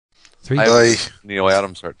3, I have Neal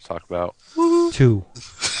Adams art to talk about. 2,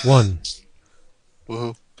 1.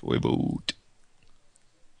 Woohoo. Toy boat.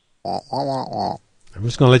 I'm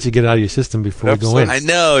just going to let you get it out of your system before we go in. I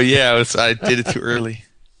know, yeah. I did it too early.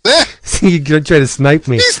 See, you try to snipe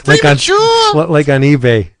me. Like on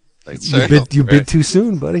eBay. You bid too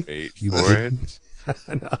soon, buddy. Wait You for bid.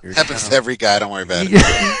 it. Happens to every guy. Don't worry about it.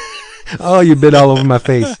 Oh, you bit all over my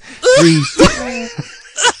face.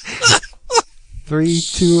 3,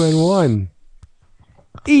 2, and 1.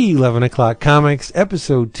 11 o'clock comics,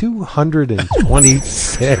 episode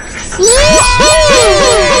 226.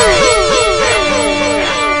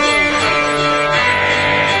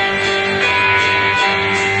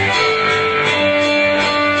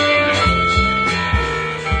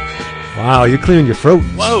 Wow, you're clearing your throat.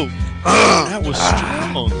 Whoa. That was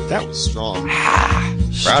strong. That was strong.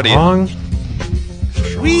 Proud of Strong. you.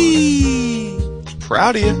 Whee!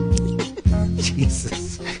 Proud of you.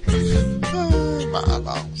 Jesus. My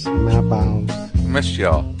balls. My balls. Missed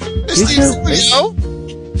y'all.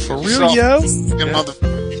 For real, yo? Mother-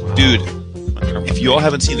 Dude, if you all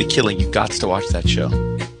haven't seen The Killing, you've got to watch that show.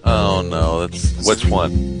 Oh no, that's which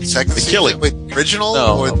one? Second The season? Killing. Wait, original?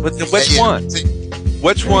 No, or but which one?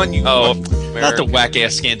 Which one? You Oh, fucking not the American-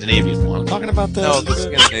 whack-ass Scandinavian one. I'm talking about the... No, the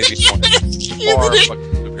Scandinavian one. Far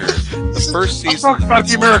fucking superior. The first season. talking about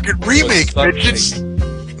the American remake, was bitches. such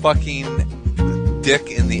a fucking dick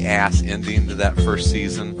in the ass ending to that first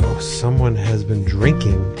season. Oh, someone has been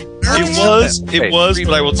drinking. It was,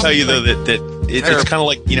 but I will tell you, though, that it's kind of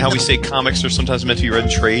like, you know how we say comics are sometimes meant to be read in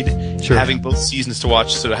trade? Sure. Having both seasons to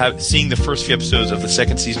watch, so seeing the first few episodes of the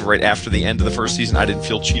second season right after the end of the first season, I didn't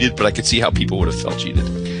feel cheated, but I could see how people would have felt cheated.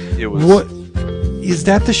 It was. What is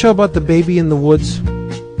that? The show about the baby in the woods?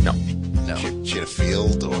 No. She had a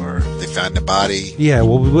field, or they found a body. Yeah.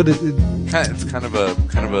 Well, what is it? It's kind of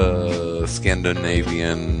a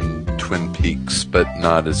Scandinavian Twin Peaks, but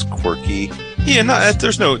not as quirky. Yeah,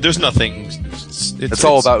 there's nothing. It's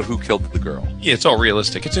all about who killed the girl. Yeah, it's all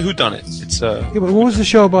realistic. It's a whodunit. It's Yeah, but what was the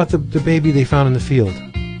show about the baby they found in the field?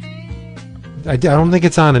 I don't think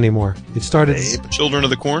it's on anymore. It started. Children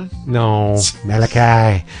of the Corn. No,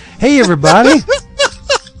 Malachi. Hey, everybody.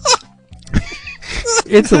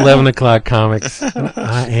 It's 11 o'clock comics.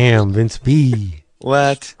 I am Vince B.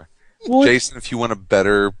 What? Jason, if you want a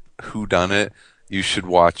better whodunit, you should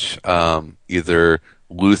watch either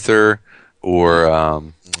Luther or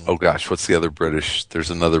oh gosh, what's the other British?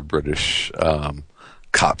 There's another British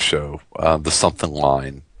cop show, The Something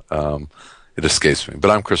Line. It escapes me,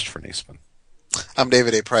 but I'm Christopher Niesman. I'm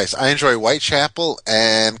David A. Price. I enjoy Whitechapel,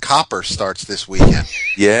 and Copper starts this weekend.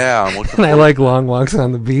 Yeah, I'm looking. And I like long walks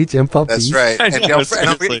on the beach and puppies. That's right. I And know, don't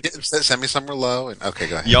seriously. send me some Merlot. And, okay,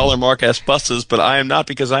 go ahead. Y'all are Mark S. buses, but I am not,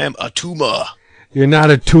 because I am a tumor. You're not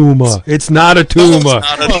a tumor. It's not a tumor.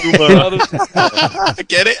 Not a tumor.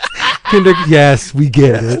 Get it? Yes, we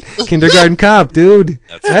get it. Kindergarten Cop, dude.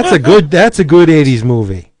 That's a good 80s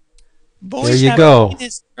movie. Boys There you have go. a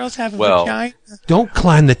penis, girls have a Well, vagina. Don't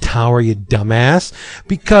climb the tower, you dumbass,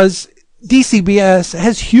 because DCBS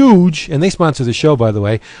has huge, and they sponsor the show, by the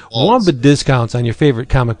way, wombat discounts on your favorite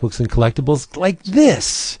comic books and collectibles like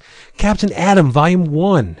this. Captain Atom, Volume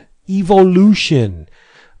 1, Evolution,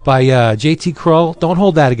 by J.T. Kroll. Don't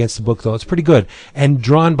hold that against the book, though. It's pretty good. And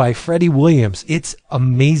drawn by Freddie Williams. It's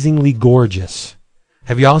amazingly gorgeous.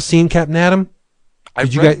 Have you all seen Captain Atom?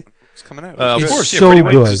 I've you read guys- it's coming out. Of It's course, yeah, so pretty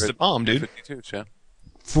much. good. It's the bomb, dude. 52, yeah.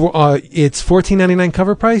 For it's $14.99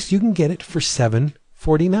 cover price. You can get it for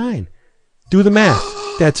 $7.49. Do the math.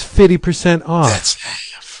 That's 50% off. That's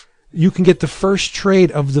half. You can get the first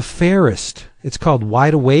trade of The Fairest. It's called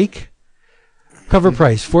Wide Awake. Cover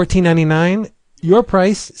price $14.99. Your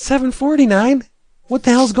price $7.49. What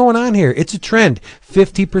the hell's going on here? It's a trend.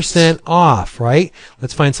 50% off, right?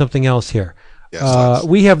 Let's find something else here. Yes,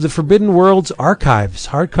 We have the Forbidden Worlds Archives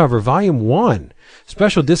hardcover, Volume 1.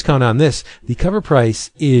 Special discount on this. The cover price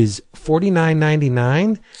is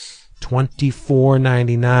 $49.99,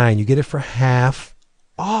 $24.99. You get it for half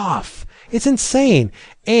off. It's insane.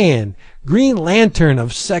 And Green Lantern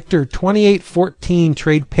of Sector 2814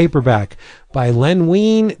 trade paperback by Len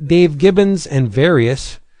Wein, Dave Gibbons, and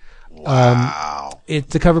various. Wow.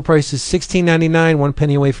 The cover price is $16.99, 1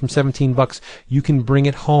 penny away from $17. You can bring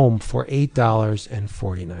it home for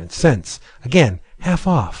 $8.49. Again, half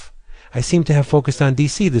off. I seem to have focused on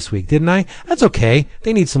DC this week, didn't I? That's okay.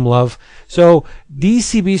 They need some love. So,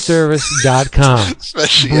 DCBService.com.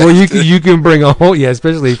 Especially Well, you can bring a whole,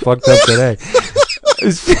 especially fucked up today.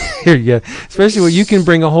 Especially when you can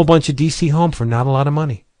bring a whole bunch of DC home for not a lot of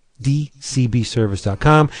money.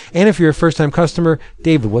 DCBService.com. And if you're a first-time customer,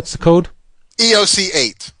 David, what's the code? EOC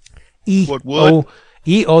 8. What?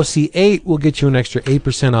 EOC8 will get you an extra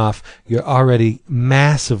 8% off your already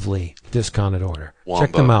massively discounted order. Wombo.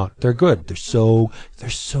 Check them out. They're good. They're so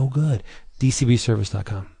good.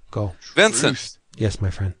 DCBService.com. Go. Vincent, Yes, my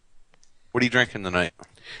friend. what are you drinking tonight?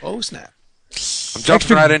 Oh snap! I'm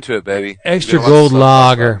jumping right into it, baby. Extra You got a lot of gold stuff.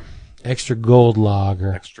 lager. Extra gold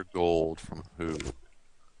lager. Extra gold from who?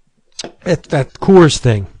 That Coors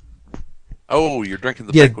thing. Oh, you're drinking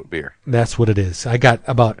the Yeah. banquet beer. That's what it is. I got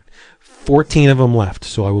about 14 of them left,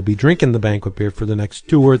 so I will be drinking the banquet beer for the next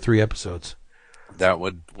 2 or 3 episodes. That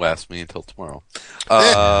would last me until tomorrow.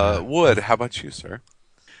 Wood, how about you, sir?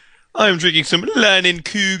 I'm drinking some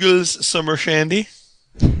Leinenkugel's Summer Shandy.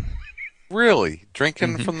 Really?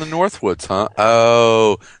 Drinking from the Northwoods, huh?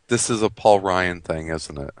 Oh, this is a Paul Ryan thing,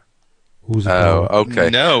 isn't it? Who's it? Oh, okay.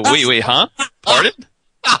 No, wait, huh? Pardon?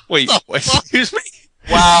 Wait, excuse me?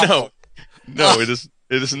 Wow. No, it is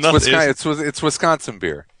not. It's Wisconsin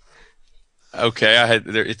beer. Okay,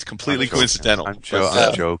 it's completely coincidental. I'm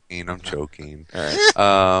joking. All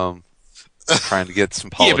right. Trying to get some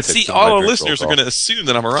Yeah, politics. but see, in my all our drink listeners are roll going to assume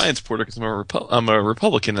that I'm a Ryan supporter because I'm a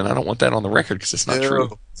Republican, and I don't want that on the record because it's not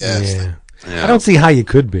true. Yes. Yeah. Yeah. I don't see how you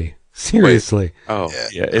could be. Seriously. Oh,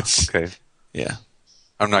 Yeah, it's okay. yeah.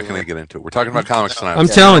 I'm not going to get into it. We're talking about comics tonight. I'm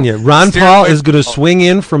telling you, Ron Steer Paul away is going to swing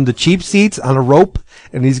in from the cheap seats on a rope,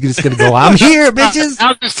 and he's just going to go, I'm here, bitches.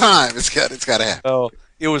 Now's his time. It's got to happen. Oh,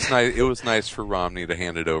 it was nice. It was nice for Romney to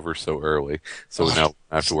hand it over so early, so we don't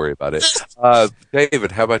have to worry about it.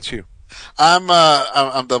 David, how about you? I'm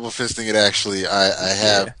double fisting it. Actually, I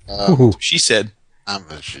have. Ooh. She said,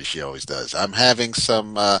 She always does. I'm having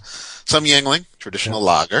some Yingling traditional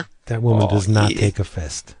lager, That woman does not yeah. take a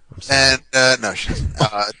fist. I'm sorry. and no, she doesn't.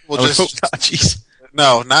 Well, "Oh, just jeez,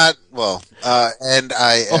 no, not well. And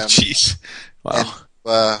I oh, am. jeez,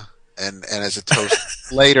 wow." And as a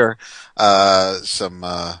toast later, some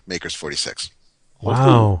Maker's 46.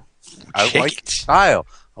 Wow. I Check like it. your style.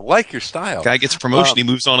 I like your style. Guy gets a promotion, he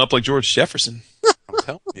moves on up like George Jefferson. I'm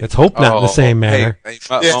telling you. Let's hope not in the same manner. Hey,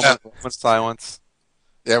 Yeah. moment of silence.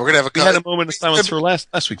 Yeah, we're gonna have a. We had a moment of silence for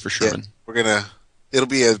last week for Sherman. It'll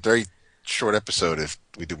be a very short episode if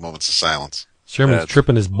we do moments of silence. Sherman's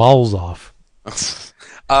tripping his balls off.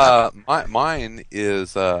 Mine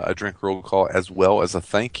is a drink roll call as well as a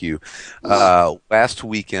thank you. Last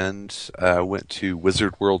weekend, I went to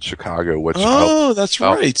Wizard World Chicago, which That's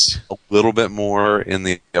I'll- right. a little bit more in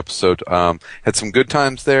the episode. Had some good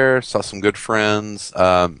times there, saw some good friends,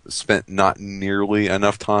 spent not nearly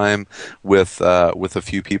enough time with a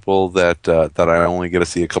few people that I only get to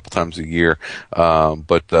see a couple times a year.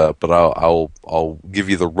 But I'll give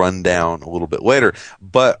you the rundown a little bit later.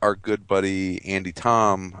 But our good buddy Andy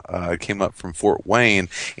Tom came up from Fort Wayne,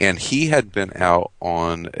 and he had been out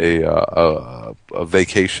on a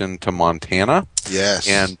vacation to Montana. Yes.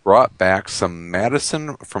 And brought back some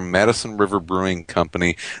Madison River Brewing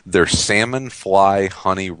Company, their Salmon Fly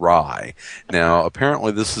Honey Rye. Now,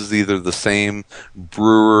 apparently this is either the same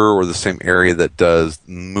brewer or the same area that does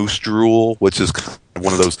Moose Drool, which is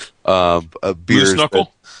one of those beers. Moose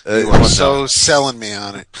Knuckle? You are so selling me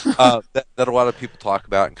on it. That a lot of people talk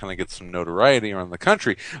about and kind of get some notoriety around the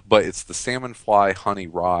country, but it's the Salmon Fly Honey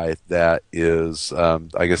Rye that is,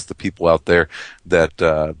 I guess, the people out there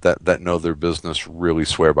that know their business really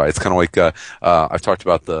swear by. It's kind of like I've talked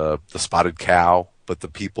about the Spotted Cow, but the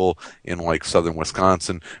people in like southern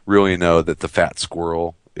Wisconsin really know that the Fat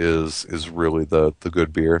Squirrel is really the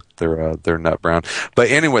good beer. They're nut brown. But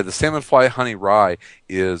anyway, the Salmon Fly Honey Rye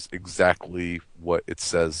is exactly what it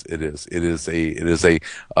says it is. It is a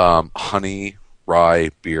honey rye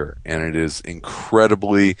beer, and it is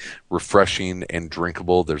incredibly refreshing and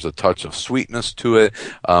drinkable. There's a touch of sweetness to it,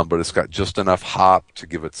 but it's got just enough hop to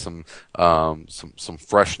give it some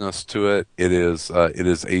freshness to it. It is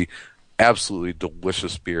a absolutely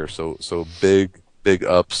delicious beer. So big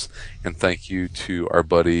ups and thank you to our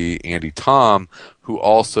buddy Andy Tom, who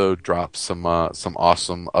also dropped some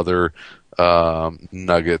awesome other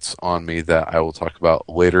nuggets on me that I will talk about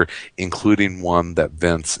later, including one that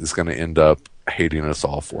Vince is going to end up hating us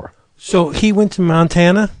all for. So he went to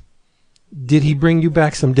Montana. Did he bring you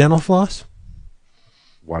back some dental floss?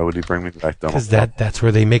 Why would he bring me back down? Because that's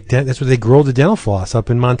where they make that's where they grow the dental floss, up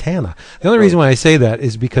in Montana. The only reason why I say that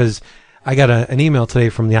is because I got an email today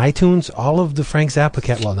from the iTunes. All of the Frank Zappa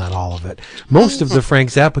catalog, well, not all of it. Most of the Frank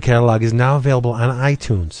Zappa catalog is now available on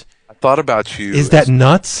iTunes. I thought about you. Is that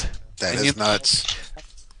nuts? That is nuts.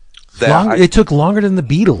 It took longer than the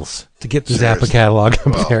Beatles to get the Zappa catalog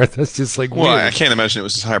up there. That's just like Well, I weird. can't imagine it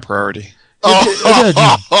was his high priority.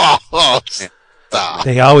 Stop.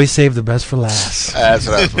 They always save the best for last. That's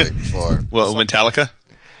what I was waiting for. Well, Metallica?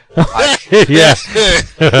 Yeah.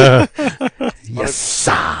 Yes,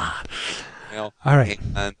 sir. All right.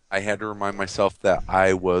 And I had to remind myself that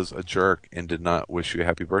I was a jerk and did not wish you a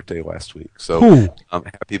happy birthday last week. So, Who?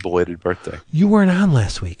 Happy belated birthday. You weren't on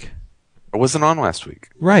last week. I wasn't on last week.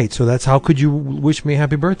 Right, so that's how could you wish me a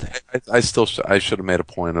happy birthday? I still I should have made a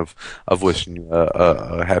point of wishing you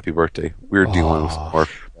a happy birthday. We were dealing with some work.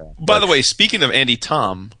 By the way, speaking of Andy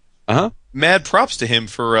Tom, mad props to him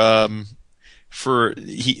thanks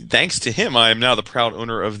to him, I am now the proud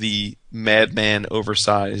owner of the Madman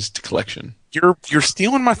oversized collection. You're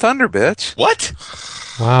stealing my thunder, bitch. What?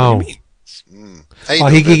 Wow. What do you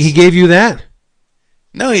mean? He gave you that?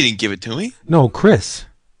 No, he didn't give it to me. No, Chris.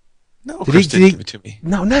 No, Chris didn't give it to me.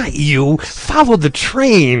 No, not you. Follow the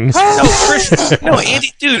trains. No, Chris. No,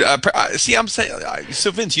 Andy, dude. See, I'm saying. So,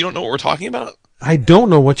 Vince, you don't know what we're talking about? I don't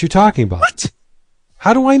know what you're talking about. What?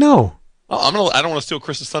 How do I know? Oh, I don't want to steal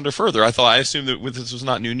Chris's thunder further. I assumed that this was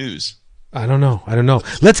not new news. I don't know.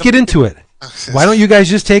 Let's get into it. Why don't you guys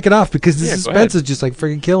just take it off? Because the suspense is just like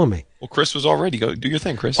freaking killing me. Well, Chris was already. Go do your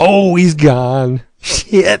thing, Chris. Oh, he's gone.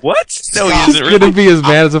 Shit. What? No, he He's isn't really. gonna be as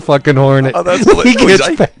mad as a fucking hornet. Oh, that's He hilarious.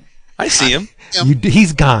 gets back. I see him.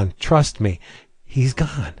 He's gone. Trust me. He's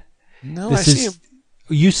gone. No, I see him.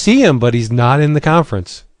 You see him, but he's not in the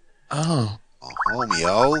conference. Oh.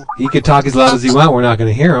 Homie, He could talk as loud as he wants. We're not going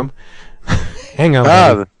to hear him. Hang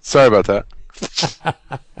on. Sorry about that.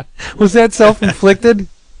 Was that self-inflicted?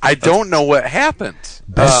 I don't know what happened.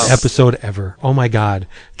 Best episode ever. Oh my God.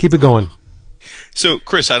 Keep it going. So,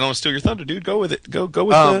 Chris, I don't want to steal your thunder, dude. Go with it. Go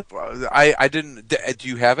with the. I didn't. Do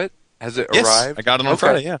you have it? Has it arrived? I got it on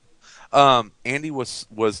Friday. Yeah. Andy was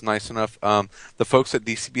nice enough. The folks at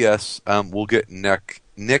DCBS will get nick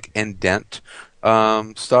and dent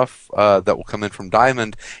stuff that will come in from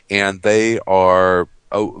Diamond, and they are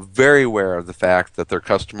very aware of the fact that their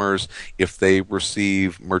customers, if they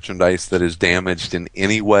receive merchandise that is damaged in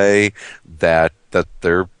any way, that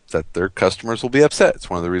their customers will be upset. It's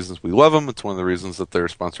one of the reasons we love them. It's one of the reasons that they're a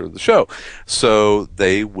sponsor of the show. So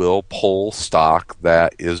they will pull stock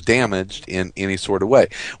that is damaged in any sort of way.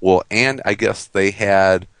 Well, and I guess they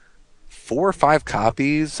had 4 or 5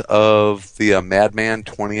 copies of the Madman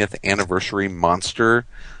 20th Anniversary Monster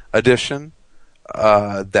Edition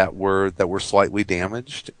that were slightly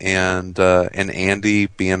damaged, and Andy,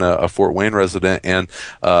 being a Fort Wayne resident and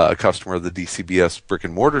a customer of the DCBS brick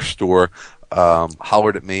and mortar store,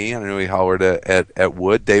 hollered at me. I know he hollered at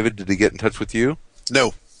Wood. David, did he get in touch with you?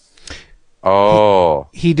 No. Oh,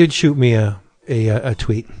 he did shoot me a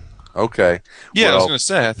tweet. Okay. Yeah, well, I was going to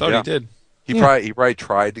say. I thought he did. He probably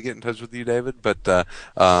tried to get in touch with you, David, but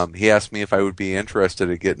he asked me if I would be interested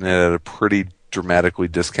in getting it at a pretty dramatically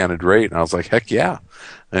discounted rate, and I was like, heck yeah.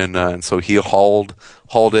 And so he hauled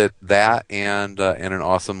it that and an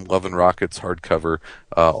awesome Love and Rockets hardcover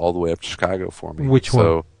all the way up to Chicago for me. Which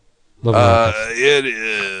one? Love and Rockets. It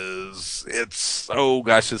is. It's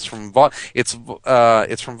it's from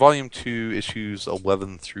volume 2, issues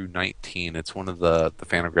 11 through 19. It's one of the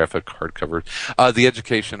Fantagraphic hardcovers. The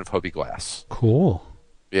Education of Hobie Glass. Cool.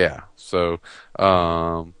 Yeah. So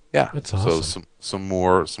that's awesome. So some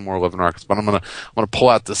more Love and Rockets, but I'm gonna pull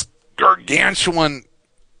out this gargantuan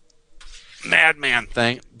Madman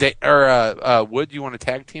thing. Wood, you want to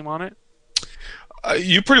tag team on it?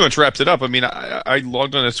 You pretty much wrapped it up. I mean, I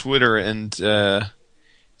logged on to Twitter and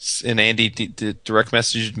Andy direct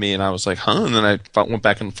messaged me, and I was like, huh? And then I went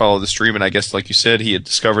back and followed the stream, and I guess, like you said, he had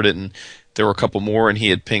discovered it, and there were a couple more, and he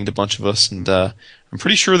had pinged a bunch of us, and I'm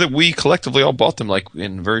pretty sure that we collectively all bought them like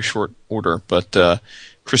in very short order. But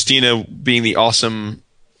Christina, being the awesome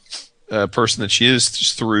person that she is,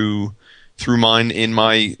 just threw mine in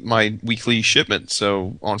my weekly shipment.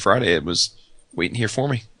 So on Friday, it was waiting here for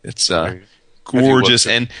me. It's gorgeous,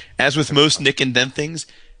 and as with most Nick and Dent things,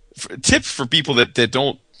 tip for people that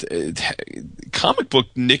don't, comic book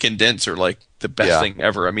Nick and Dents are like the best thing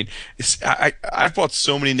ever. I mean, I've bought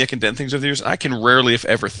so many Nick and Dent things over the years. I can rarely, if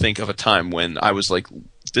ever, think of a time when I was like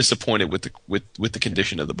disappointed with the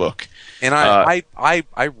condition of the book. And I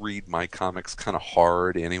read my comics kind of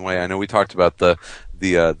hard anyway. I know we talked about the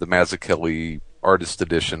Mazzucchelli artist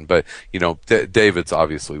edition, but you know, David's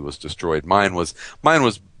obviously was destroyed. Mine was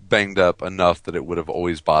banged up enough that it would have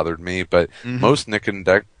always bothered me, but most Nick and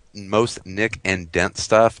Dent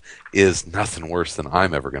stuff is nothing worse than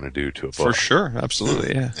I'm ever going to do to a book. For sure,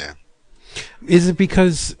 absolutely, yeah. Is it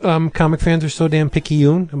because comic fans are so damn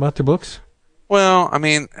picky-yoon about their books? Well, I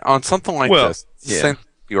mean, on something like this, same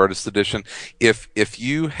the artist edition. If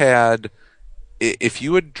you had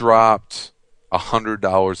dropped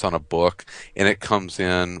 $100 on a book and it comes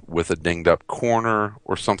in with a dinged up corner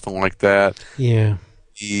or something like that,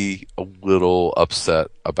 be a little upset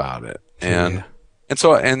about it, Yeah. and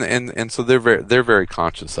so they're very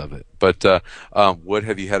conscious of it. But Wood,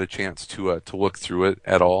 have you had a chance to look through it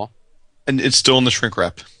at all? And it's still in the shrink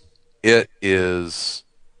wrap. It is.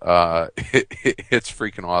 It's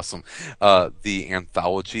freaking awesome. The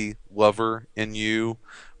anthology lover in you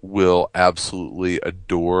will absolutely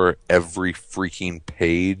adore every freaking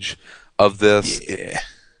page of this. Yeah.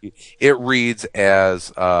 It reads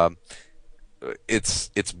as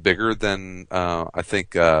it's bigger than I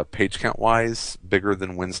think page count wise, bigger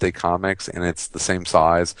than Wednesday Comics, and it's the same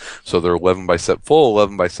size. So they're 11 by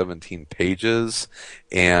 17 pages,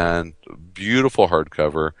 and beautiful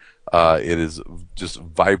hardcover. It is just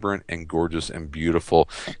vibrant and gorgeous and beautiful.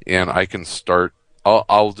 And I can start.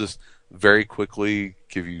 I'll just very quickly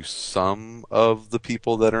give you some of the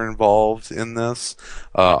people that are involved in this.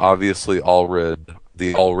 Obviously, Allred.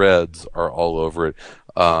 The Allreds are all over it.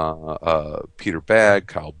 Peter Bagg,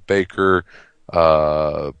 Kyle Baker,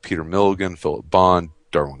 Peter Milligan, Philip Bond,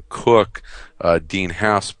 Darwin Cook, Dean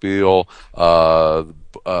Haspiel,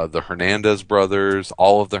 the Hernandez brothers,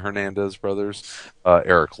 all of the Hernandez brothers,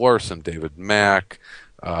 Eric Larson, David Mack,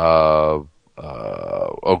 oh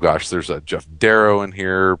gosh, there's a Jeff Darrow in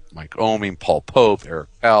here, Mike Oeming, Paul Pope, Eric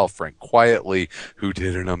Powell, Frank Quietly, who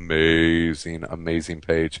did an amazing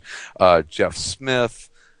page, Jeff Smith,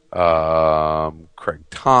 Craig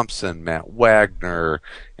Thompson, Matt Wagner,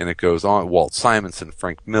 and it goes on. Walt Simonson,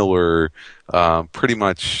 Frank Miller, pretty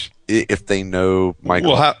much if they know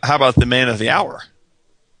Michael. Well, how about the man of the hour?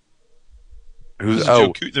 Who's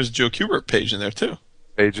There's a Joe Kubert page in there too.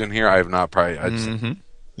 Page in here? I have not probably.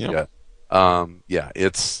 Yep. Yeah.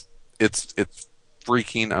 It's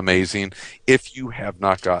freaking amazing. If you have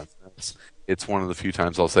not gotten this, it's one of the few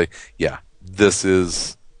times I'll say, yeah, this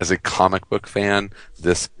is, as a comic book fan,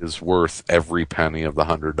 this is worth every penny of the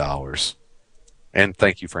 $100. And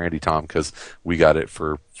thank you for Andy Tom, because we got it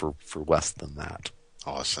for less than that.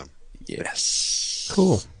 Awesome. Yes.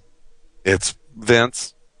 Cool. It's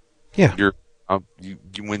Vince. Yeah. You're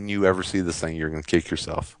when you ever see this thing, you're going to kick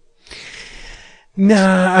yourself.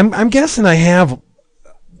 Nah, I'm guessing I have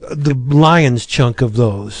the lion's chunk of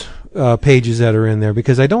those pages that are in there,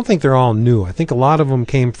 because I don't think they're all new. I think a lot of them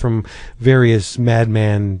came from various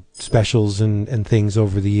Madman specials and things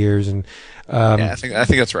over the years. And yeah, I think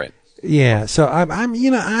that's right. Yeah, so I'm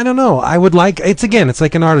I don't know. I would like it's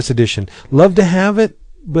like an artist edition. Love to have it,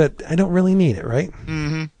 but I don't really need it, right?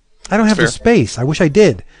 Mm-hmm. I don't have the space. I wish I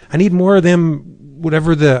did. I need more of them.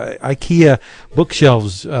 Whatever the IKEA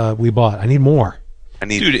bookshelves we bought, I need more.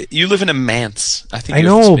 Dude, you live in a manse. I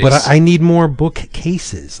know, but I need more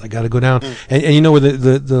bookcases. I got to go down, and you know where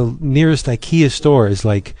the nearest IKEA store is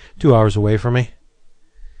like 2 hours away from me.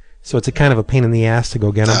 So it's a kind of a pain in the ass to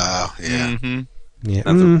go get them. Oh, yeah. Mm-hmm. Yeah,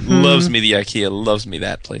 loves me the IKEA. Loves me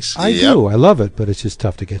that place. I do. I love it, but it's just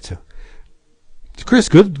tough to get to. Chris,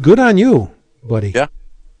 good on you, buddy. Yeah.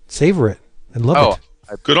 Savor it and love it.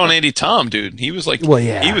 Good on Andy Tom, dude. He was like,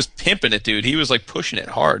 he was pimping it, dude. He was like pushing it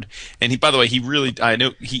hard. And by the way, I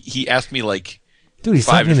know he asked me like, dude, he's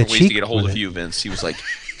 5 different ways to get a hold of you, Vince. He was like,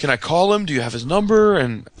 can I call him? Do you have his number?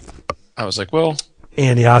 And I was like, well,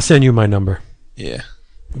 Andy, I'll send you my number. Yeah.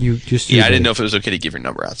 You just I didn't know if it was okay to give your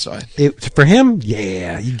number out, so for him,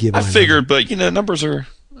 yeah, you give. I figured, but numbers are.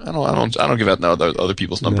 I don't give out other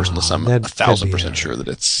people's numbers unless I'm 1,000% sure that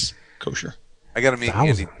it's kosher. I got to meet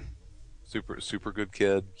Andy. Super good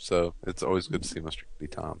kid. So it's always good to see Mr. Andy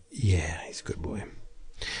Tom. Yeah, he's a good boy.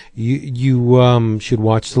 You should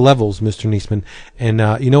watch the levels, Mr. Niesman. And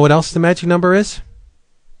you know what else the magic number is?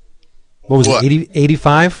 What was it?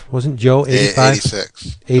 85? Wasn't Joe 85?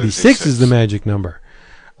 86. 86 is the magic number.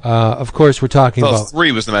 Of course, we're talking about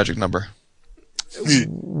 3 was the magic number.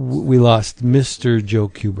 We lost Mr. Joe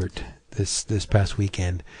Kubert this past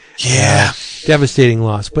weekend. Yeah, devastating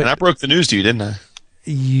loss. But and I broke the news to you, didn't I?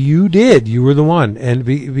 You did. You were the one. And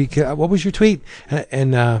what was your tweet?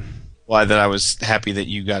 Why that I was happy that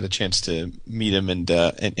you got a chance to meet him and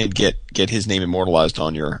get his name immortalized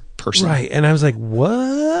on your person. Right. And I was like,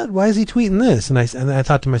 what? Why is he tweeting this? And I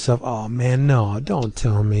thought to myself, oh man, no, don't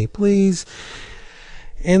tell me, please.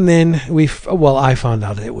 And then I found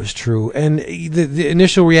out it was true. And the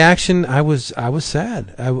initial reaction, I was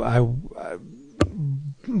sad.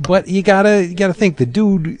 But you gotta think the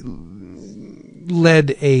dude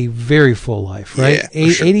led a very full life, right? Yeah,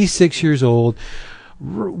 sure. 86 years old,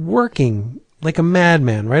 working like a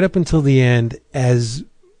madman right up until the end, as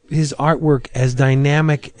his artwork as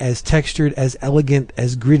dynamic, as textured, as elegant,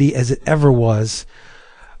 as gritty as it ever was.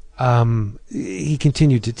 He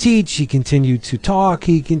continued to teach, he continued to talk,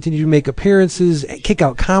 he continued to make appearances, kick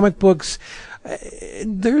out comic books.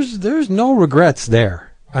 There's no regrets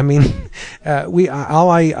there. I mean,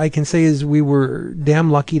 I can say is we were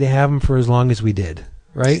damn lucky to have him for as long as we did,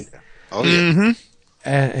 right? Oh yeah. Mm-hmm.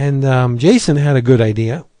 And Jason had a good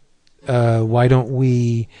idea. Why don't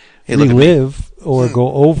we relive or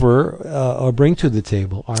go over or bring to the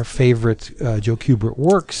table our favorite Joe Kubert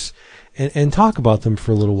works and talk about them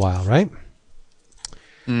for a little while, right?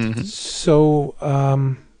 Mm-hmm. So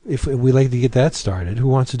if we'd like to get that started, who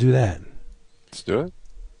wants to do that? Let's do it.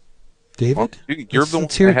 David? Well, you're the one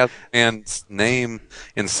that has the man's name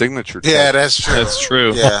and signature. Yeah, that's true. That's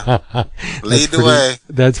true. Yeah. Lead the way.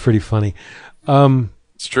 That's pretty funny.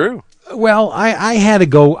 It's true. Well, I had to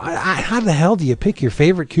go. How the hell do you pick your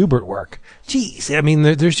favorite Kubert work? Jeez, I mean,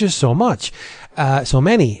 there's just so much, so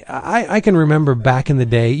many. I can remember back in the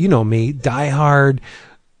day, you know me, diehard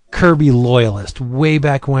Kirby loyalist, way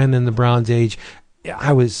back when in the Bronze Age.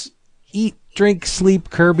 I was eat, drink, sleep,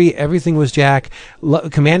 Kirby. Everything was Jack.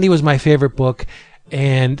 Commandy was my favorite book,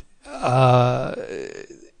 and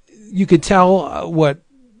you could tell what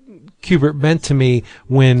Kubert meant to me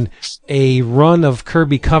when a run of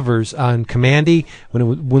Kirby covers on Commandy,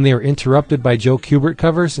 when they were interrupted by Joe Kubert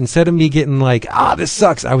covers, instead of me getting like, this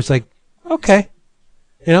sucks, I was like, okay.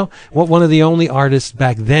 You know, one of the only artists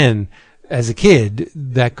back then as a kid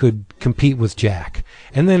that could compete with Jack.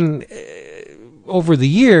 And then over the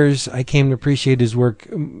years, I came to appreciate his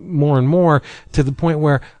work more and more to the point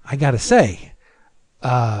where I got to say,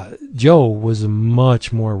 Joe was a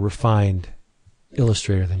much more refined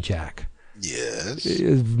illustrator than Jack. Yes.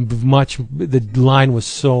 The line was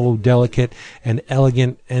so delicate and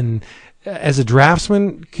elegant, and as a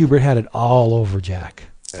draftsman, Kubert had it all over Jack.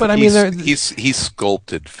 But I mean, he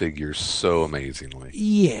sculpted figures so amazingly.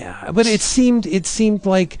 Yeah, but it seemed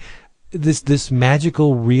like this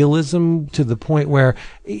magical realism to the point where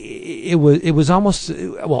it was almost,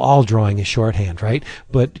 well, all drawing is shorthand, right?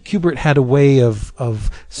 But Kubert had a way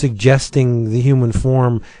of suggesting the human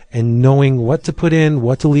form and knowing what to put in,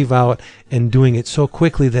 what to leave out, and doing it so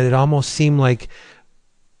quickly that it almost seemed like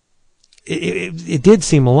it did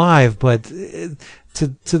seem alive, but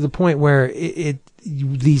to the point where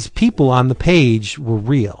these people on the page were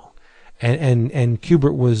real, and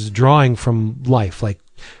Kubert was drawing from life, like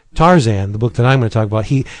Tarzan, the book that I'm going to talk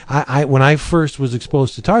about. When I first was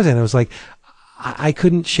exposed to Tarzan, I was like, I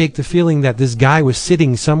couldn't shake the feeling that this guy was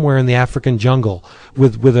sitting somewhere in the African jungle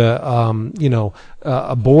with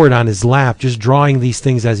a board on his lap, just drawing these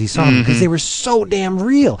things as he saw them, because they were so damn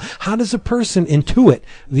real. How does a person intuit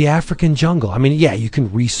the African jungle? I mean, yeah, you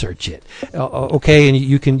can research it, okay, and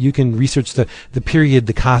you can research the period,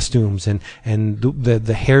 the costumes, and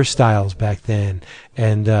the hairstyles back then,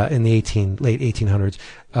 and in the late 1800s,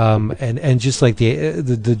 and just like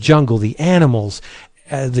the jungle, the animals.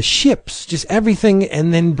 The ships, just everything,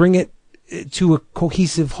 and then bring it to a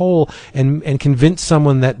cohesive whole and convince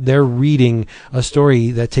someone that they're reading a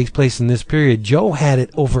story that takes place in this period. Joe had it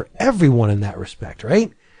over everyone in that respect,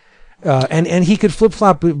 right? And he could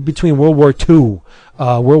flip-flop between World War II,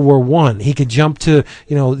 World War I. He could jump to,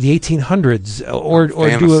 the 1800s or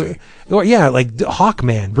like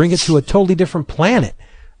Hawkman, bring it to a totally different planet.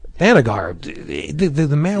 Thanagar,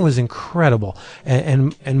 the man was incredible.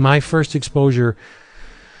 And my first exposure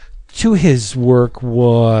to his work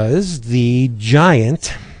was the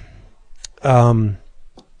giant, Marvel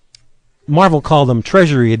called them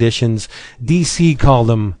treasury editions, DC called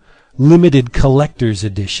them limited collector's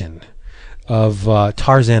edition of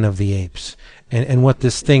Tarzan of the Apes. And what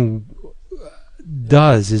this thing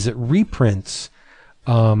does is it reprints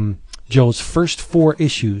Joe's first 4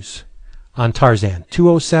 issues on Tarzan,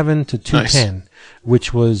 207 to 210, nice.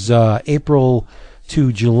 Which was April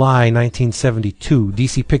to July 1972.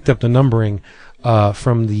 DC picked up the numbering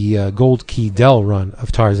from the Gold Key Dell run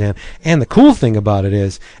of Tarzan. And the cool thing about it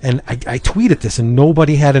is, and I tweeted this and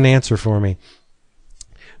nobody had an answer for me,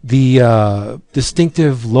 the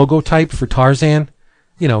distinctive logo type for Tarzan,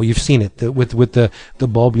 you've seen it, with the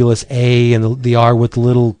bulbulous A and the R with the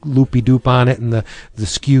little loopy-doop on it and the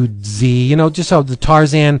skewed Z, just how the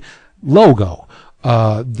Tarzan logo.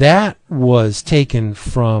 That was taken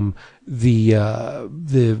from the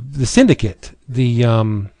Syndicate, the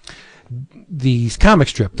comic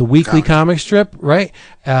strip, the weekly comic strip, right?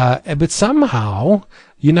 But somehow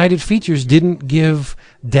United Features didn't give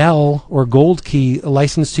Dell or Gold Key a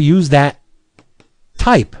license to use that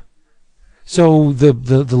type. So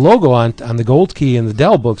the logo on the Gold Key and the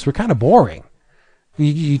Dell books were kind of boring.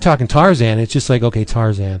 You talking Tarzan, it's just like, okay,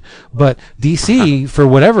 Tarzan. But DC, for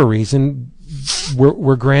whatever reason,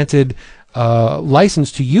 were granted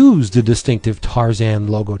license to use the distinctive Tarzan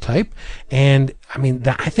logo type. And I mean,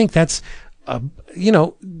 I think that's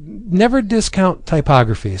never discount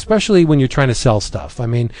typography, especially when you're trying to sell stuff. I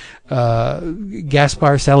mean,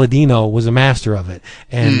 Gaspar Saladino was a master of it,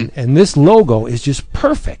 and this logo is just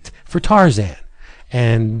perfect for Tarzan.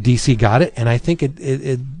 And DC got it, and I think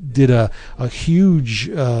it did a huge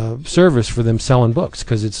service for them selling books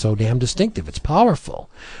because it's so damn distinctive. It's powerful.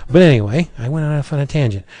 But anyway, I went off on a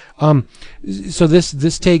tangent. So this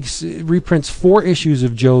reprints 4 issues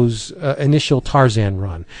of Joe's initial Tarzan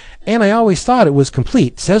run, and I always thought it was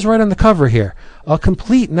complete. It says right on the cover here, a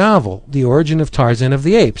complete novel, The Origin of Tarzan of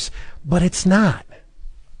the Apes, but it's not.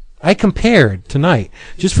 I compared tonight,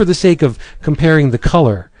 just for the sake of comparing the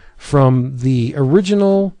color from the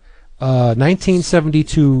original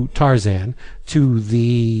 1972 Tarzan to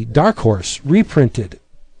the Dark Horse reprinted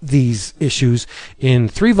these issues in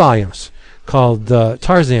 3 volumes called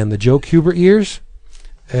Tarzan, the Joe Kubert Years.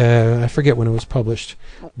 I forget when it was published,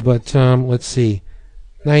 but let's see.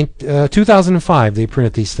 2005 they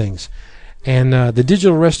printed these things. And the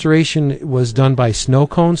digital restoration was done by Snow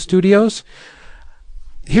Cone Studios.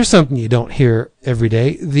 Here's something you don't hear every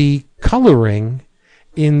day. The coloring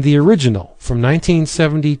in the original from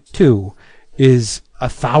 1972 is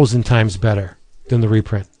 1,000 times better than the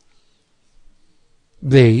reprint.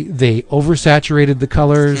 They oversaturated the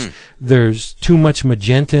colors. There's too much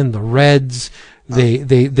magenta in the reds.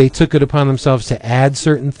 They took it upon themselves to add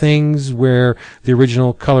certain things where the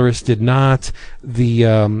original colorist did not. The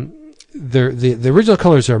original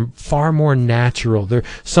colors are far more natural. They're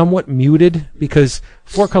somewhat muted because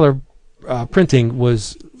 4-color printing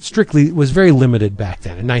was very limited back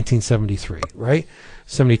then in 1973, right?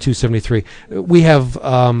 72, 73. We have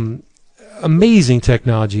amazing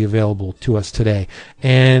technology available to us today,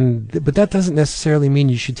 but that doesn't necessarily mean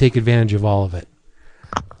you should take advantage of all of it.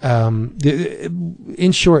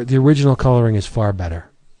 In short, the original coloring is far better,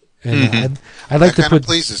 and I'd like to put. That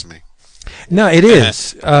pleases me. No, it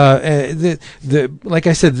is. Like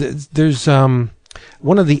I said, there's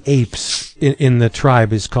one of the apes in the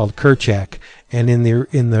tribe is called Kerchak, and in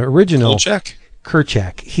the original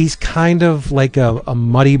Kerchak, he's kind of like a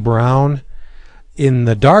muddy brown. In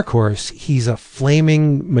the Dark Horse, he's a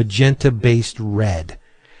flaming magenta-based red,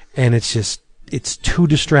 and it's too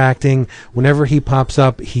distracting. Whenever he pops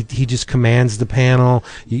up, he just commands the panel.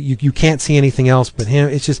 You can't see anything else but him.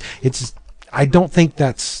 It's just I don't think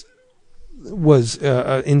was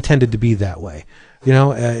intended to be that way.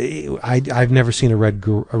 I've never seen a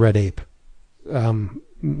red ape.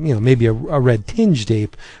 Maybe a red tinged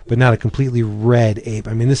ape, but not a completely red ape.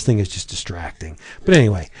 I mean, this thing is just distracting. But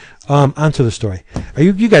anyway, on to the story.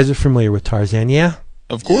 You guys are familiar with Tarzan, yeah?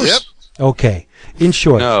 Of course. Yep. Okay. In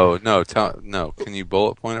short. No. Can you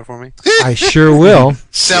bullet point it for me? I sure will.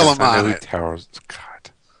 Sell him on it.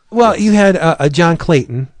 God. Well, you had a John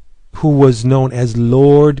Clayton, who was known as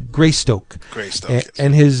Lord Greystoke.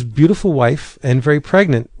 And his beautiful wife and very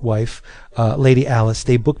pregnant wife, Lady Alice,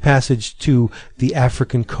 they book passage to the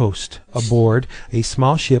African coast aboard a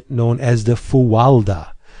small ship known as the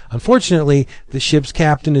Fuwalda. Unfortunately, the ship's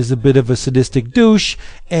captain is a bit of a sadistic douche,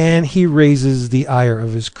 and he raises the ire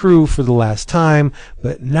of his crew for the last time,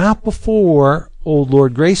 but not before old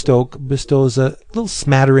Lord Greystoke bestows a little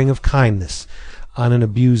smattering of kindness on an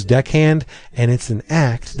abused deckhand, and it's an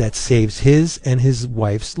act that saves his and his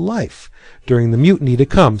wife's life during the mutiny to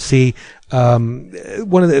come. See,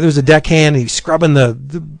 there's a deckhand, and he's scrubbing the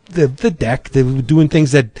deck. They were doing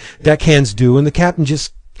things that deckhands do, and the captain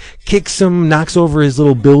just kicks him, knocks over his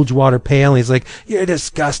little bilge water pail, and he's like, "You're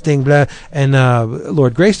disgusting," blah. And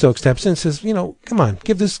Lord Greystoke steps in and says, "Come on,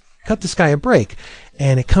 cut this guy a break."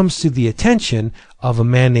 And it comes to the attention of a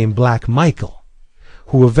man named Black Michael,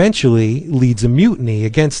 who eventually leads a mutiny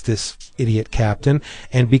against this idiot captain.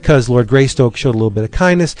 And because Lord Greystoke showed a little bit of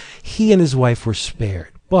kindness, he and his wife were spared.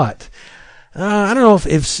 But I don't know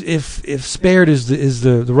if spared is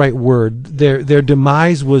the right word. Their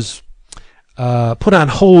demise was put on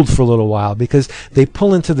hold for a little while because they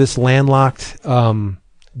pull into this landlocked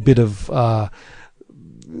bit of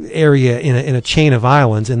area in a chain of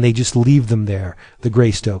islands, and they just leave them there, the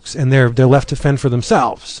Greystokes, and they're left to fend for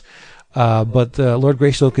themselves. But Lord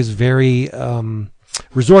Greystoke is very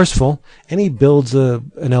resourceful, and he builds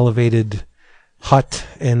an elevated hut,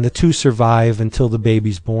 and the two survive until the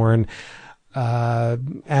baby's born.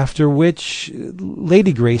 After which,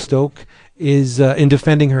 Lady Greystoke is, in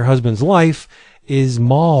defending her husband's life, is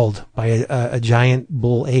mauled by a giant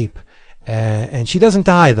bull ape. And she doesn't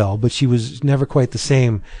die, though, but she was never quite the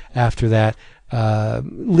same after that.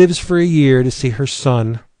 Lives for a year to see her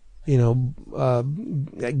son,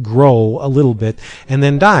 grow a little bit, and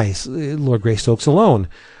then dies. Lord Greystoke's alone.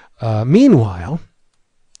 Meanwhile,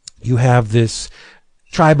 you have this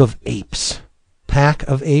tribe of apes, pack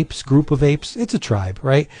of apes, group of apes. It's a tribe,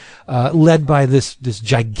 right? Led by this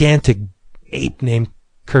gigantic ape named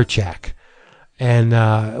Kerchak. And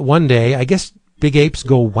one day, I guess big apes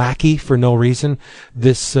go wacky for no reason.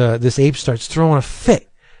 This ape starts throwing a fit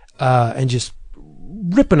and just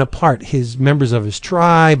ripping apart his members of his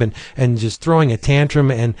tribe and just throwing a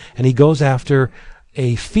tantrum. And he goes after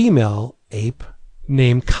a female ape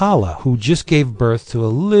named Kala, who just gave birth to a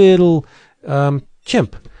little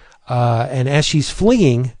chimp. And as she's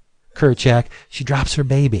fleeing Kerchak, she drops her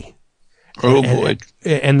baby. Boy!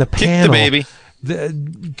 And the panel, Kick the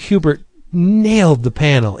baby. Kubert nailed the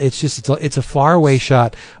panel. It's a far away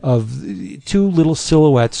shot of two little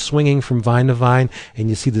silhouettes swinging from vine to vine, and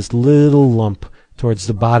you see this little lump towards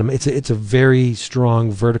the bottom. It's a very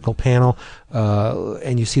strong vertical panel,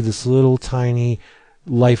 and you see this little tiny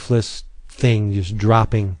lifeless thing just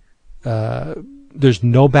dropping. There's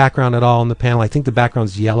no background at all in the panel. I think the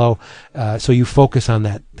background's yellow, so you focus on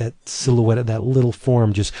that silhouette of that little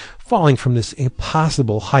form just falling from this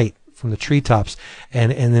impossible height from the treetops.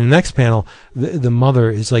 And in the next panel, the mother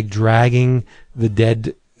is like dragging the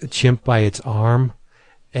dead chimp by its arm,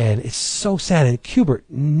 and it's so sad. And Kubert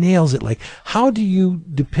nails it. Like, how do you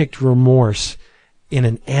depict remorse in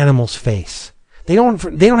an animal's face? They don't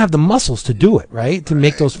have the muscles to do it, right? To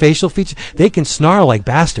make those facial features. They can snarl like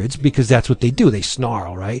bastards because that's what they do. They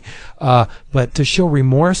snarl, right? But to show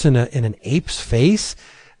remorse in an ape's face,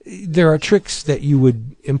 there are tricks that you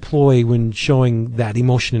would employ when showing that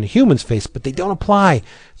emotion in a human's face, but they don't apply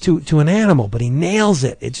to an animal. But he nails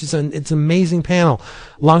it. It's just it's an amazing panel.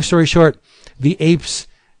 Long story short, the apes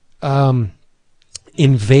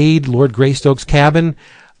invade Lord Greystoke's cabin,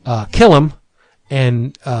 kill him.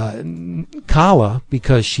 And Kala,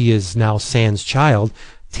 because she is now Sand's child,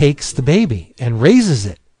 takes the baby and raises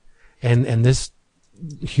it. And this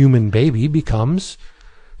human baby becomes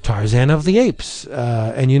Tarzan of the Apes.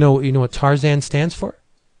 And you know what Tarzan stands for?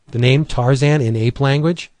 The name Tarzan in ape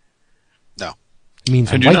language? No.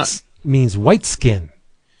 Means white skin.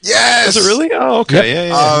 Yes! Is it really? Oh, okay. Yep.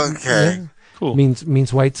 Yeah. Okay. Yeah. Cool.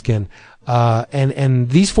 Means white skin. And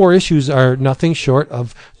these 4 issues are nothing short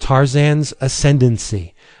of Tarzan's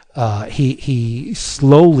ascendancy. He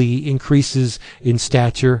slowly increases in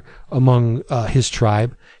stature among his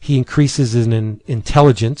tribe. He increases in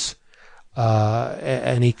intelligence,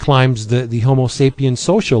 and he climbs the Homo sapiens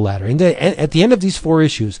social ladder. And at the end of these 4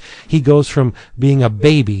 issues, he goes from being a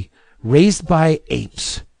baby raised by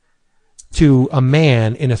apes to a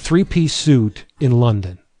man in a 3-piece suit in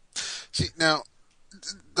London. See, now,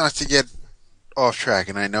 not to get off track,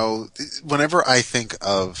 and I know whenever I think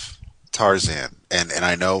of Tarzan, and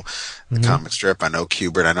I know the comic strip, I know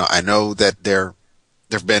Kubert, I know that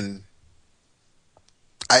there've been,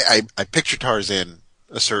 I picture Tarzan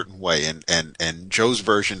a certain way, and Joe's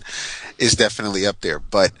version is definitely up there,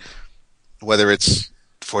 but whether it's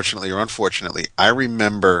fortunately or unfortunately, I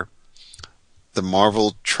remember the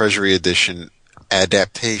Marvel Treasury Edition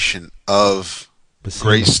adaptation of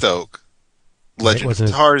Greystoke, Legend of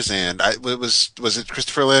Tarzan. Was it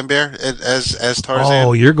Christopher Lambert as Tarzan?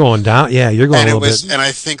 Oh, you're going down. Yeah, you're going a little bit. And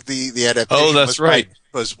I think the adaptation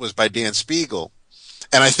was by Dan Spiegel.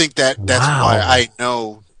 And I think that's why I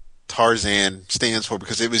know Tarzan stands for,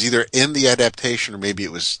 because it was either in the adaptation or maybe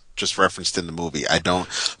it was just referenced in the movie. I don't.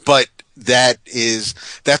 But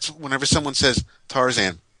that's whenever someone says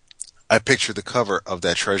Tarzan, I picture the cover of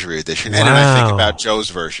that Treasury Edition, and then I think about Joe's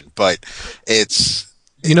version. But it's...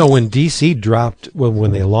 when DC dropped,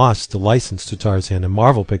 when they lost the license to Tarzan and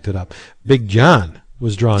Marvel picked it up, Big John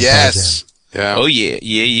was drawing Tarzan. Yeah. Oh, yeah.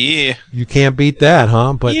 You can't beat that,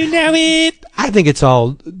 huh? But you know it. I think it's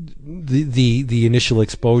all the initial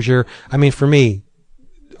exposure. I mean, for me,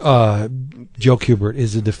 Joe Kubert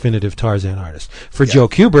is a definitive Tarzan artist. For Joe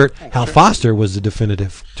Kubert, Hal Foster was the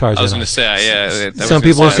definitive Tarzan I was going to artist. say, Some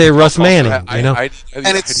people say Russ Manning.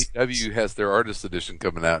 IDW has their artist edition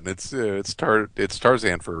coming out, and it's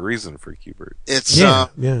Tarzan for a reason for Kubert. It's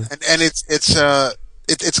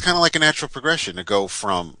kind of like a natural progression to go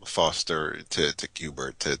from Foster to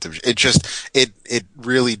Kubert it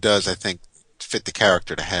really does, I think, fit the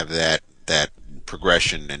character to have that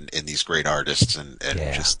progression in these great artists and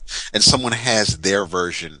someone has their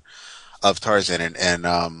version of Tarzan and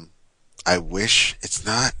I wish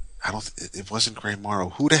it wasn't Gray Morrow.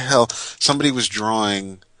 Who the hell? Somebody was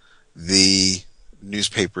drawing the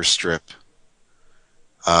newspaper strip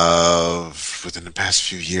within the past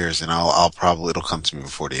few years, and it'll come to me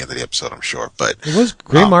before the end of the episode, I'm sure. But it was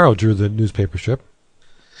Gray Morrow drew the newspaper strip.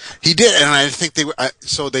 He did, and I think they were.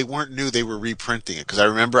 So they weren't new; they were reprinting it because I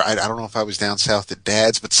remember. I don't know if I was down south at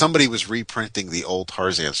Dad's, but somebody was reprinting the old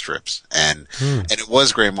Tarzan strips, and it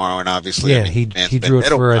was Gray Morrow, and obviously, Yeah, he drew it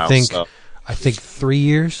for I think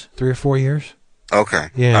 3 or 4 years. Okay,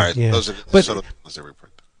 yeah, all right. Yeah. Those are but sort of ones that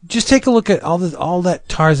reprinted. Just take a look at all that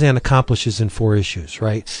Tarzan accomplishes in 4 issues.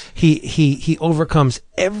 Right? He overcomes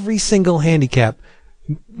every single handicap.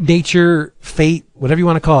 Nature, fate, whatever you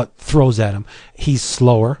want to call it, throws at him. He's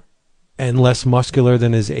slower and less muscular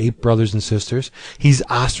than his ape brothers and sisters. He's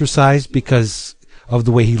ostracized because of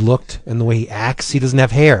the way he looked and the way he acts. He doesn't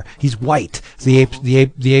have hair. He's white. The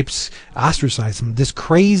apes ostracize him. This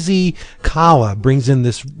crazy Kala brings in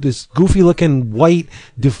this goofy looking white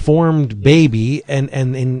deformed baby,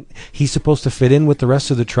 and he's supposed to fit in with the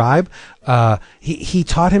rest of the tribe. He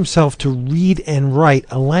taught himself to read and write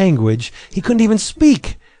a language he couldn't even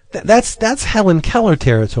speak. That's Helen Keller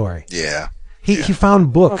territory. Yeah. He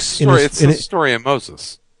found books. It's the story of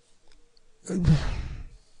Moses.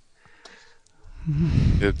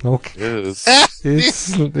 It is.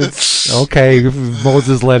 It's okay.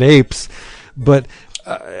 Moses led apes, but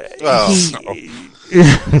but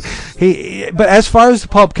as far as the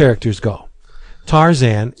pulp characters go,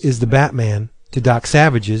 Tarzan is the Batman to Doc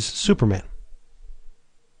Savage's Superman.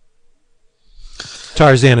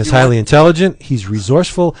 Tarzan is highly intelligent, he's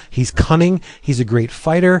resourceful, he's cunning, he's a great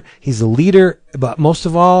fighter, he's a leader, but most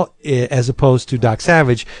of all, as opposed to Doc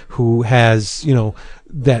Savage, who has,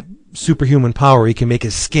 that superhuman power. He can make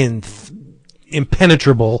his skin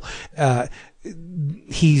impenetrable.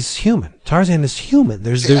 He's human. Tarzan is human.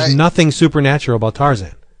 There's nothing supernatural about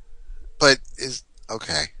Tarzan. But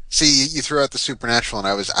okay. See, you threw out the supernatural,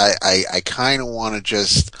 and I kind of want to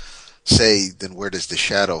just say, then where does the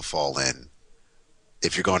Shadow fall in?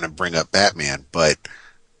 If you're going to bring up Batman, but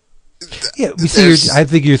yeah, I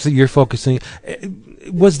think you're focusing.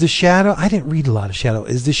 Was the Shadow? I didn't read a lot of Shadow.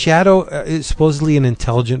 Is the Shadow supposedly an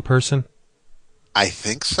intelligent person? I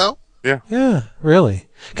think so. Yeah. Yeah, really.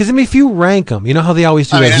 Because if you rank them, you know how they always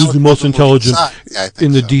do that. Who's the most intelligent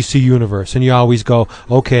in the DC universe? And you always go,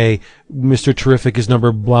 okay, Mr. Terrific is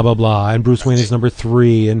number blah blah blah, and Bruce Wayne is number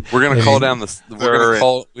 3, and we're going to call down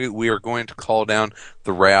we are going to call down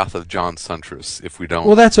the wrath of John Suntress if we don't.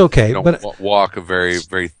 Well, that's okay, but walk a very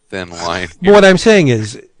very thin line. But what I'm saying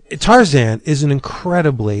is, Tarzan is an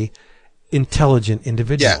incredibly intelligent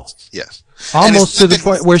individual. Yes. Almost to the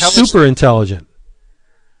point where super intelligent.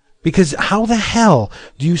 Because how the hell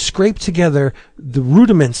do you scrape together the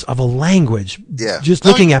rudiments of a language just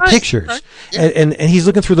looking at pictures? Right. Yeah. And he's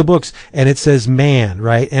looking through the books, and it says man,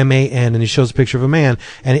 right? M-A-N, and he shows a picture of a man,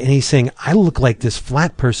 and he's saying, I look like this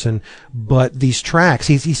flat person, but these tracks,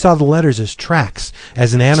 he saw the letters as tracks.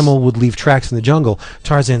 As an animal would leave tracks in the jungle,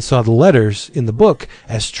 Tarzan saw the letters in the book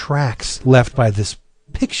as tracks left by this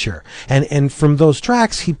picture. And from those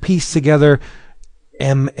tracks, he pieced together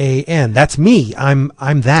M-A-N. That's me. I'm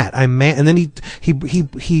that. I'm man. And then he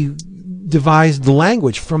devised the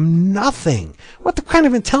language from nothing. What the kind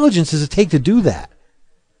of intelligence does it take to do that?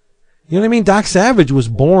 You know what I mean? Doc Savage was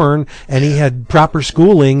born and he had proper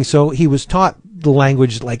schooling, so he was taught the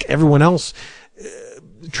language like everyone else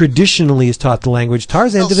traditionally is taught the language.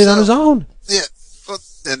 Tarzan did it on his own. Yeah,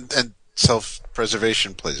 and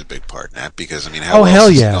self-preservation plays a big part in that because how oh else hell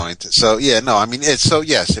is yeah. he going to? So yeah, no, it's so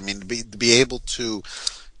yes. To be able to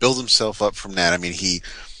build himself up from that. He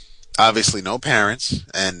obviously no parents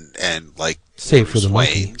and like save for the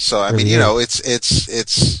Wayne. monkey. So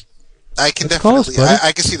it's. I can definitely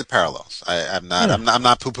I can see the parallels. I'm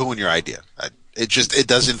not poo-pooing your idea. It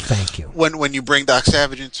doesn't. Thank you. When you bring Doc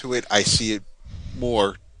Savage into it, I see it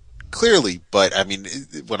more clearly. But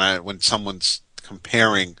when someone's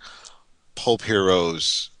comparing pulp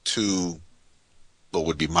heroes to what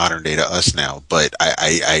would be modern day to us now, but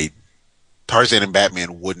I Tarzan and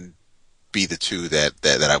Batman wouldn't be the two that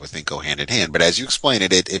I would think go hand in hand. But as you explain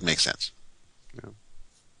it makes sense.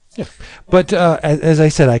 Yeah. But as I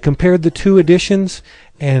said, I compared the two editions,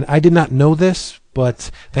 and I did not know this,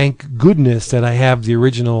 but thank goodness that I have the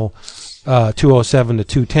original 207 to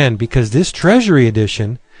 210, because this Treasury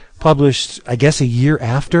edition, published, I guess, a year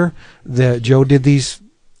after Joe did these,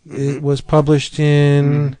 it was published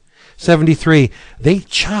in 73. They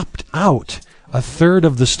chopped out a third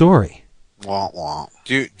of the story. Wah, wah.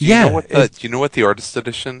 Do you know what the artist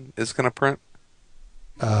edition is going to print?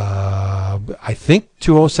 I think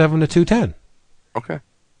 207 to 210. Okay.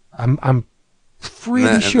 I'm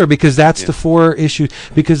pretty sure, because that's the 4 issues.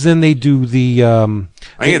 Because then they do the. I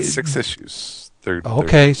think it's 6 issues.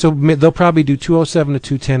 Okay, so they'll probably do 207 to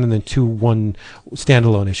 210 and then 21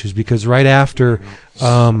 standalone issues, because right after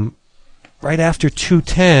right after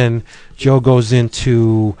 210, Joe goes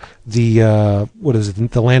into the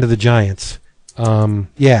the Land of the Giants. Land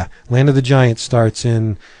of the Giants starts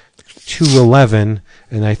in 211,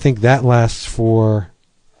 and I think that lasts for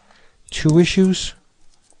 2 issues.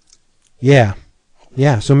 Yeah.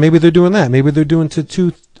 So maybe they're doing that. Maybe they're doing to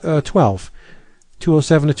 212.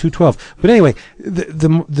 207 to 212. But anyway,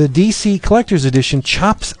 the DC Collector's Edition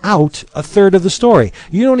chops out a third of the story.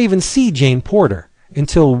 You don't even see Jane Porter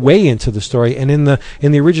until way into the story, and in the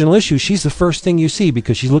original issue, she's the first thing you see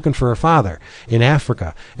because she's looking for her father in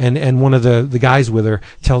Africa, and one of the guys with her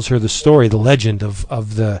tells her the story, the legend of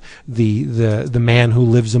the man who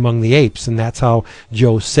lives among the apes, and that's how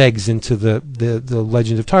Joe segs into the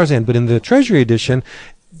legend of Tarzan. But in the Treasury Edition,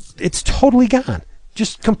 it's totally gone,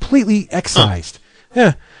 just completely excised.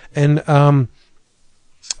 Yeah, and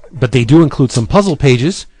but they do include some puzzle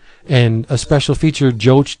pages. And a special feature,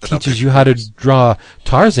 Joe teaches you how to draw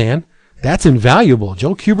Tarzan. That's invaluable.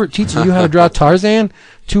 Joe Kubert teaches you how to draw Tarzan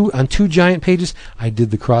on 2 giant pages. I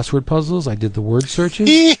did the crossword puzzles. I did the word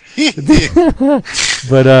searches.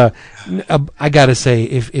 But I got to say,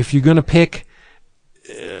 if you're going to pick,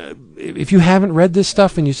 if you haven't read this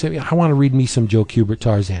stuff and you say, I want to read me some Joe Kubert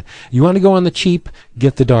Tarzan, you want to go on the cheap,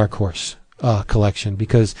 get the Dark Horse collection,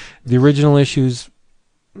 because the original issues,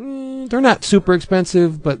 they're not super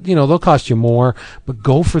expensive, but they'll cost you more. But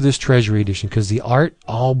go for this Treasury Edition because the art,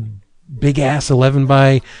 all big ass 11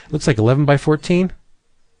 by 14.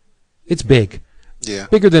 It's big,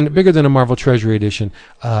 bigger than a Marvel Treasury Edition.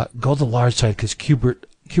 Go the large side because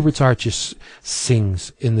Kubert's art just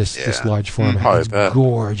sings in this large format. It's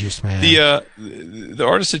gorgeous, man. The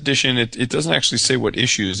artist edition, it doesn't actually say what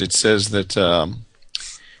issues. It says that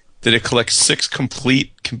it collects 6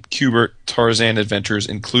 complete Kubert Tarzan adventures,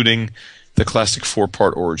 including the classic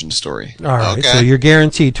 4-part origin story. All right, so you're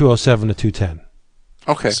guaranteed 207 to 210.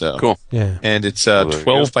 Okay, so, cool. Yeah, and it's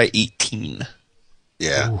 12 by 18.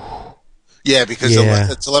 Yeah. Ooh. Yeah, because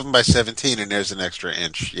it's 11 by 17, and there's an extra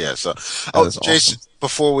inch. Yeah, so Jason, awesome.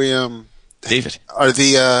 Before we David, are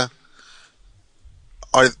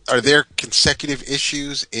there consecutive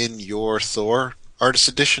issues in your Thor Artist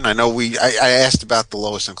Edition? I know I asked about the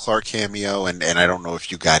Lois and Clark cameo, and I don't know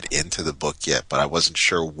if you got into the book yet, but I wasn't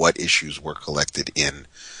sure what issues were collected in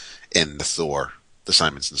the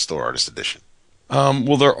Simonson's Thor Artist Edition.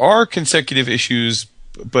 Well, there are consecutive issues,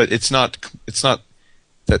 but it's not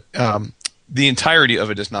that the entirety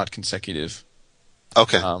of it is not consecutive.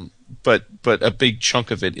 Okay. But a big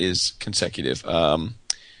chunk of it is consecutive. I'm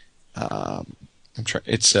trying.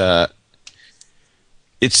 It's here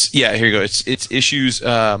you go. It's issues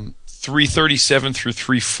 337 through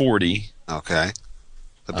 340. Okay.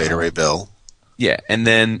 The Beta Ray Bill. Yeah, and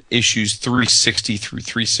then issues 360 through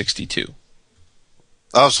 362.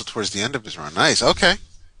 Oh, so towards the end of his run. Nice. Okay.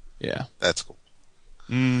 Yeah. That's cool.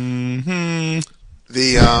 Mm-hmm.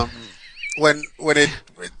 The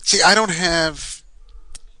I don't have,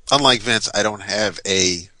 unlike Vince, I don't have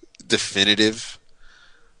a definitive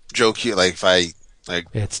joke here.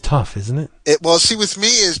 It's tough, isn't it? Well, see, with me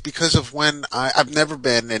is because of when I've never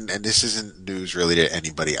been, and this isn't news really to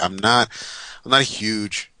anybody. I'm not a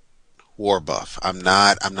huge war buff. I'm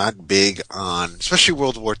not big on, especially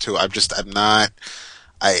World War II.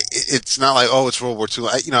 It's not like, oh, it's World War II.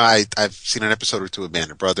 I've seen an episode or two of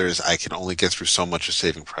Band of Brothers. I can only get through so much of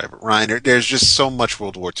Saving Private Ryan. There's just so much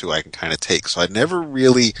World War II I can kind of take. So I never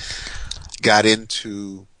really got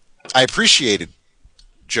into. I appreciated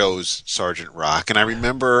Joe's Sergeant Rock, and I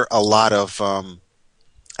remember a lot of.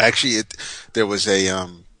 There was a.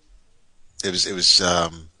 It was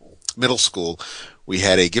middle school. We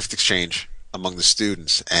had a gift exchange among the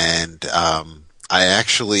students, and I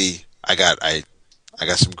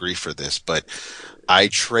got some grief for this, but I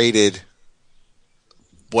traded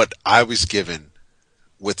what I was given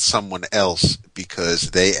with someone else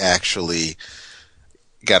because they actually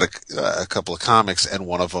got a couple of comics, and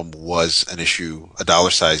one of them was a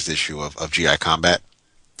dollar-sized issue of GI Combat.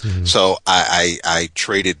 Mm-hmm. So I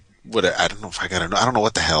traded I don't know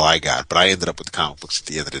what the hell I got, but I ended up with the comic books at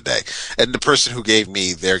the end of the day. And the person who gave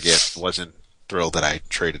me their gift wasn't thrilled that I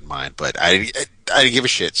traded mine, but I didn't give a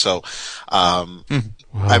shit. So wow.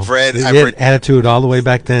 I've read attitude all the way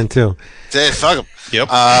back then too. Fuck them. Yep.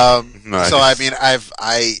 Nice. So I mean,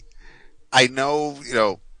 I know,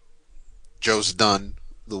 Joe's done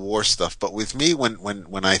the war stuff, but with me,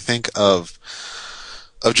 when I think of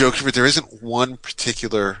Joe Kubert, there isn't one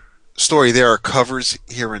particular story. There are covers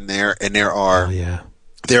here and there, and there are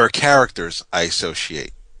characters I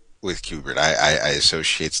associate with Kubert. I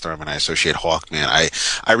associate Starman. I associate Hawkman. I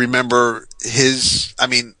remember his. I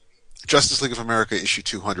mean, Justice League of America issue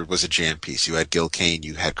 200 was a jam piece. You had Gil Kane,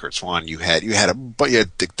 you had Kurt Swan, you had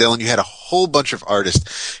Dick Dillon, you had a whole bunch of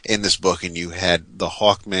artists in this book, and you had the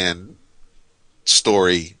Hawkman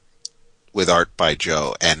story with art by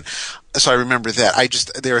Joe. And so I remember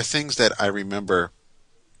that. There are things that I remember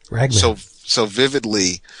Ragman. so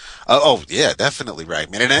vividly. Oh yeah, definitely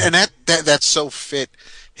Ragman, and that so fit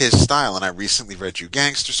his style. And I recently read you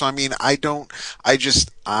Gangster, so I mean,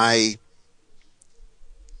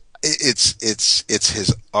 it's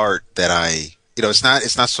his art that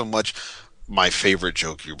it's not so much my favorite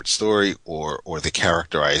Joe Kubert story or the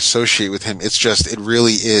character I associate with him. It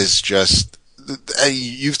really is just.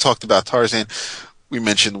 You've talked about Tarzan. We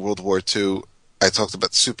mentioned World War II. I talked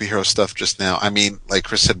about the superhero stuff just now. I mean, like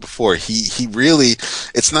Chris said before, he really.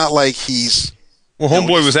 It's not like he's. Well,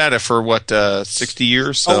 Homeboy was at it for 60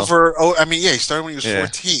 years. So. He started when he was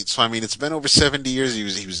 14. So I mean, it's been over 70 years. He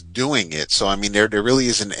was doing it. So I mean, there really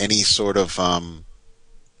isn't any sort of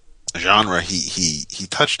genre he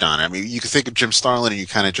touched on. I mean, you could think of Jim Starlin, and you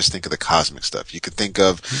kind of just think of the cosmic stuff. You could think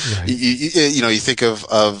of, you think of.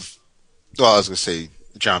 Well, I was going to say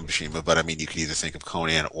John Buscema, but I mean, you could either think of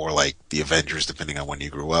Conan or like the Avengers, depending on when you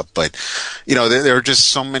grew up. But there are just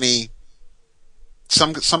so many.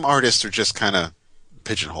 Some artists are just kind of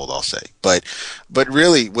pigeonholed, I'll say. But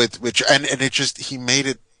really, he made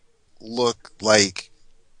it look like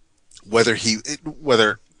whether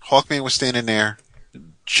Hawkman was standing there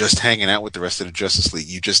just hanging out with the rest of the Justice League,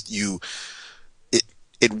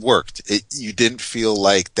 it worked. You didn't feel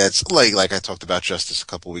like that's like I talked about Justice a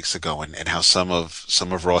couple weeks ago, and how some of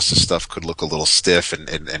Ross's stuff could look a little stiff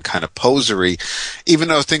and kind of posery, even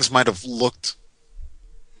though things might have looked,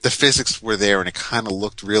 the physics were there and it kind of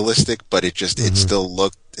looked realistic, but it still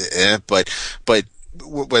looked. But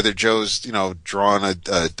whether Joe's drawing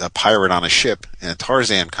a pirate on a ship in a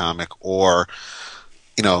Tarzan comic, or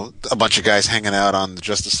a bunch of guys hanging out on the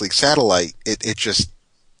Justice League satellite, it just.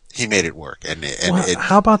 He made it work,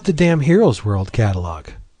 how about the damn Heroes World catalog?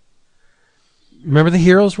 Remember the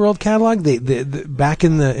Heroes World catalog? They back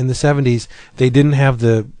in the 70s, they didn't have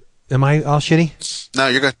the. Am I all shitty? No,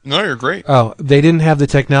 you're good. No, you're great. Oh, they didn't have the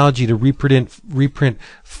technology to reprint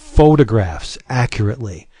photographs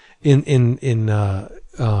accurately in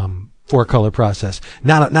 4-color process.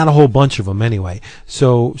 Not a whole bunch of them anyway.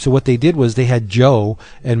 So what they did was they had Joe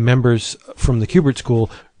and members from the Kubert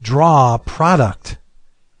School draw product.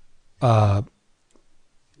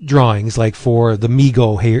 Drawings like for the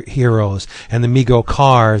Mego heroes and the Mego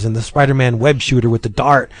cars and the Spider-Man web shooter with the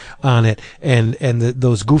dart on it and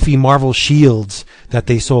those goofy Marvel shields that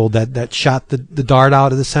they sold that shot the dart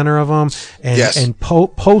out of the center of them and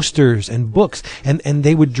posters and books and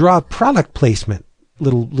they would draw product placement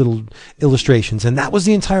little illustrations, and that was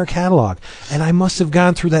the entire catalog. And I must have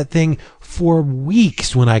gone through that thing for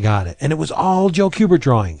weeks when I got it, and it was all Joe Kubert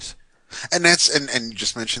drawings. And and you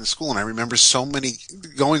just mentioned the school, and I remember so many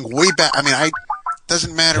going way back. I mean,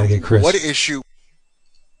 doesn't matter what issue.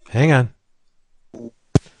 Hang on.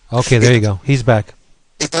 Okay, there you go. He's back.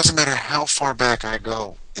 It doesn't matter how far back I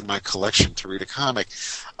go in my collection to read a comic,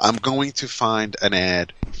 I'm going to find an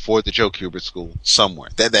ad for the Joe Kubert School somewhere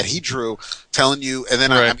that he drew, telling you. And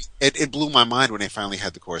then right. it blew my mind when they finally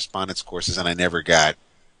had the correspondence courses, and I never got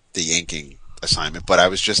the inking assignment, but I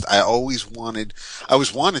always wanted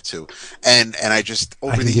to, and I just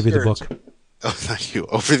over the years. Give you the book. Oh, thank you.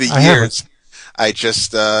 Over the years, I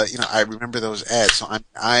just I remember those ads, so I'm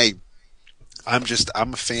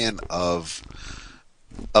a fan of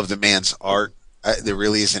the man's art. There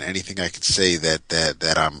really isn't anything I can say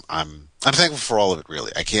that I'm thankful for all of it.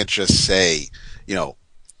 Really, I can't just say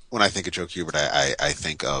when I think of Joe Kubert, I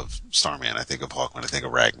think of Starman, I think of Hawkman, I think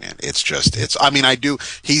of Ragman. I do.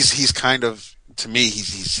 He's kind of, to me,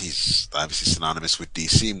 he's obviously synonymous with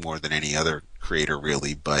DC more than any other creator,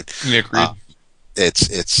 really. But he's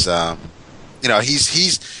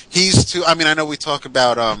too. I mean, I know we talk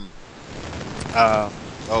about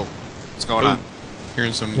what's going on?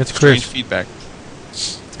 Hearing some it's strange Chris. feedback.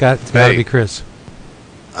 It's got to be Chris.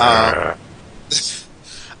 I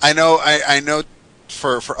know.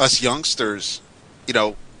 For us youngsters,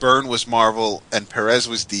 Byrne was Marvel and Perez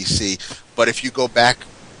was DC. But if you go back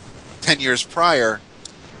 10 years prior,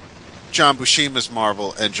 John Buscema's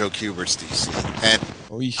Marvel and Joe Kubert's DC. And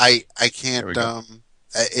I can't.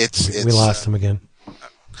 We lost him again.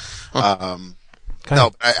 I'm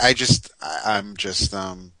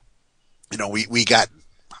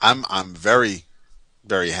very,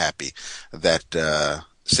 very happy that.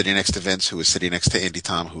 Sitting next to Vince, who was sitting next to Andy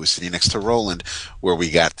Tom, who was sitting next to Roland, where we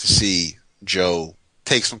got to see Joe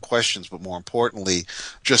take some questions, but more importantly,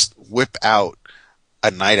 just whip out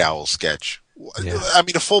a Night Owl sketch Yeah. I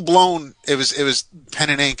mean, a full blown. It was pen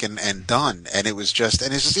and ink and done, and it was just,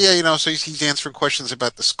 and it's just, yeah, you know. So he's answering questions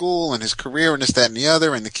about the school and his career and this, that, and the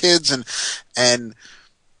other, and the kids, and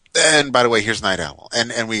by the way, here's Night Owl,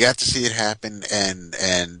 and we got to see it happen, and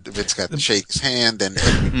Vince got to shake his hand,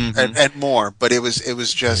 and more. But it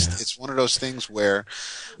was just, it's one of those things where.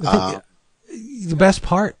 The best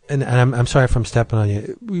part, and I'm sorry if I'm stepping on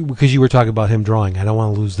you, because you were talking about him drawing. I don't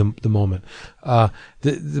want to lose the moment.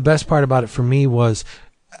 The best part about it for me was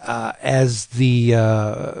as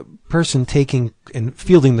the person taking and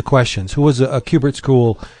fielding the questions, who was a Kubert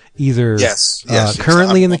school, either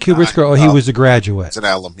currently in the Kubert school, or he was a graduate. It's an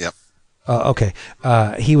alum, yep. Okay.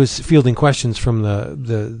 He was fielding questions from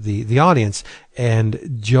the audience,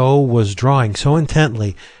 and Joe was drawing so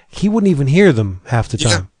intently, he wouldn't even hear them half the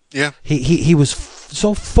time. Yeah. He was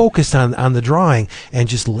so focused on the drawing and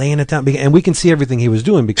just laying it down, and we can see everything he was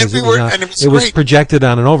doing because it was projected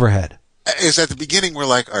on an overhead. Is at the beginning we're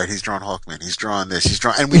like, all right, he's drawn Hawkman, he's drawn this, he's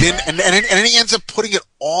drawn, and we didn't, and then he ends up putting it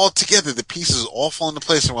all together. The pieces all fall into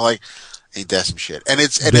place, and we're like, ain't that some shit? And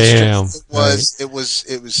it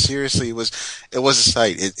was seriously, it was a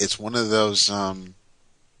sight. It's one of those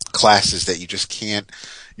classes that you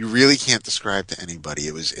really can't describe to anybody.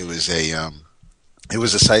 It was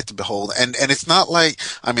a sight to behold, and it's not like,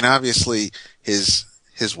 I mean, obviously his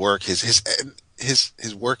work, his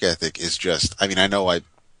work ethic is just, I mean, I know I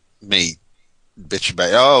may bitch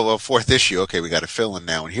about, fourth issue, okay, we got to fill in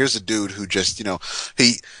now, and here's a dude who just, you know,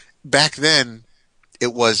 back then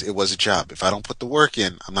it was a job. If I don't put the work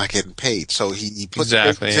in, I'm not getting paid. So he put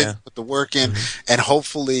the work in, and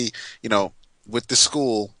hopefully, you know, with the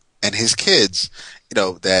school and his kids, you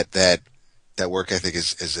know, that work ethic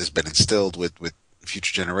has been instilled with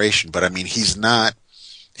future generation. But I mean, he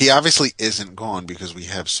obviously isn't gone, because we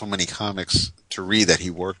have so many comics to read that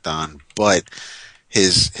he worked on, but he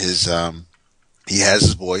has his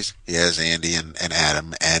boys, he has Andy and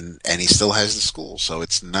Adam, and he still has the school. So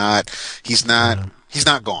he's not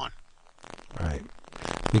gone. Right.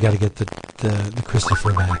 We got to get the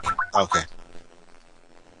Christopher back. Okay.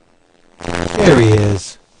 There he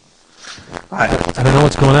is. I don't know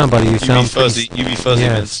what's going on, buddy. You sound fuzzy. You be fuzzy,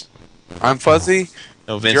 yes. Vince. I'm fuzzy.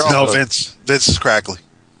 No, Vince. Vince is crackly.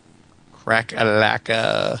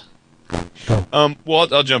 Crack-a-lacka.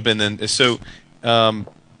 Well, I'll jump in then. So, I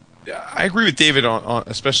agree with David on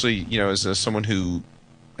especially, you know, as someone who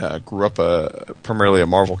grew up primarily a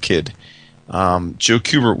Marvel kid. Joe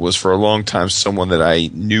Kubert was for a long time someone that I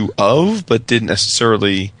knew of, but didn't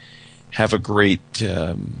necessarily have a great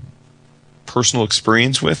personal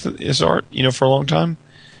experience with his art, you know, for a long time.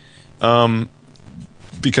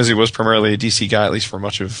 Because he was primarily a DC guy, at least for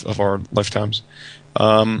much of our lifetimes.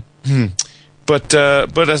 But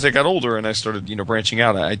as I got older and I started, you know, branching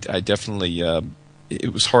out, I definitely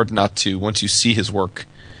it was hard not to, once you see his work,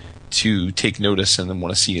 to take notice and then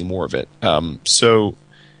want to see more of it. I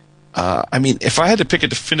mean, if I had to pick a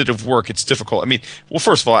definitive work, it's difficult. I mean, well,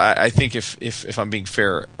 first of all, I think if I'm being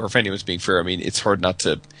fair, or if anyone's being fair, I mean, it's hard not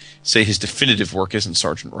to say his definitive work isn't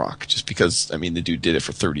Sergeant Rock, just because, I mean, the dude did it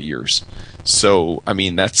for 30 years. So, I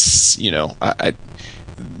mean, that's, you know,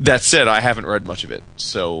 that said, I haven't read much of it.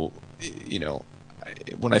 So, you know,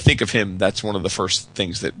 when I think of him, that's one of the first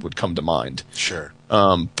things that would come to mind. Sure.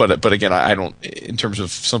 But again, I don't, in terms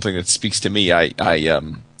of something that speaks to me, I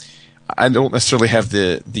don't necessarily have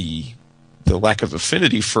the lack of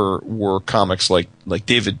affinity for war comics like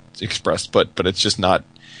David expressed, but it's just not.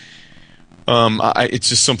 It's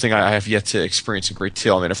just something I have yet to experience in great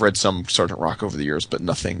detail. I mean, I've read some Sergeant Rock over the years, but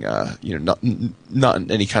nothing, you know, not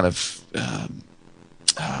in any kind of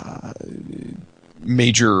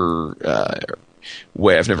major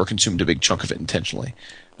way. I've never consumed a big chunk of it intentionally.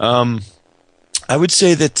 I would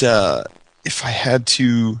say that if I had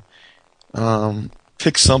to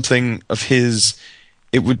pick something of his,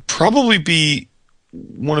 it would probably be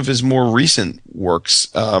one of his more recent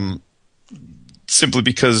works, simply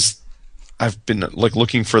because I've been like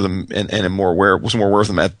looking for them and am was more aware of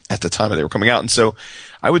them at the time that they were coming out. And so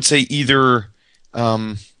I would say either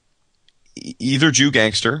Jew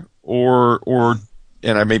Gangster or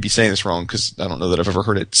and I may be saying this wrong because I don't know that I've ever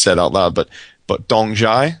heard it said out loud, but Dong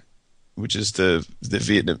Jai, which is the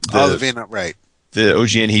Vietnam, the Vietnam, right? The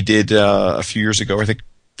OGN he did a few years ago, I think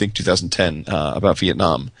 2010, about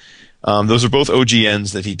Vietnam. Those are both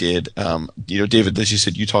OGNs that he did. You know, David, as you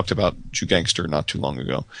said, you talked about Jew Gangster not too long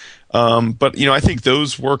ago. But you know, I think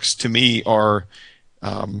those works to me are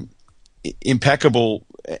impeccable,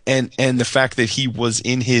 and the fact that he was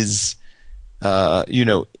in his you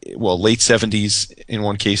know, well, late 70s in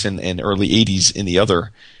one case and early 80s in the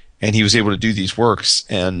other, and he was able to do these works,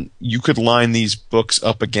 and you could line these books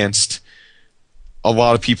up against a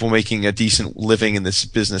lot of people making a decent living in this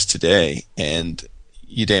business today, and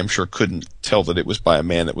you damn sure couldn't tell that it was by a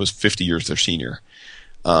man that was 50 years their senior,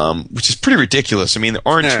 which is pretty ridiculous. I mean, there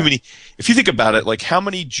aren't too many. If you think about it, like how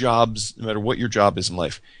many jobs, no matter what your job is in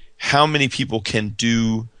life, how many people can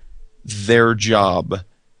do their job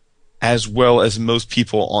as well as most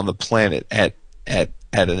people on the planet at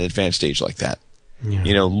an advanced age like that? Yeah.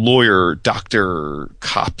 You know, lawyer, doctor,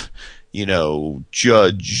 cop, you know,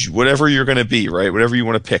 judge, whatever you're going to be, right? Whatever you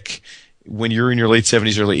want to pick. When you're in your late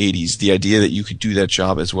 70s, early 80s, the idea that you could do that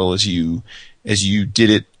job as well as you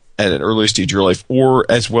did it at an early stage of your life, or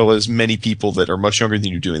as well as many people that are much younger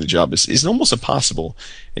than you doing the job is almost impossible.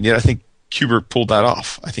 And yet I think Kubert pulled that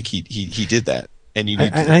off. I think he did that. And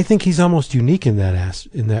I think he's almost unique in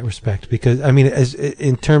that respect, because I mean, as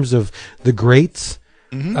in terms of the greats,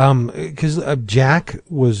 because Jack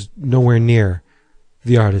was nowhere near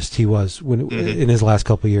the artist he was in his last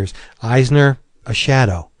couple of years. Eisner, a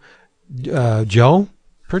shadow. Joe,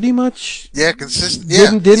 pretty much,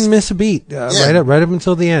 consistent. Didn't miss a beat right up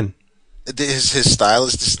until the end. His style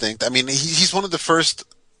is distinct. I mean, he's one of the first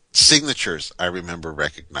signatures I remember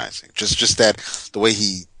recognizing. Just that the way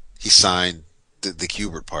he signed the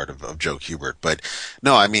Kubert part of Joe Kubert. But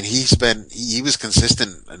no, I mean, he was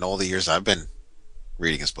consistent in all the years I've been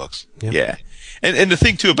reading his books. Yeah. And the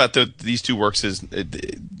thing too about these two works is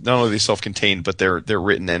not only are they self-contained, but they're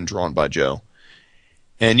written and drawn by Joe.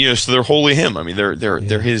 And you know, so they're wholly him. I mean,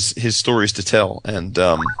 they're his stories to tell, and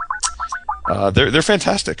they're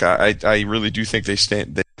fantastic. I really do think they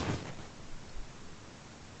stand.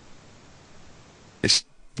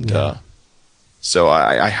 So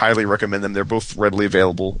I highly recommend them. They're both readily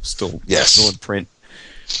available, still in print.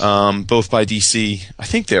 Both by DC. I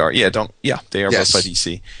think they are. They are both by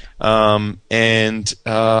DC.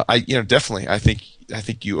 Definitely, I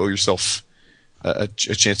think you owe yourself a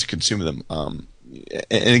chance to consume them.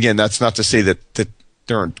 And again, that's not to say that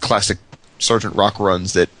there aren't classic Sergeant Rock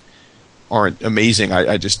runs that aren't amazing.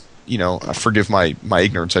 I just, forgive my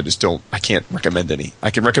ignorance. I can't recommend any. I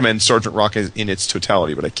can recommend Sergeant Rock in its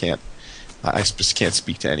totality, but I just can't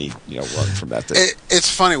speak to any, run from that.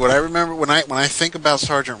 It's funny. What I remember when I think about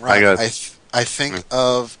Sergeant Rock, I think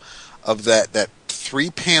of that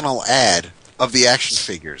 3-panel ad of the action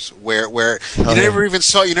figures where you never even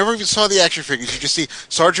saw the action figures. You just see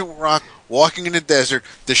Sergeant Rock walking in the desert,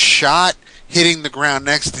 the shot hitting the ground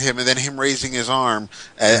next to him, and then him raising his arm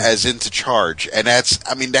as into charge. And that's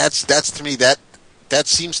to me that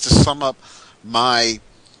seems to sum up my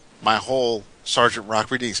whole Sergeant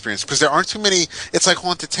Rock reading experience, because there aren't too many. It's like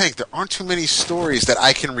Haunted Tank. There aren't too many stories that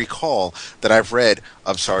I can recall that I've read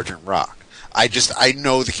of Sergeant Rock. I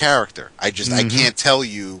know the character. I can't tell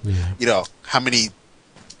you, how many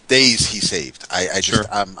days he saved.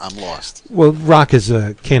 I'm lost. Well, Rock is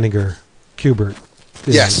a Kanigher Kubert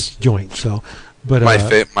joint. So, but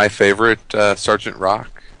my favorite Sergeant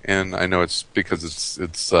Rock, and I know it's because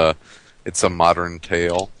it's a modern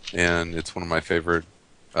tale, and it's one of my favorite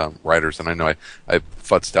writers. And I know I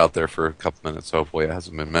futzed out there for a couple minutes, so hopefully it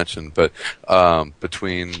hasn't been mentioned. But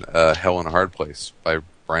between Hell and a Hard Place by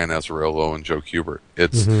Brian Azzarello and Joe Kubert,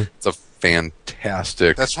 it's a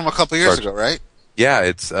fantastic. That's from a couple years ago, right? Yeah,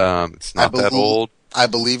 it's not that old. I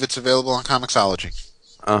believe it's available on Comixology.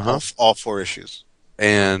 All 4 issues.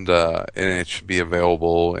 And it should be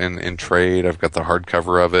available in trade. I've got the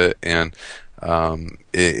hardcover of it, and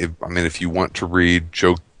if you want to read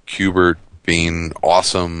Joe Kubert being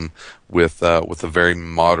awesome with a very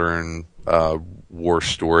modern war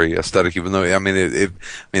story aesthetic, even though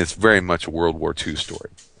it's very much a World War II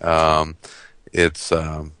story. It's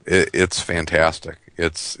fantastic.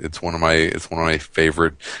 It's one of my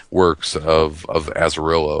favorite works of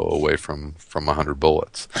Azzarello, away from 100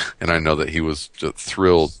 Bullets, and I know that he was just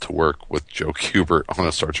thrilled to work with Joe Kubert on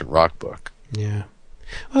a Sergeant Rock book. Yeah,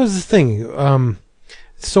 well, that's the thing.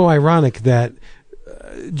 It's so ironic that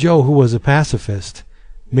Joe, who was a pacifist,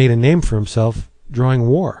 made a name for himself drawing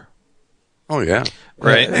war. Oh yeah,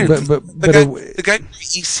 right. But the guy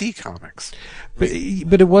EC Comics. But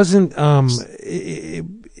it wasn't.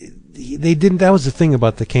 They didn't. That was the thing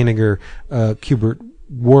about the Kanigher Kubert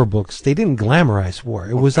war books. They didn't glamorize war.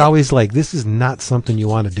 It was always like, this is not something you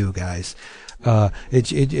want to do, guys.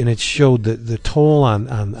 It showed the toll on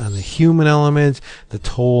the human element, the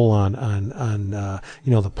toll on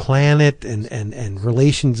the planet and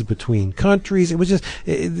relations between countries. It was just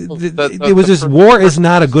war is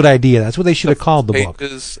not a good idea. That's what they should have called the book.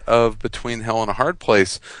 Pages of Between Hell and a Hard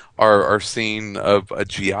Place are seen of a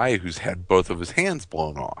GI who's had both of his hands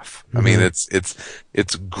blown off. I mean,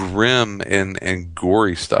 it's grim and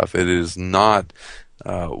gory stuff. It is not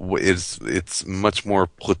it's much more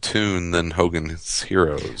platoon than Hogan's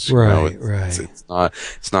Heroes. Right, It's not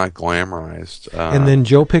glamorized. And then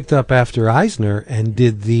Joe picked up after Eisner and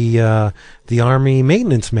did the Army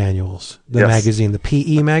maintenance manuals, the magazine, the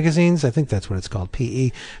PE magazines. I think that's what it's called,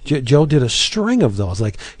 PE. Joe did a string of those.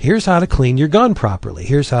 Like, here's how to clean your gun properly.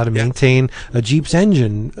 Here's how to maintain a Jeep's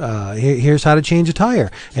engine. Here's how to change a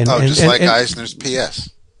tire. And Eisner's PS.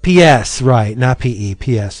 PS, right, not PE,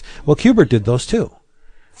 PS. Well, Kubert did those too.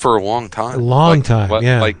 For a long time.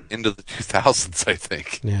 Like into the 2000s, I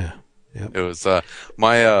think. Yeah. Yep. It was I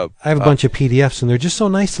have a bunch of PDFs, and they're just so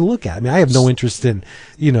nice to look at. I mean, I have no interest in,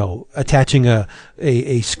 attaching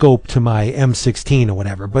a scope to my M16 or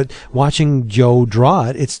whatever, but watching Joe draw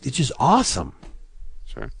it, it's just awesome.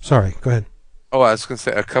 Sure. Sorry, go ahead. Oh, I was going to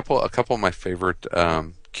say a couple of my favorite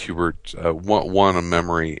Kubert, one a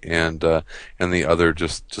memory, and the other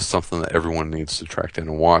just something that everyone needs to track down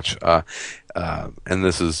and watch. And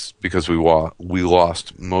this is because we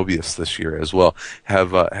lost Moebius this year as well.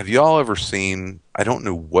 Have you all ever seen? I don't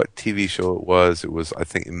know what TV show it was. I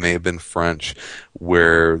think it may have been French,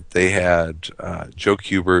 where they had Joe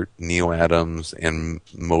Kubert, Neal Adams, and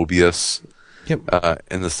Moebius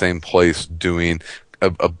in the same place doing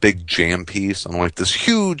a big jam piece on like this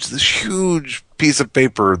huge piece of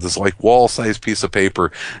paper, this like wall-sized piece of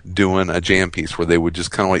paper, doing a jam piece where they would just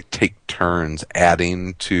kind of like take turns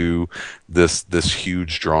adding to this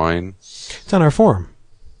huge drawing. It's on our forum.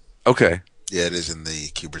 Okay. Yeah, it is in the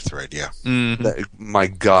Kubert thread, yeah. Mm-hmm. My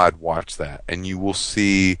God, watch that, and you will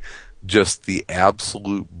see just the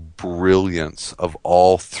absolute brilliance of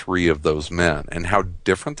all three of those men and how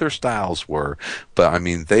different their styles were. But I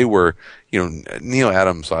mean, they were, Neal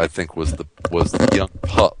Adams, I think, was the young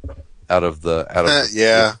pup out of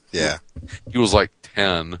yeah. He was like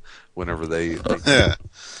 10 whenever they yeah.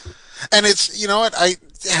 And it's,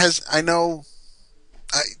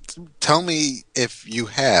 tell me if you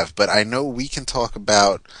have, but I know we can talk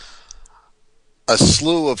about a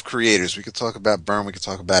slew of creators. We could talk about Byrne, we could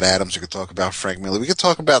talk about Adams, we could talk about Frank Miller. We could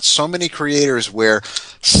talk about so many creators where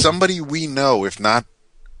somebody we know, if not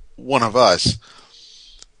one of us,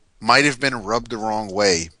 might have been rubbed the wrong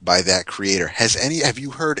way by that creator. Have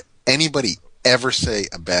you heard anybody ever say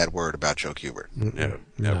a bad word about Joe Kubert? No,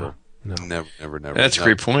 never. That's a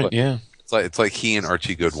great point. Yeah, it's like he and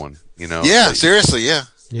Archie Goodwin. Yeah, seriously, yeah.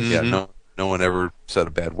 Yeah, no one ever said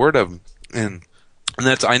a bad word of him, and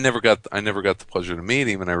that's I never got the pleasure to meet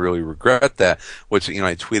him, and I really regret that. Which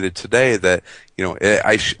I tweeted today that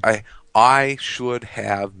I should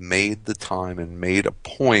have made the time and made a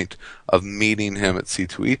point of meeting him at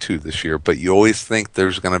C2E2 this year, but you always think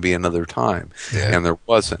there's going to be another time, and there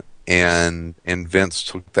wasn't. And Vince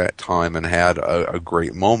took that time and had a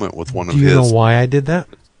great moment with one of his. Do you know why I did that?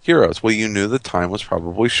 Heroes. Well, you knew the time was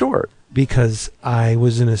probably short. Because I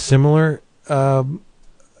was in a similar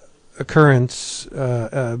occurrence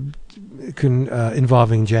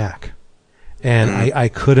involving Jack. And I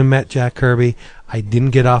could have met Jack Kirby. I didn't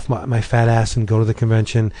get off my fat ass and go to the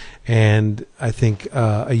convention. And I think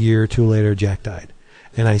a year or two later, Jack died.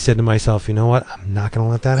 And I said to myself, you know what? I'm not going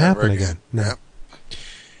to let that happen again. No.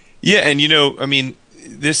 Yeah, and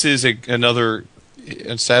this is another.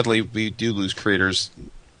 And sadly, we do lose creators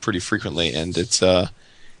pretty frequently, and it's.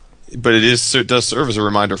 But it does serve as a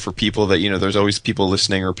reminder for people that there's always people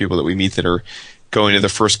listening or people that we meet that are going to their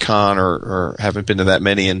first con or haven't been to that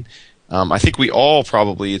many, and I think we all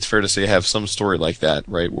probably, it's fair to say, have some story like that,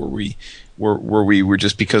 right, where we were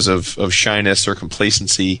just because of shyness or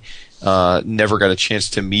complacency never got a chance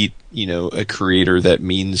to meet a creator that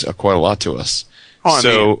means quite a lot to us.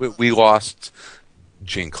 We lost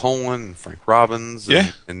Gene Colan and Frank Robbins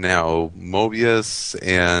and now Moebius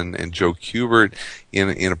and Joe Kubert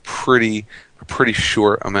in a pretty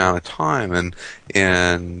short amount of time,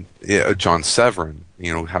 and John Severin,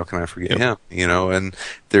 how can I forget him? And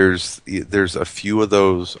there's a few of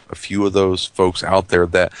those folks out there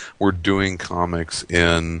that were doing comics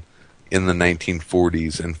in the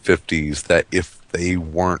 1940s and 50s that if they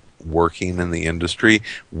weren't working in the industry,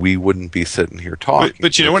 we wouldn't be sitting here talking.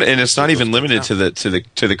 But you know what? And it's not even limited to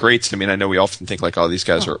the greats. I mean, I know we often think like, oh, these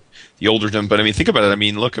guys are the olderdom, but I mean, think about it. I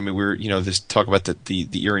mean, look, we're this talk about the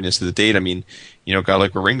eeriness of the date. I mean, a guy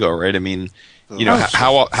like Ringo, right? I mean,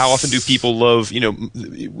 how often do people love?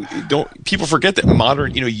 Don't people forget that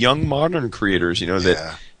modern, young modern creators,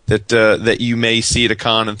 that you may see at a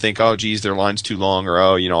con and think, oh, geez, their line's too long, or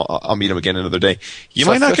I'll meet them again another day. You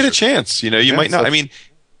might not get a chance. You might not. I mean.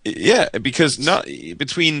 Yeah, because not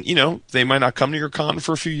between they might not come to your con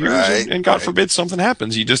for a few years, and God forbid something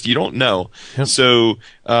happens. You don't know. Yep. So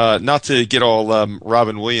not to get all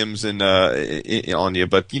Robin Williams and on you,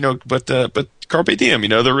 but carpe diem.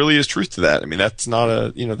 There really is truth to that. I mean, that's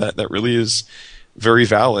not that really is very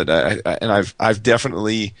valid. I've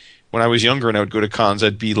definitely, when I was younger and I would go to cons,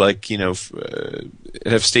 I'd be like, I'd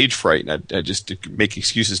have stage fright, and I'd just make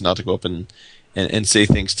excuses not to go up and say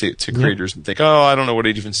things to creators and think, oh, I don't know what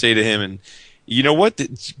I'd even say to him. And you know what?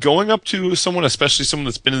 Going up to someone, especially someone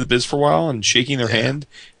that's been in the biz for a while, and shaking their hand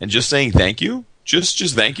and just saying thank you, just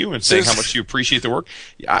thank you, and saying how much you appreciate the work.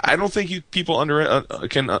 I don't think people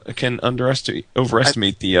can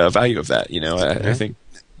overestimate the value of that. I think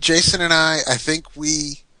Jason and I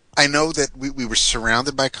know that we were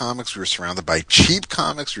surrounded by comics. We were surrounded by cheap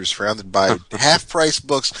comics. We were surrounded by half-price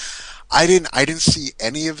books. I didn't see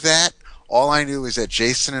any of that. All I knew is that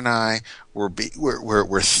Jason and I were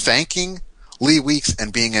thanking Lee Weeks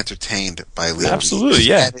and being entertained by Lee Weeks. Absolutely,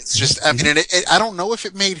 yeah. And it's just, I mean, I don't know if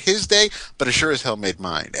it made his day, but it sure as hell made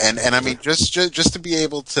mine. And I mean, just to be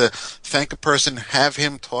able to thank a person, have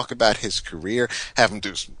him talk about his career, have him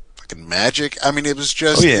do some fucking magic. I mean, it was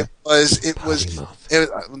just, it was,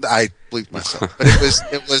 I bleeped myself, but it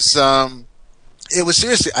was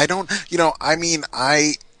seriously, I don't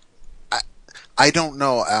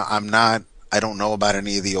know. I don't know about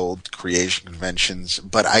any of the old creation conventions,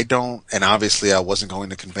 but and obviously I wasn't going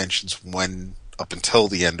to conventions up until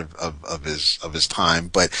the end of his time,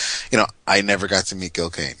 but, I never got to meet Gil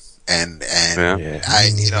Kane. And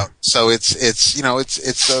so if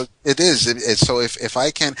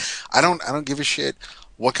I can, I don't give a shit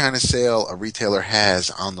what kind of sale a retailer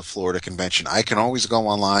has on the Florida convention. I can always go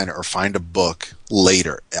online or find a book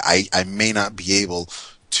later. I may not be able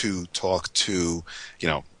to talk to,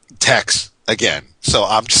 Tex again. So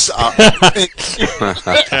I'm going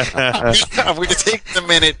to take the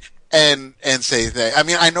minute and say that. I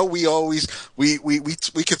mean, I know we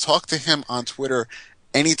could talk to him on Twitter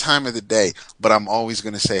any time of the day, but I'm always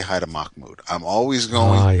going to say hi to Mahmoud. I'm always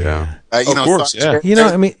going. Oh, yeah. Of course, yeah.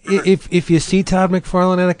 I mean, if you see Todd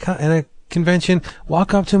McFarlane at a convention,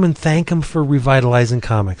 walk up to him and thank him for revitalizing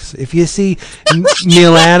comics. If you see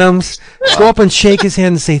Neal Adams, go up and shake his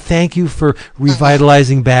hand and say thank you for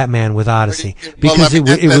revitalizing Batman with Odyssey, because it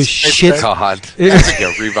was shit. God,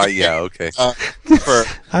 yeah, okay.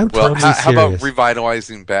 I'm totally serious. How about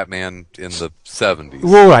revitalizing Batman in the 70s?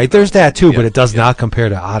 Well, right, there's that too, but it does not compare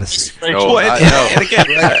to Odyssey. No, and again,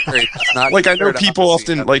 I know people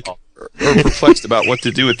often are perplexed about what to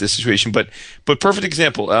do with this situation, but perfect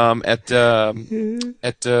example. At New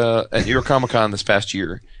York Comic Con this past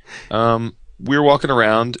year, we were walking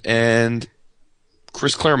around and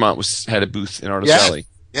Chris Claremont had a booth in Artist Alley.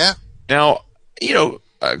 Yeah. Now,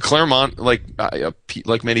 Claremont, like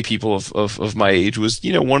many people of my age, was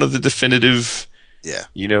one of the definitive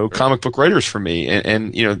comic book writers for me,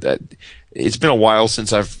 and that it's been a while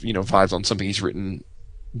since I've vibed on something he's written.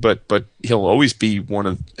 But he'll always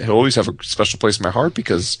have a special place in my heart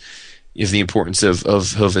because of the importance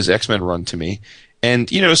of his X-Men run to me. And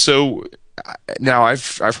so now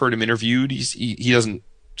I've heard him interviewed. He doesn't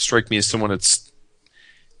strike me as someone that's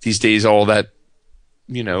these days all that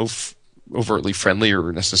overtly friendly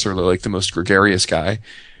or necessarily like the most gregarious guy.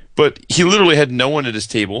 But he literally had no one at his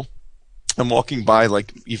table. I'm walking by,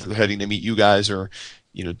 like either heading to meet you guys or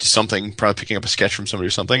do something, probably picking up a sketch from somebody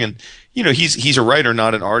or something. And, he's a writer,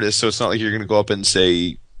 not an artist. So it's not like you're going to go up and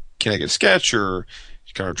say, can I get a sketch or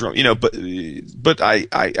kind of draw, but I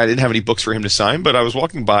didn't have any books for him to sign, but I was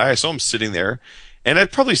walking by, I saw him sitting there, and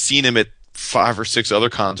I'd probably seen him at 5 or 6 other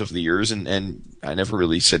cons over the years. And I never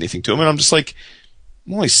really said anything to him. And I'm just like,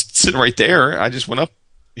 well, he's sitting right there. I just went up,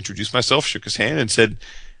 introduced myself, shook his hand and said,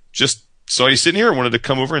 just saw you sitting here. I wanted to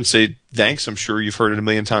come over and say, thanks. I'm sure you've heard it a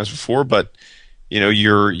million times before, but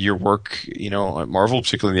your work, at Marvel,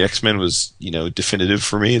 particularly the X-Men, was, definitive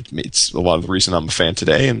for me. It's a lot of the reason I'm a fan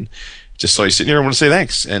today, and just saw you sitting here. I want to say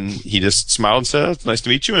thanks. And he just smiled and said, it's nice to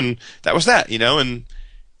meet you. And that was that, and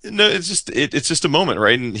it's just a moment,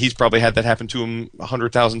 right? And he's probably had that happen to him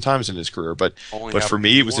 100,000 times in his career. But for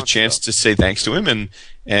me, it was a chance to say thanks to him,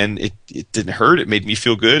 and it didn't hurt. It made me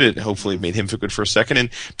feel good. It hopefully made him feel good for a second.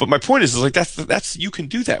 But my point is like, that's, you can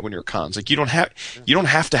do that when you're at cons. Like, you don't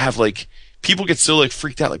have to have like, people get so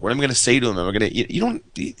freaked out, like, what am I going to say to him? You don't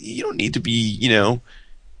need to be, you don't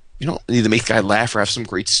need to make the guy laugh or have some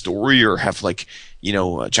great story or have a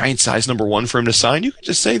giant size #1 for him to sign. You can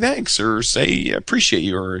just say thanks or say appreciate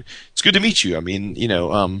you or it's good to meet you. I mean,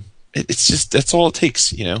 it's just, that's all it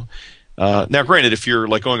takes, Now, granted, if you're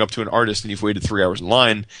going up to an artist and you've waited 3 hours in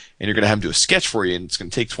line and you're going to have him do a sketch for you and it's going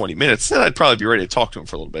to take 20 minutes, then I'd probably be ready to talk to him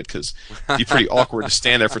for a little bit because it'd be pretty awkward to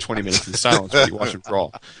stand there for 20 minutes in silence while you watch him draw.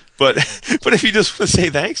 But if you just want to say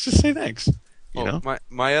thanks, just say thanks. You know?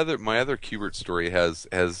 My other Kubert story has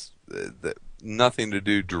nothing to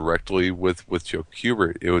do directly with Joe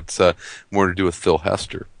Kubert. It's more to do with Phil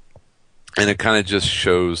Hester, and it kind of just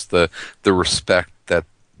shows the respect that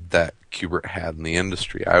Kubert had in the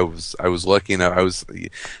industry. I was lucky enough. I was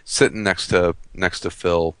sitting next to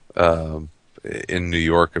Phil in New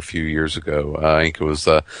York a few years ago. I think it was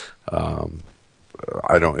it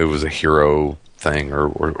was a hero thing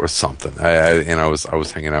or something. I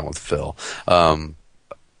was hanging out with Phil, and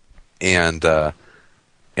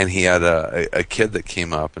he had a kid that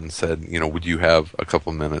came up and said, would you have a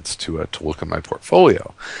couple minutes to look at my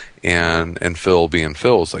portfolio? And Phil, being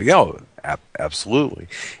Phil, was like, yeah, absolutely.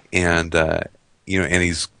 And and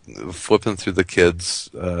he's flipping through the kids'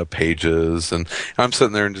 pages, and I'm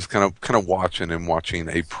sitting there and just kind of watching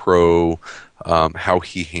a pro, how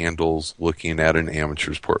he handles looking at an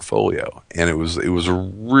amateur's portfolio, and it was a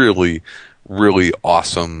really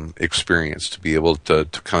awesome experience to be able to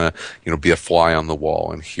kind of be a fly on the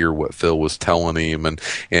wall and hear what Phil was telling him,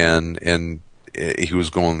 and he was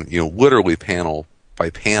going literally panel by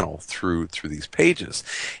panel through these pages,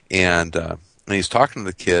 and he's talking to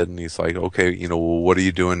the kid, and he's like, okay, what are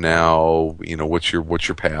you doing now? What's your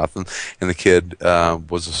path? And the kid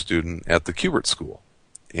was a student at the Kubert School,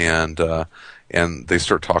 and they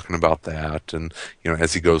start talking about that, and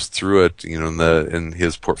as he goes through it, and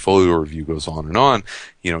his portfolio review goes on,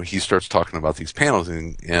 he starts talking about these panels,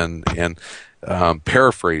 and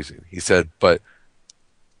paraphrasing, he said, but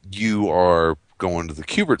you are going to the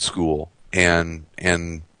Kubert School, and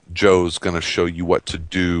Joe's going to show you what to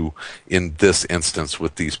do in this instance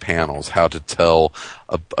with these panels, how to tell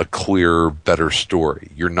a clearer, better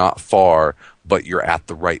story. You're not far, but you're at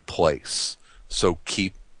the right place. So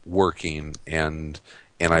keep working, and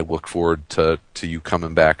I look forward to you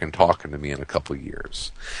coming back and talking to me in a couple of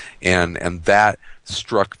years. And that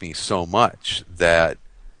struck me so much that,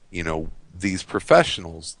 these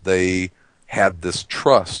professionals, they had this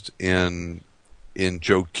trust in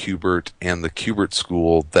Joe Kubert and the Kubert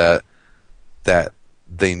School that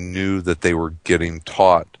they knew that they were getting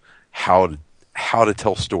taught how to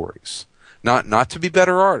tell stories, not to be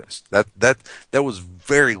better artists. That was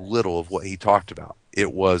very little of what he talked about.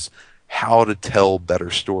 It was how to tell better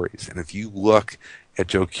stories. And if you look at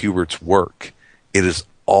Joe Kubert's work, it is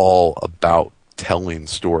all about telling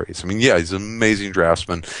stories. I mean, yeah, he's an amazing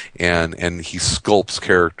draftsman, and he sculpts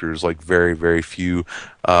characters like very, very few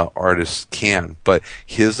artists can. But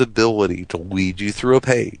his ability to lead you through a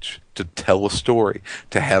page, to tell a story,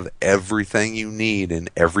 to have everything you need in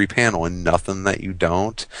every panel and nothing that you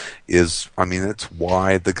don't it's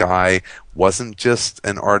why the guy wasn't just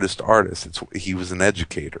an artist. He was an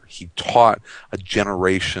educator. He taught a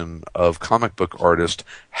generation of comic book artists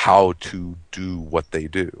how to do what they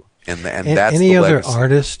do. And that's any the other legacy.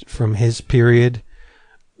 artist from his period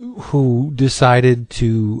who decided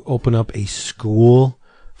to open up a school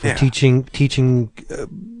for teaching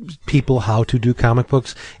people how to do comic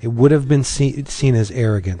books, it would have been seen as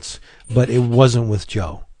arrogance, but it wasn't with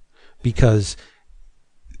Joe, because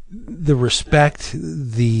the respect,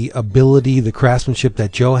 the ability, the craftsmanship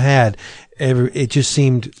that Joe had, it just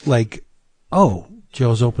seemed like, oh,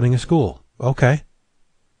 Joe's opening a school. Okay.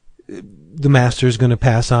 The master's going to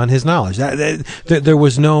pass on his knowledge. There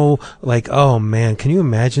was no like, oh man, can you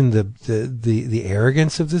imagine the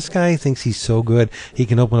arrogance of this guy? He thinks he's so good he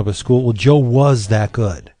can open up a school. Well, Joe was that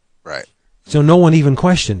good, right? So no one even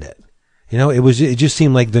questioned it. It just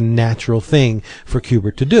seemed like the natural thing for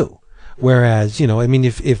Kubert to do. Whereas,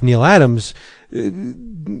 if Neal Adams,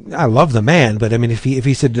 I love the man, but if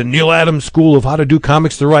he said the Neal Adams School of how to do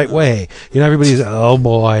comics the right way, everybody's, oh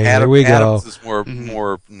boy, here we go. Adams is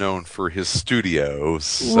more known for his studios,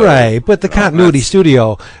 so, right? But the continuity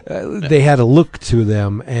studio, they had a look to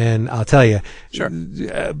them, and I'll tell you, sure,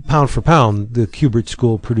 pound for pound, the Kubert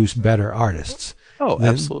School produced better artists. Oh,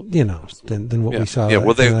 absolutely. Than what we saw. Yeah,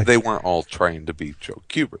 well, they weren't all trying to be Joe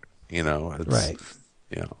Kubert, right?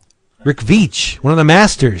 Rick Veitch, one of the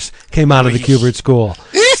masters, came out of the Kubert School.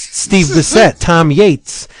 Steve Bissett, Tom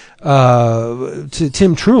Yates,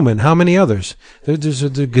 Tim Truman. How many others? There's a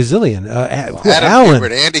gazillion. Alan.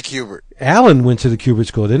 Kubert, Andy Kubert. Alan went to the Kubert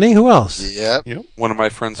School, didn't he? Who else? Yep. One of my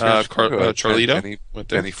friends, Charlito,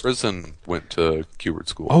 Jenny Frison, went to Kubert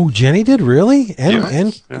School. Oh, Jenny did, really?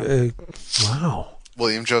 Wow.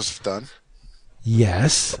 William Joseph Dunn.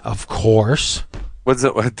 Yes, of course. Was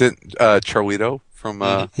it Charlito from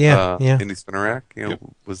Indie Spinner Rack?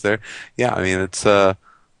 Was there? Yeah, it's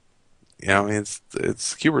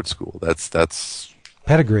it's Kubert School. That's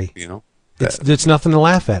pedigree. It's nothing to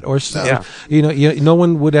laugh at, or no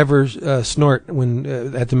one would ever snort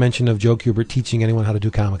when at the mention of Joe Kubert teaching anyone how to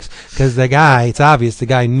do comics, because it's obvious the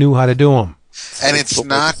guy knew how to do them. And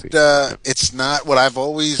it's not what I've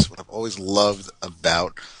always loved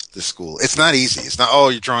about the school. It's not easy. It's not, oh,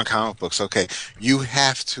 you're drawing comic books. Okay. You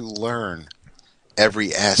have to learn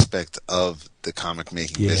every aspect of the comic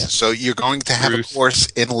making business. So you're going to have a course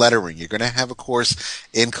in lettering. You're going to have a course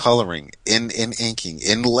in coloring, in inking,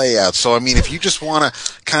 in layout. So, I mean, if you just want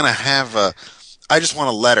to kind of have I just want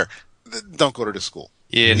a letter, don't go to the school.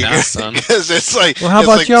 Yeah, no, son. Because it's like, well, how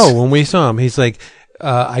about Joe? When we saw him, he's like,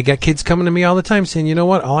 I got kids coming to me all the time saying, you know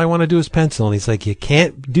what, all I want to do is pencil. And he's like, you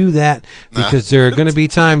can't do that because there are going to be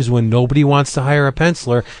times when nobody wants to hire a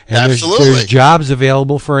penciler and there's jobs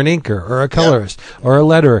available for an inker or a colorist or a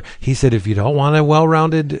letterer. He said, if you don't want a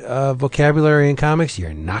well-rounded vocabulary in comics,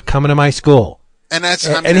 you're not coming to my school. And that's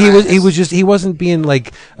he wasn't being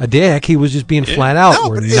like a dick. He was just being flat out. No,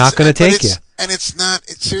 we're not going to take you. And it's not.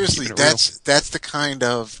 Seriously, that's the kind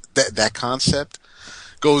of that concept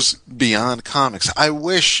goes beyond comics. I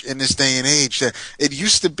wish in this day and age that it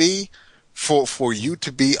used to be for you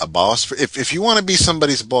to be a boss. If you want to be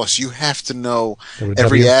somebody's boss, you have to know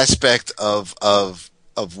every aspect of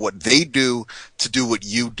what they do to do what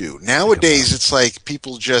you do. Nowadays, it's like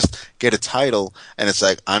people just get a title and it's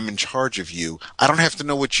like, I'm in charge of you. I don't have to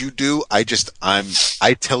know what you do. I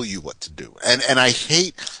tell you what to do. And I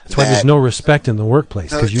hate that's why there's no respect in the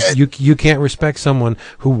workplace, because you can't respect someone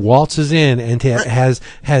who waltzes in and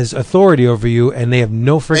has authority over you and they have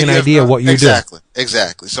no friggin' idea what you do.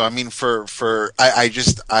 Exactly. So I mean,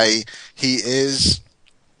 he's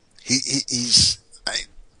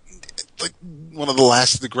like one of the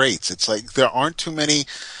last of the greats. It's like there aren't too many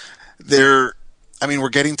there. I mean, we're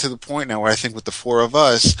getting to the point now where I think with the four of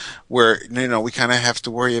us where, we kind of have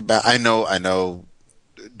to worry about, I know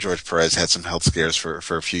George Perez had some health scares for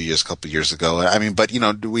a few years, a couple of years ago. I mean, but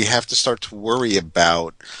do we have to start to worry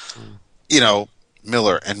about,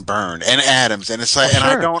 Miller and Byrne and Adams, and it's like,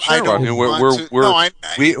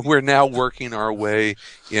 we're now working our way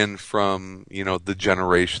in from the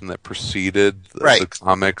generation that preceded the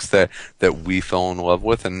comics that we fell in love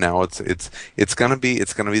with, and now it's gonna be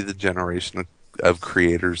the generation of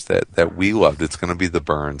creators that we loved. It's gonna be the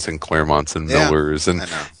Byrnes and Claremonts and Millers and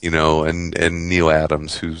and Neal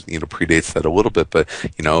Adams, who predates that a little bit, but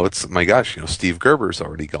it's, my gosh, Steve Gerber's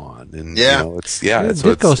already gone, and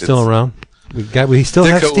Ditko's still around. We still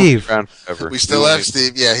have Steve. We still have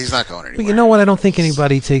Steve. Yeah, he's not going anywhere. But you know what? I don't think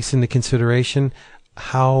anybody takes into consideration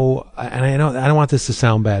how, and I don't want this to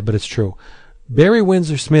sound bad, but it's true. Barry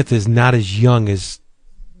Windsor Smith is not as young as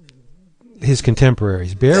his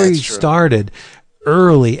contemporaries. Barry started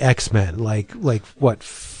early X-Men, like what,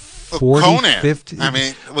 40, Conan. 50? I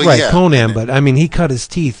mean, Conan, but I mean, he cut his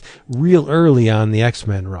teeth real early on the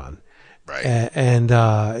X-Men run. Right. And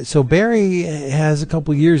so Barry has a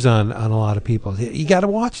couple years on a lot of people. You got to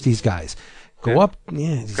watch these guys. Go up,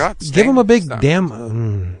 give him a big damn hug.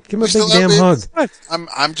 I'm come on,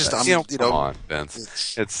 Vince.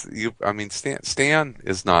 Stan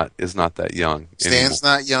is not that young. Stan's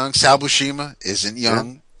not young. Sal Buscema isn't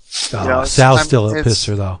young. Sal's still a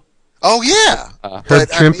pisser though. Oh yeah, Herb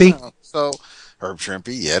Trimpe. Herb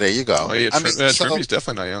Trimpe. Yeah, there you go. Oh, yeah, Trimpe's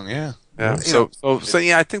definitely not young. Yeah. Yeah. So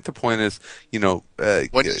I think the point is, when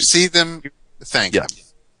you see them, thank them.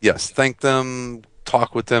 Yes, thank them.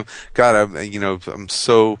 Talk with them. God, I'm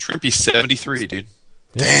so Trimpe's 73, dude.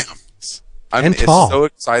 Damn. I'm tall. So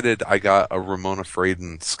excited. I got a Ramona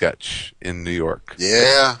Fraden sketch in New York.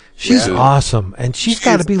 Yeah, she's awesome, and she's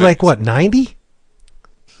got to be like what, 90?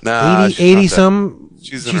 Nah, 80 some.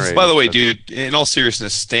 She's by the way, dude. In all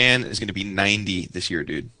seriousness, Stan is going to be 90 this year,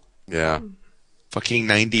 dude. Yeah. Fucking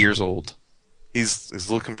 90 years old. He's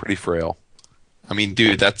looking pretty frail. I mean,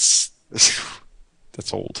 dude, that's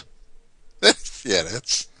old. But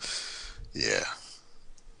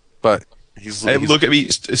he's look at me.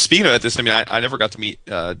 Speaking of this, I mean, I never got to meet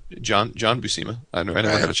John Buscema. I never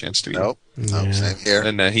had a chance to meet him. Nope, same here.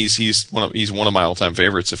 And he's one of my all-time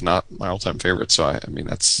favorites, if not my all-time favorite. So I mean,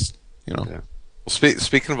 that's Yeah. Well,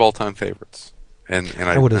 speaking of all-time favorites. And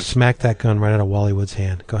I would have smacked that gun right out of Wally Wood's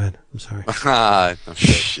hand. Go ahead. I'm sorry.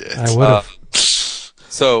 Shit. I would have.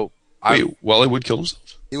 Wait, Wally Wood killed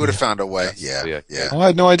himself? He would have found a way. Yeah. Oh, I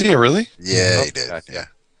had no idea. Really? Yeah, he did. Yeah.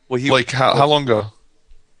 Well, how long ago?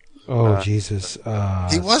 Oh Jesus!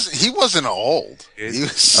 He wasn't old.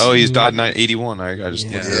 He's died in 81. I just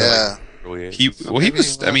He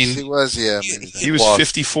was. I mean, he was. Yeah. He was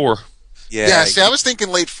 54. Yeah. See, I was thinking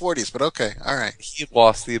late 40s, but okay, all right. He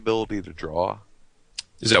lost the ability to draw.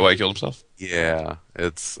 Is that why he killed himself? Yeah.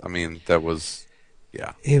 That was.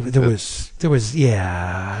 Yeah. There was.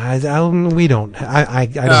 Yeah. We don't. I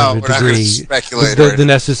don't have a degree. Speculate. The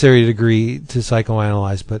necessary degree to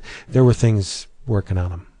psychoanalyze, but there were things working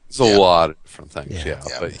on him. It's a lot of different things, Yeah.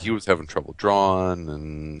 But he was having trouble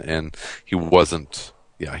drawing, and he wasn't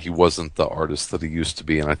the artist that he used to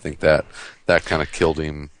be, and I think that kind of killed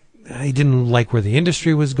him. He didn't like where the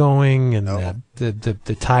industry was going, and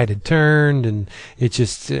the tide had turned, and it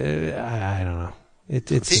just I don't know.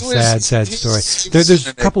 It's a sad story. There's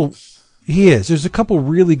a couple. There's a couple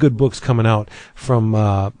really good books coming out from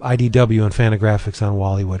IDW and Fantagraphics on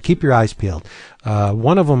Wallywood. Keep your eyes peeled.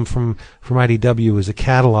 One of them from IDW is a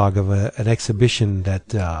catalog of an exhibition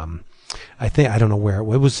that I don't know where.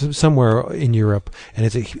 It was somewhere in Europe, and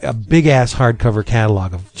it's a big-ass hardcover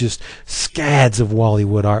catalog of just scads of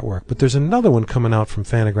Wallywood artwork. But there's another one coming out from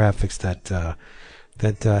Fantagraphics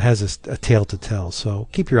that has a tale to tell. So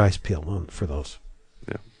keep your eyes peeled for those.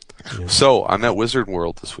 Yeah. So I'm at Wizard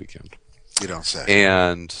World this weekend. You don't say.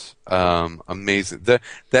 And amazing.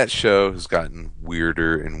 That show has gotten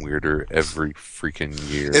weirder and weirder every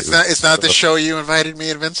freaking year. It's not the show you invited me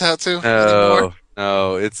and Vince out to anymore?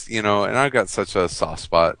 No, it's, and I've got such a soft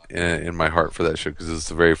spot in my heart for that show because it's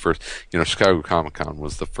the very first, Chicago Comic-Con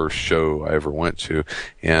was the first show I ever went to,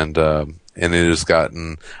 and it has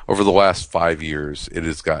gotten, over the last 5 years, it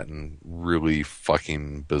has gotten really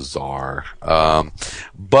fucking bizarre.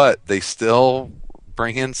 But they still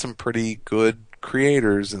bring in some pretty good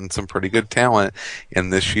creators and some pretty good talent,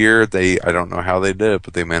 and this year I don't know how they did it,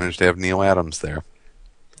 but they managed to have Neal Adams there.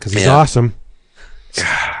 Because he's awesome.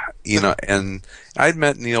 And I'd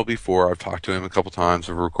met Neal before. I've talked to him a couple times.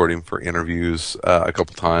 I've recorded him for interviews a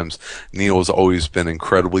couple times. Neal has always been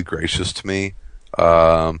incredibly gracious to me.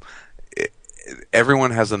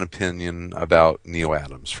 Everyone has an opinion about Neal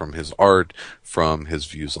Adams, from his art, from his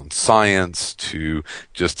views on science, to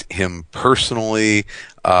just him personally.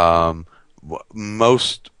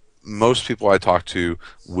 Most people I talk to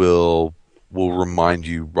will remind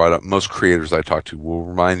you right up. Most creators I talk to will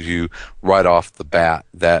remind you right off the bat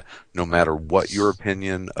that no matter what your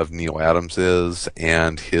opinion of Neal Adams is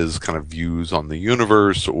and his kind of views on the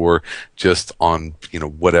universe or just on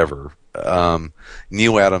whatever.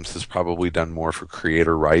 Neal Adams has probably done more for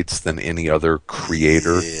creator rights than any other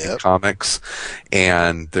creator in comics,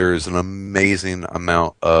 and there's an amazing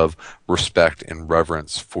amount of respect and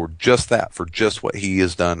reverence for just that, for just what he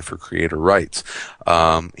has done for creator rights.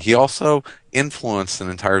 He also influenced an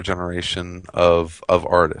entire generation of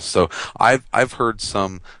artists. So I've heard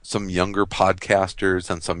some younger podcasters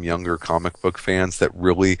and some younger comic book fans that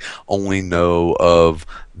really only know of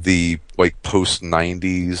the post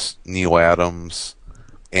 90s Neal Adams,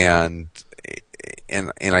 and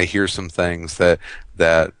I hear some things that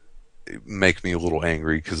make me a little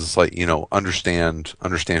angry because it's understand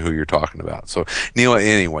who you're talking about. So Neal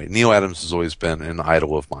Adams has always been an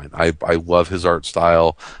idol of mine. I love his art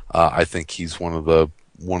style. I think he's one of the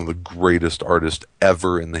greatest artists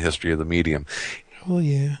ever in the history of the medium. Oh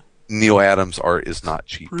yeah. Neal Adams' art is not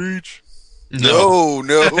cheap. Preach. No.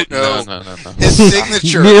 His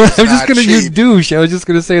signature. Neal, is I was just going to use cheap. douche. I was just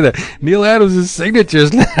going to say that. Neal Adams' signature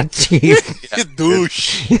is not cheap.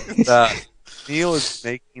 Douche. Neal is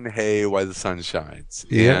making hay while the sun shines.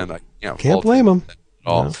 Yeah. And I Can't blame him. at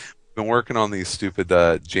all. No. Been working on these stupid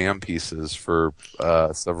jam pieces for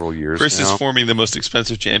several years Chris now. is forming the most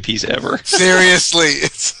expensive jam piece ever. Seriously,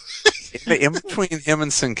 it's In between him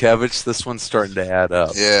and Sienkiewicz, this one's starting to add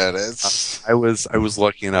up. yeah. That's I was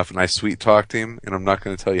lucky enough, and I sweet talked him, and I'm not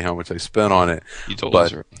going to tell you how much I spent on it. You told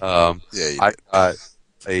But us. you I got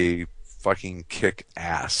a fucking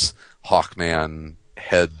kick-ass Hawkman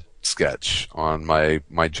head sketch on my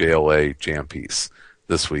JLA jam piece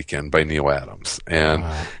this weekend by Neal Adams, and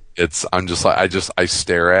I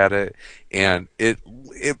stare at it, and it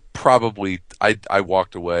probably I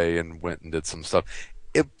walked away and went and did some stuff.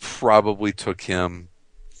 It probably took him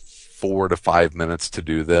 4 to 5 minutes to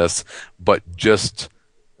do this, but just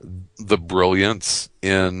the brilliance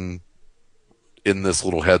in this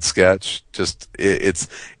little head sketch, just it's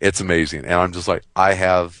amazing. And I'm just like, I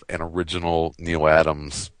have an original Neal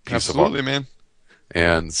Adams piece Absolutely, of art. man.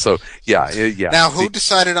 And so yeah. now who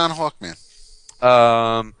decided on Hawkman?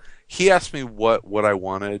 He asked me what I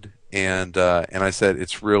wanted, and I said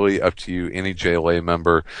it's really up to you. Any JLA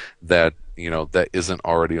member that that isn't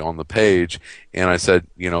already on the page, and I said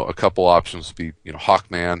a couple options would be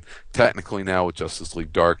Hawkman. Technically now with Justice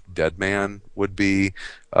League Dark, Deadman would be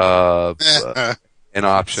an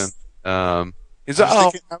option. I was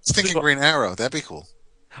thinking Green Arrow. That'd be cool.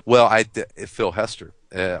 Well, Phil Hester.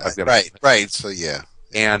 I've got right. So yeah,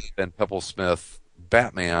 and Ben Pepplesmith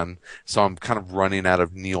Batman. So I'm kind of running out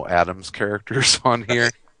of Neal Adams characters on here,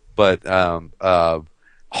 but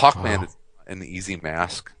Hawkman is an easy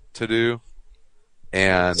mask to do,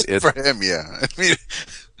 and it's for him. Yeah, I mean,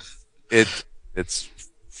 it's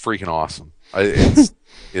freaking awesome.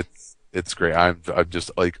 It's great. I'm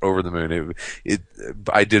just like over the moon.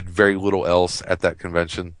 I did very little else at that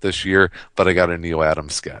convention this year, but I got a Neal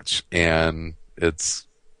Adams sketch, and it's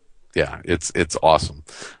awesome.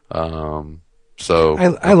 So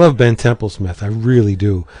I love Ben Templesmith, I really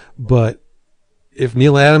do. But if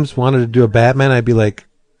Neal Adams wanted to do a Batman, I'd be like,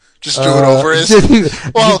 just do it over his.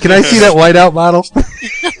 Well, can I see that whiteout model?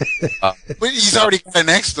 But he's already got it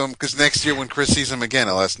next to him, because next year when Chris sees him again,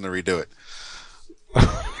 he'll ask him to redo it.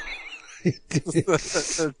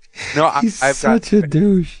 No, I've such a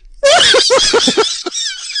douche.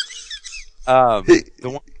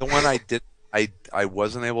 The one I did. I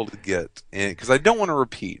wasn't able to get in because I don't want to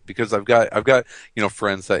repeat, because I've got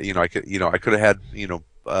friends that I could have had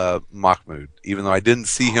Mahmoud, even though I didn't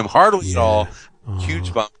see him hardly at all.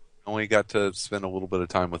 Huge bump. Only got to spend a little bit of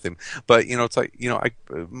time with him, but it's like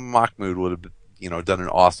Mahmoud would have done an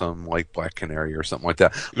awesome like Black Canary or something like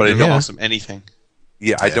that. But I don't awesome anything.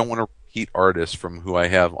 Yeah, I don't want to repeat artists from who I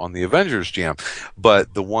have on the Avengers Jam,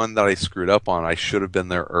 but the one that I screwed up on, I should have been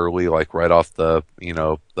there early, like right off the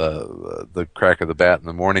the crack of the bat in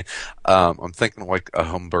the morning. I'm thinking like a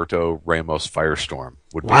Humberto Ramos Firestorm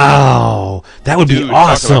would be. Wow, that would be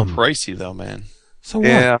awesome. Talk about pricey though, man. So what?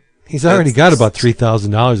 Yeah, he's already got about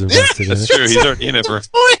 $3,000 invested in it. That's true. He's already in it for.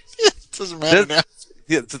 It doesn't matter now.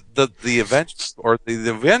 Yeah, the Avengers or the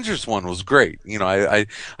Avengers one was great. I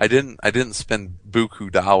didn't spend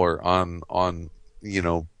buku dollar on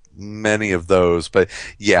many of those, but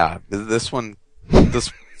yeah, this one's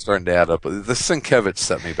starting to add up. The Sienkiewicz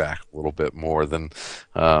set me back a little bit more than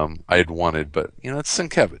I had wanted, but it's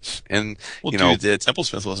Sienkiewicz, and dude,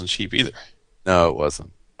 Templesmith wasn't cheap either. No, it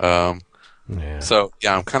wasn't. Yeah. So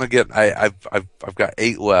yeah, I'm kind of getting. I've got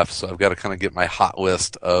 8 left, so I've got to kind of get my hot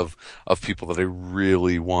list of people that I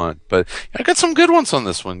really want. But I got some good ones on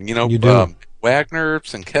this one. You do. Wagner,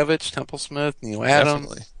 Sienkiewicz, Templesmith, Neal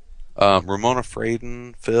Adams, Ramona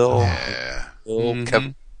Fraden, Phil,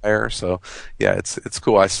 Kevin Fire. So yeah, it's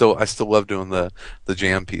cool. I still love doing the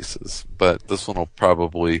jam pieces, but this one will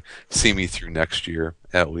probably see me through next year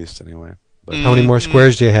at least, anyway. But how many more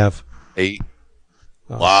squares do you have? 8.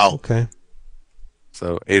 Oh, wow. Okay.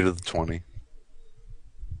 So 8 of the 20.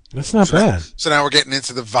 That's not bad. So now we're getting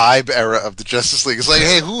into the vibe era of the Justice League. It's like,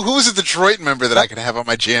 hey, who's a Detroit member that I can have on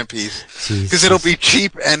my jam piece? Because it'll be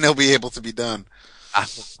cheap and they'll be able to be done.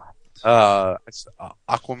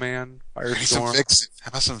 Aquaman, Firestorm. How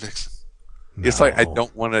about some Vixen? No. It's like I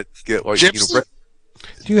don't want to get like Gypsy?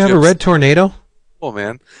 Do you have a red tornado? Oh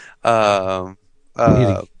man, you need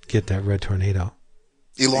to get that red tornado.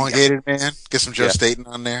 Elongated man. Get some Joe Staten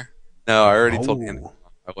on there. No, I already told you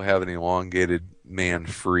I will have an elongated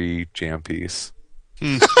man-free jam piece.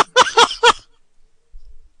 Wow.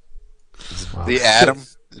 The Atom,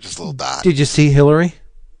 just a little dot. Did you see Hillary?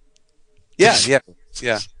 Yeah.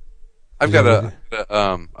 I've got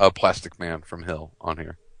a Plastic Man from Hill on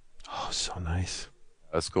here. Oh, so nice.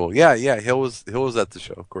 That's cool. Yeah. Hill was at the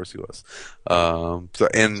show. Of course he was.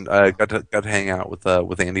 And I got to hang out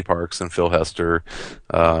with Andy Parks and Phil Hester,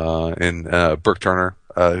 and Brooke Turner,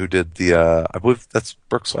 who did the I believe that's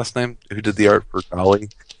Brooke's last name, who did the art for Dolly.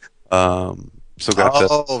 So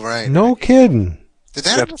got to. Right. No kidding. Did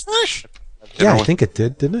that ever finish? Yeah, I think it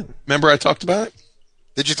did, didn't it? Remember I talked about it?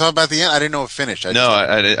 Did you talk about the end? I didn't know it finished. I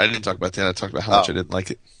didn't talk about the end. I talked about how much I didn't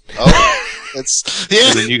like it. Oh, it's yeah.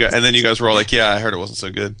 And then you guys were all like, "Yeah, I heard it wasn't so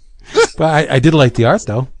good." But I did like the art,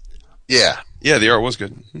 though. Yeah, the art was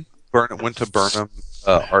good. Went to Burnham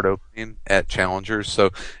art opening at Challengers. So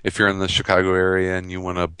if you're in the Chicago area and you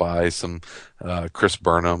want to buy some Chris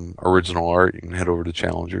Burnham original art, you can head over to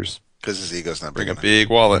Challengers. Because his ego's not big Bring enough. a big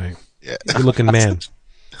wallet. Right. Yeah, good looking man.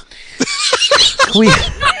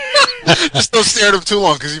 Just don't stare at him too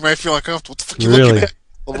long because you might feel uncomfortable. What the fuck are you Really? looking at?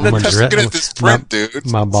 I'm just looking at this print, dude.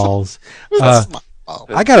 My balls. That's my balls.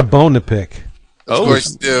 I got a bone to pick. Of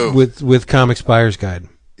course you do. With Comics Buyer's Guide.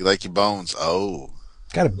 You like your bones? Oh.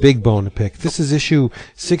 Got a big bone to pick. This is issue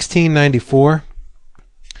 1694.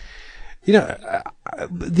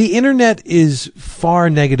 The internet is far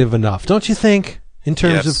negative enough, don't you think? In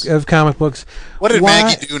terms of comic books. What did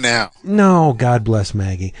Maggie do now? No, God bless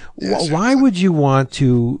Maggie. Why would you want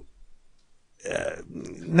to...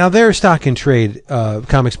 now, their stock in trade,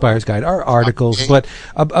 Comics Buyer's Guide, are articles, but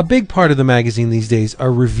a big part of the magazine these days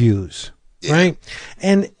are reviews, right?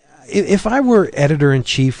 And if I were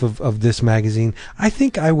editor-in-chief of this magazine, I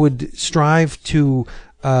think I would strive to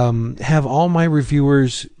have all my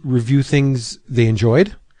reviewers review things they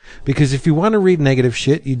enjoyed. Because if you want to read negative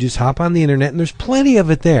shit, you just hop on the internet, and there's plenty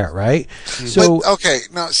of it there, right? So but, okay,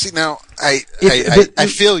 now I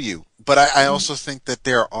feel you, but I also think that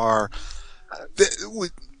there are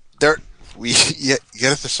You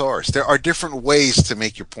get a thesaurus. There are different ways to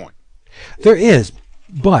make your point. There is,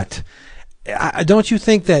 but don't you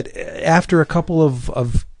think that after a couple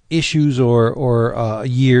of issues or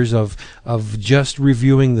years of just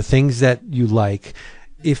reviewing the things that you like,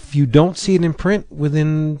 if you don't see it in print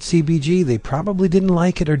within CBG, they probably didn't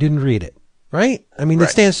like it or didn't read it, right? I mean, It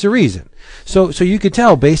stands to reason. So you could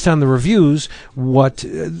tell based on the reviews what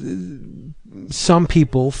some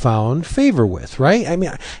people found favor with, right? I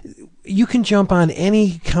mean, you can jump on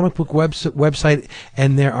any comic book website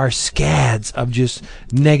and there are scads of just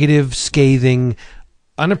negative, scathing,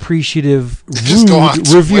 unappreciative, rude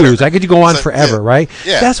reviews. I could go on forever, right?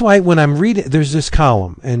 Yeah. That's why when I'm reading, there's this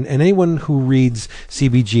column, and anyone who reads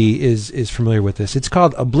CBG is familiar with this. It's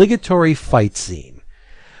called Obligatory Fight Scene,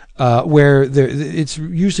 where it's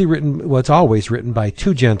usually written, well, it's always written by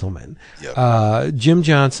two gentlemen, Jim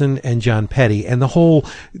Johnson and John Petty, and the whole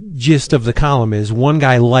gist of the column is one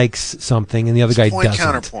guy likes something and the other guy doesn't.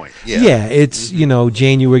 Counterpoint. Yeah, it's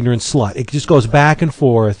Jane, you ignorant slut. It just goes back and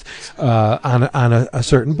forth on a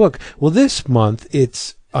certain book. Well, this month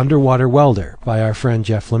it's Underwater Welder by our friend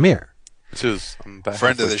Jeff Lemire, which is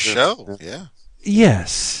friend of the show. Yeah.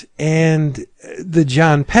 Yes, and the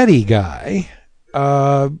John Petty guy.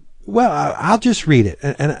 Well, I'll just read it,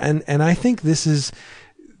 and I think this is,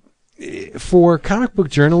 for comic book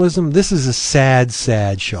journalism, this is a sad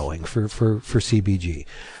showing for CBG.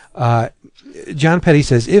 John Petty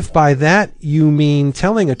says, if by that you mean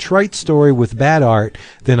telling a trite story with bad art,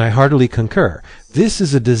 then I heartily concur. This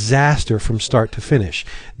is a disaster from start to finish.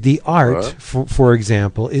 The art, for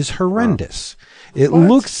example, is horrendous. It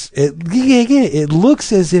looks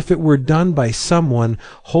as if it were done by someone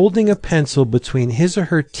holding a pencil between his or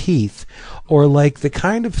her teeth, or like the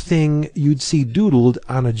kind of thing you'd see doodled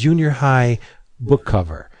on a junior high book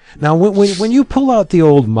cover. Now, when you pull out the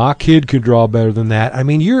old "my kid could draw better than that," I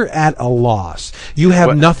mean, you're at a loss. You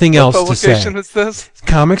have nothing else to say. What publication is this?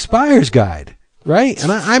 Comics Buyer's Guide, right?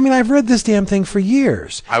 And I mean, I've read this damn thing for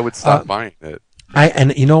years. I would stop buying it.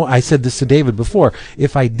 I said this to David before.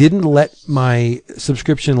 If I didn't let my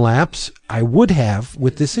subscription lapse, I would have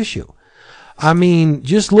with this issue. I mean,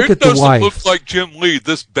 just look at the wife. It doesn't look like Jim Lee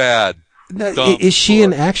this bad. Is she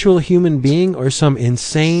an actual human being or some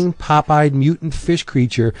insane pop-eyed mutant fish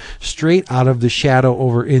creature straight out of the shadow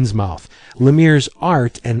over Innsmouth? Lemire's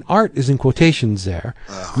art, and art is in quotations there,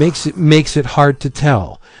 makes it hard to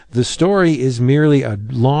tell. The story is merely a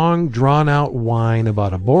long, drawn-out whine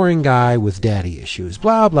about a boring guy with daddy issues.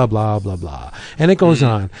 Blah, blah, blah, blah, blah. And it goes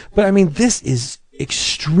on. But, I mean, this is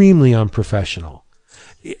extremely unprofessional.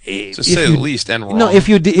 To say the least, and wrong. No, if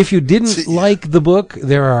you didn't like the book,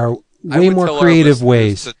 there are way more creative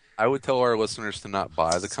ways. I would tell our listeners to not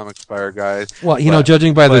buy the Comics Buyer Guide. Well,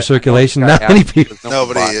 judging by their circulation, not many people.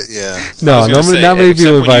 Nobody, not many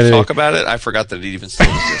people would buy it. When you talk about it, I forgot that it even still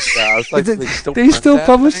exists. I was like, they still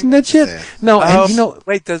publishing that shit? Yeah. No, and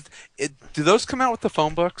wait, do those come out with the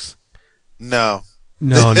phone books? No.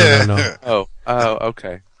 No. Oh,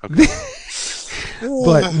 okay.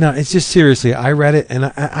 But no, it's just seriously. I read it and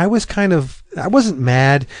I was I wasn't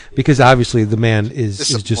mad because obviously the man is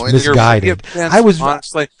just misguided. I was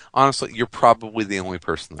honestly, you're probably the only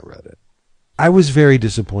person that read it. I was very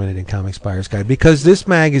disappointed in Comics Buyer's Guide because this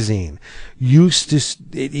magazine used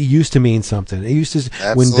to mean something. It used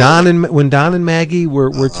to when Don and Maggie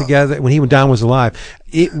were together, when Don was alive,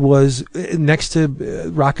 it was next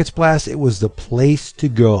to Rocket's Blast. It was the place to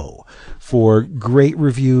go for great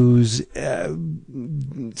reviews,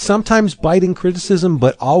 sometimes biting criticism,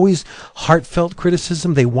 but always heartfelt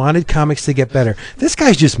criticism. They wanted comics to get better. This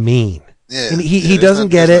guy's just mean. Yeah, and he doesn't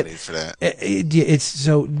get it. For that. It's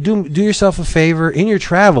so do yourself a favor in your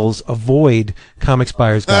travels. Avoid Comics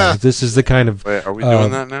Buyer's Guide. This is the kind of. Wait, are we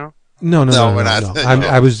doing that now? No, we're not. No.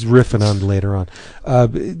 I was riffing on later on.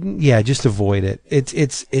 Yeah, just avoid it.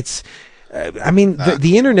 It's. I mean,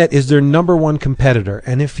 the internet is their number one competitor,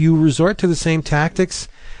 and if you resort to the same tactics,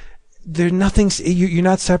 there's nothing. You're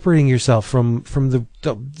not separating yourself from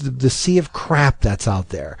the sea of crap that's out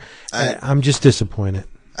there. I'm just disappointed.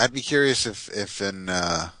 I'd be curious if in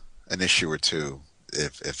an issue or two,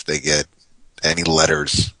 if they get any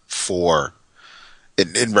letters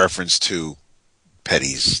in referance to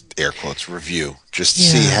Petty's air quotes review, just to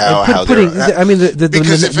see how they're. I mean,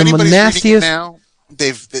 the nastiest. Now,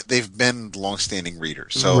 they've been long-standing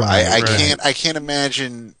readers, so I can't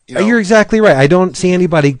imagine. You're exactly right. I don't see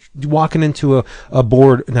anybody walking into a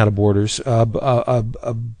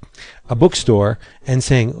bookstore and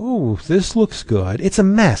saying, "Oh, this looks good." It's a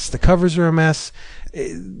mess. The covers are a mess.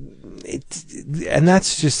 And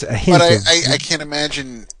that's just a hint. But I can't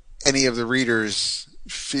imagine any of the readers.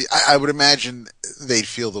 I would imagine they'd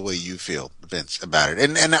feel the way you feel, Vince, about it.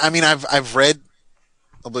 And I mean, I've read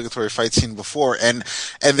obligatory fight scene before, and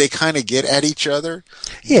they kind of get at each other.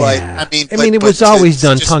 Yeah, but, I mean, it was always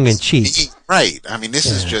done tongue in cheek, right? I mean, this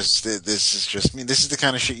is just I mean, this is the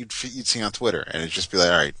kind of shit you'd see on Twitter, and it'd just be like,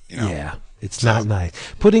 all right, you know. Yeah, it's not nice.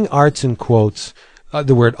 Putting arts in quotes.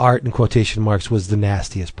 The word art in quotation marks was the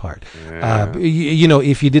nastiest part. Yeah. You know,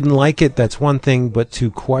 if you didn't like it, that's one thing, but to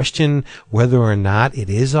question whether or not it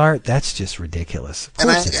is art, that's just ridiculous. Of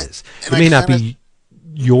course it is. It may not be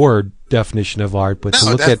your definition of art, but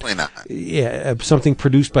to look at something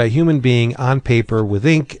produced by a human being on paper with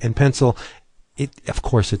ink and pencil, of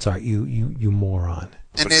course it's art. You moron.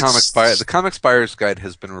 And the Comics Buyer's Guide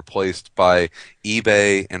has been replaced by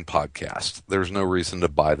eBay and podcast. There's no reason to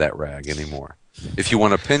buy that rag anymore. If you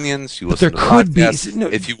want opinions, you listen to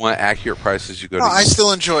podcasts. If you want accurate prices, you go to. I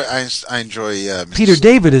still enjoy. I enjoy. Peter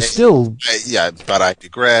David is still. But I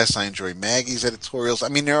digress. I enjoy Maggie's editorials. I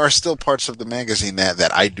mean, there are still parts of the magazine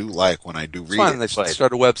that I do like when I do read it. They should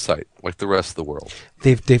start a website like the rest of the world.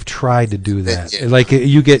 They've tried to do that. Like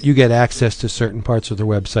you get access to certain parts of their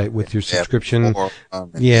website with your subscription.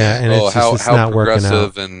 And it's not working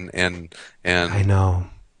out. And I know.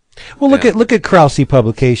 Well, look at Krause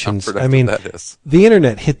Publications. I mean, the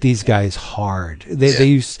internet hit these guys hard.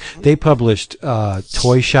 They published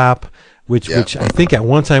Toy Shop, which I think at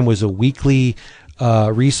one time was a weekly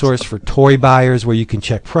resource for toy buyers where you can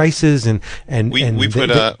check prices and we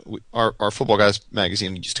put our Football Guys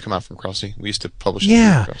magazine used to come out from Krause. We used to publish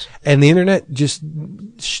and the internet just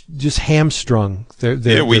hamstrung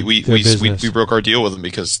their we business. We broke our deal with them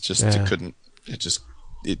because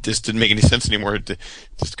it just didn't make any sense anymore. It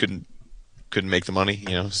just couldn't make the money,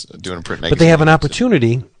 doing a print magazine. But they have an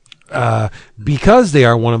opportunity because they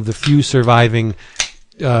are one of the few surviving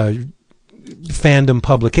fandom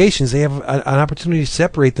publications. They have an opportunity to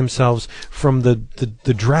separate themselves from the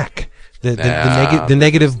dreck, the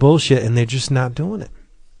negative bullshit, and they're just not doing it.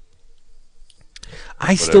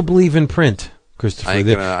 I still believe in print, Christopher.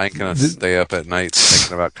 I ain't gonna stay up at night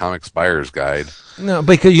thinking about Comics Buyer's Guide. No,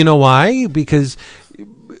 because you know why? Because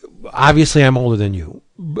obviously I'm older than you.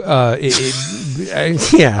 Back in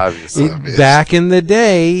the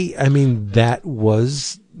day, I mean, that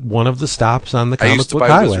was one of the stops on the comic book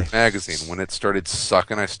highway. I used to buy Wizard magazine. When it started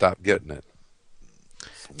sucking, I stopped getting it.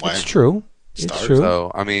 It's true. It's true.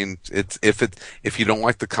 So I mean, if you don't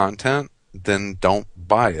like the content, then don't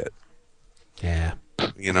buy it. Yeah.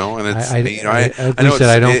 And it's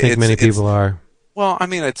I don't think many people are. Well, I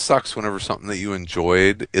mean, it sucks whenever something that you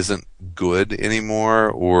enjoyed isn't good anymore,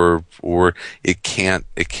 or it can't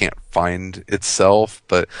find itself.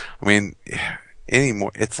 But I mean,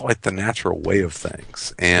 anymore, it's like the natural way of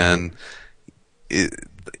things. And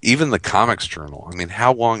even the Comics Journal. I mean,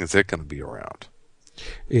 how long is it going to be around?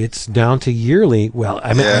 It's down to yearly. Well,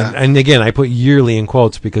 I mean, and again, I put yearly in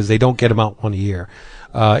quotes because they don't get them out one a year.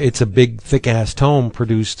 It's a big, thick-ass tome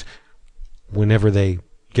produced whenever they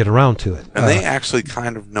get around to it. And they actually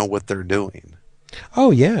kind of know what they're doing.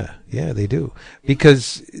 Oh, yeah, they do.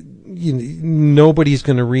 Because nobody's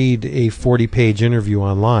going to read a 40-page interview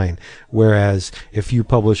online, whereas if you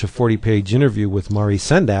publish a 40-page interview with Maurice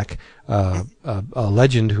Sendak, a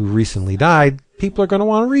legend who recently died, people are going to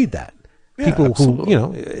want to read that. People absolutely.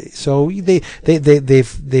 Who, so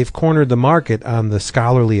they've cornered the market on the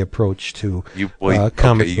scholarly approach to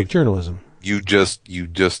comic book journalism. You just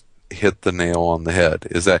hit the nail on the head.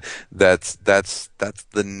 Is that's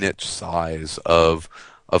the niche size of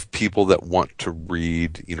people that want to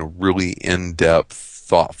read, really in-depth,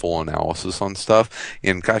 thoughtful analysis on stuff.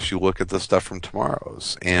 And gosh, you look at the stuff from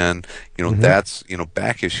TwoMorrows, and that's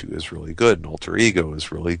Back Issue is really good, and Alter Ego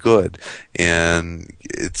is really good, and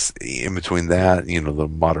it's in between that, the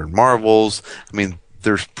Modern Marvels. I mean,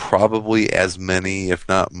 there's probably as many, if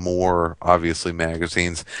not more, obviously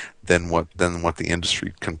magazines than what the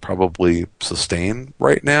industry can probably sustain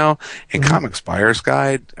right now. And Comics Buyer's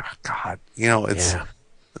Guide, God, it's. Yeah.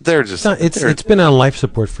 They're just. It's been on life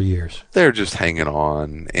support for years. They're just hanging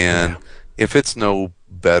on, and if it's no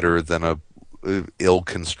better than a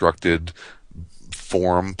ill-constructed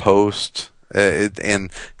forum post,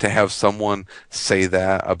 and to have someone say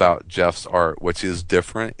that about Jeff's art, which is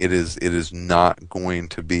different, it is not going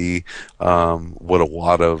to be what a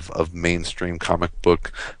lot of mainstream comic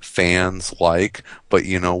book fans like. But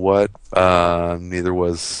you know what? Neither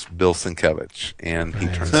was Bill Sienkiewicz, and he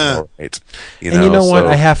turned out right. And you know what?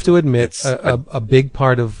 I have to admit, a big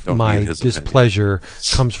part of my displeasure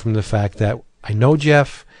comes from the fact that I know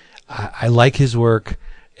Jeff, I like his work,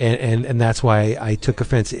 and that's why I took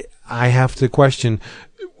offense. I have to question,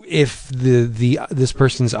 if this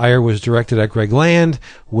person's ire was directed at Greg Land,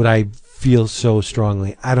 would I feel so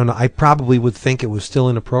strongly? I don't know. I probably would think it was still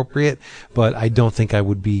inappropriate, but I don't think I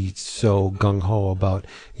would be so gung-ho about,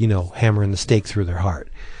 hammering the stake through their heart.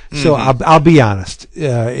 So I'll be honest.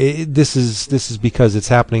 This is because it's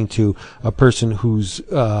happening to a person whose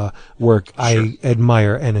work I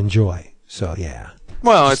admire and enjoy. So yeah.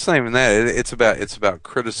 Well, it's not even that. It's about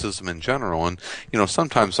criticism in general, and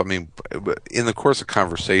sometimes, in the course of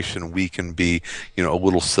conversation, we can be a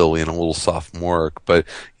little silly and a little sophomoric. But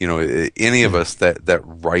any of us that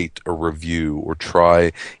write a review or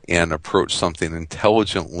try and approach something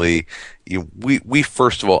intelligently, we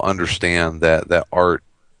first of all understand that art,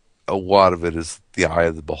 a lot of it is the eye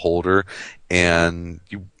of the beholder, and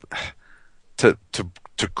to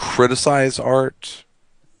criticize art,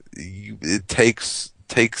 it takes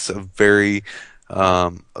a very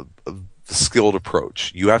skilled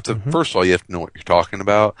approach. You have to first of all, you have to know what you're talking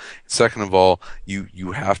about. Second of all,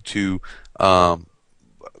 you have to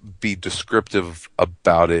be descriptive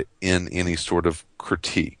about it in any sort of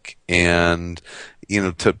critique. And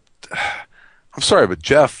I'm sorry, but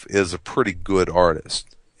Jeff is a pretty good artist.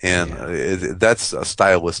 And that's a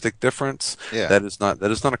stylistic difference. Yeah. That is not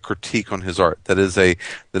a critique on his art. That is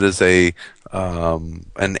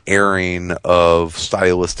an airing of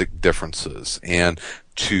stylistic differences. And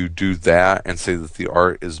to do that and say that the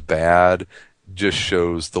art is bad just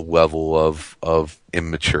shows the level of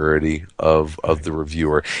immaturity of the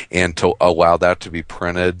reviewer. And to allow that to be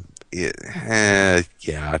printed, you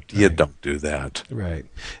don't do that. Right.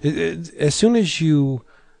 As soon as you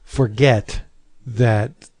forget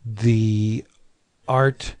that the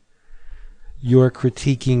art you're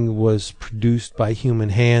critiquing was produced by human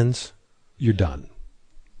hands, you're done,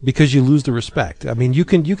 because you lose the respect. You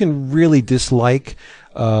can really dislike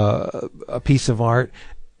a piece of art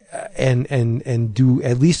and do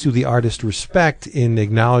at least do the artist respect in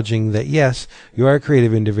acknowledging that yes, you are a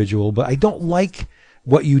creative individual, but I don't like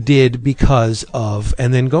what you did because of,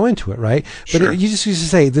 and then go into it, right? But you just used to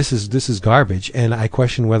say this is garbage, and I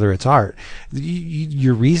question whether it's art.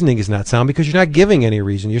 Your reasoning is not sound because you're not giving any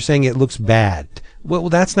reason. You're saying it looks bad. Well,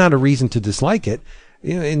 that's not a reason to dislike it.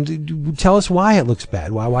 And tell us why it looks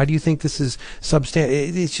bad. Why do you think this is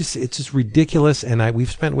substantial? It's just ridiculous, and we've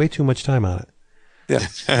spent way too much time on it. Yeah.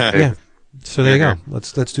 Yeah. So there you go.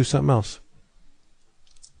 Let's do something else.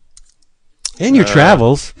 In your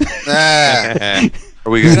travels. Are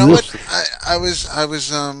we you know what? I was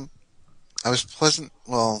pleasant.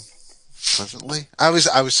 Well, pleasantly. I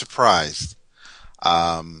was surprised.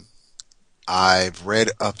 I've read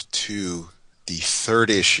up to the 3rd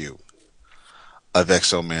issue of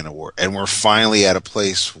XO Manowar, and we're finally at a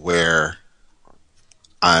place where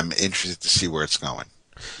I'm interested to see where it's going.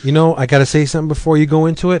 I got to say something before you go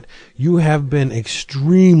into it. You have been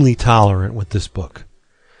extremely tolerant with this book.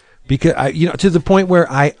 Because to the point where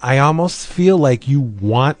I almost feel like you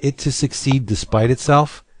want it to succeed despite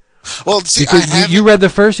itself. Well, see, because you read the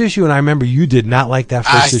first issue, and I remember you did not like that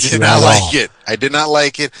first issue. I did not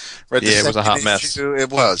like it. It was a hot mess.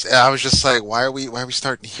 It was. I was just like, why are we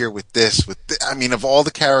starting here with this? Of all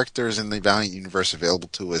the characters in the Valiant universe available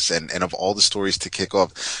to us, and of all the stories to kick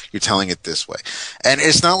off, you're telling it this way. And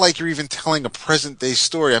it's not like you're even telling a present day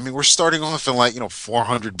story. We're starting off in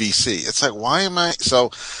 400 BC. It's like, why am I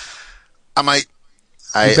so?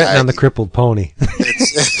 You're betting on the crippled pony.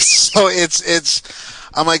 it's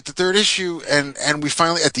I'm like, the 3rd issue, and we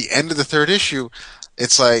finally, at the end of the 3rd issue,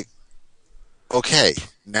 it's like, okay,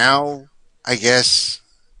 now I guess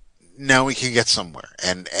now we can get somewhere.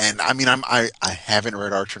 And I haven't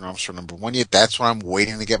read Archer and Armstrong #1 yet. That's what I'm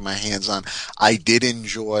waiting to get my hands on. I did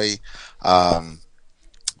enjoy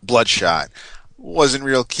Bloodshot. Wasn't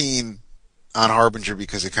real keen on Harbinger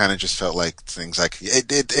because it kind of just felt like things like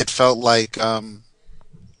it felt like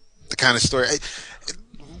the kind of story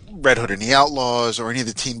Red Hood and the Outlaws or any of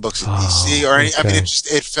the teen books in DC or any. Okay.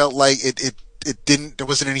 It felt like it didn't. There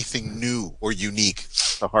wasn't anything new or unique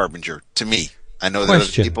to Harbinger to me. I know that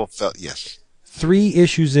other people felt yes. 3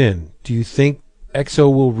 issues in, do you think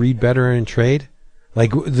XO will read better in trade?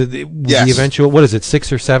 Like the eventual, what is it,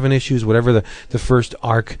 6 or 7 issues, whatever the first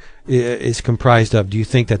arc is comprised of. Do you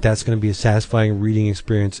think that's going to be a satisfying reading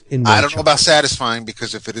experience in one I don't know about satisfying,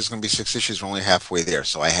 because if it is going to be 6 issues, we're only halfway there.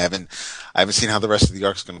 So I haven't seen how the rest of the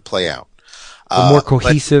arc is going to play out. More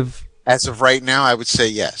cohesive. As of right now, I would say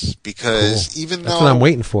yes, because even though that's what I'm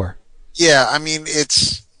waiting for. Yeah,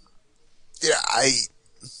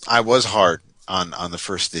 I was hard on the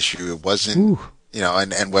first issue. It wasn't,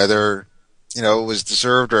 and whether. It was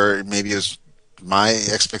deserved, or maybe it was my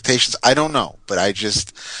expectations? I don't know, but I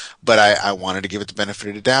wanted to give it the benefit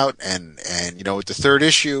of the doubt, and with the third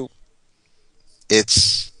issue, I'm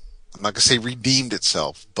not gonna say redeemed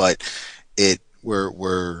itself, but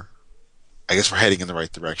I guess we're heading in the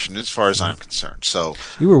right direction as far as I'm concerned. So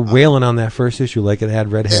you were wailing on that first issue like it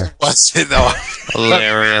had red hair.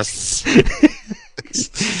 Hilarious.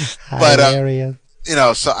 But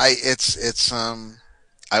so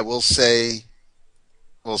I will say,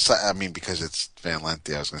 I mean, because it's Van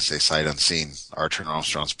Lente, I was going to say sight unseen. Archer and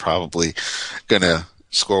Armstrong's probably going to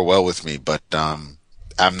score well with me, but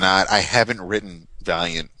I haven't written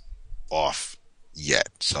Valiant off yet,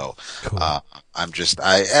 so cool. I want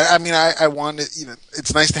it.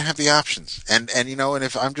 It's nice to have the options, and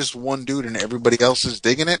if I'm just one dude and everybody else is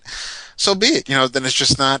digging it, so be it. Then it's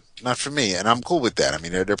just not for me, and I'm cool with that. I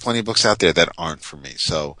mean, there are plenty of books out there that aren't for me.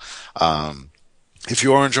 So, if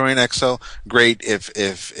you are enjoying EXO, great.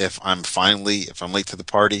 If I'm late to the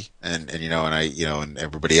party, and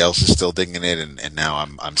everybody else is still digging it, and now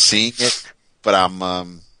I'm seeing it, but I'm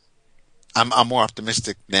more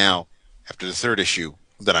optimistic now after the third issue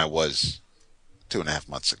than I was 2.5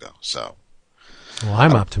 months ago. So, well,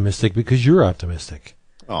 I'm optimistic because you're optimistic.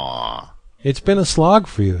 Aw, it's been a slog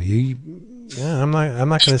for you. I'm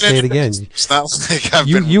not going to say it again. It's not like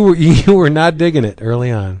you were not digging it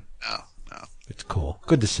early on. No. It's cool.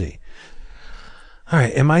 Good to see. All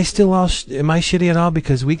right, am I shitty at all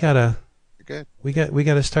because we gotta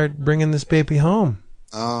to start bringing this baby home.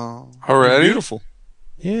 Oh, already? Beautiful.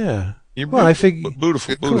 Yeah. Well, I figure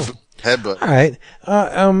beautiful. Headbutt. All right.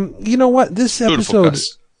 You know what? This episode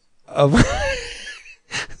of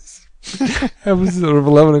episode of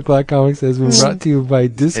 11 O'Clock Comics has been brought to you by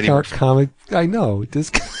Discount Comic. I know. That's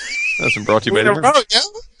been brought to you by Eddie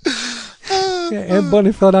Yeah, and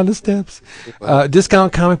Bunny fell down the steps.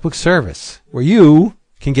 Discount Comic Book Service, where you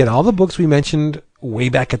can get all the books we mentioned way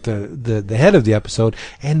back at the head of the episode,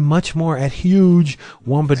 and much more at huge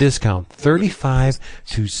Wamba discount, 35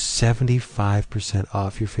 to 75%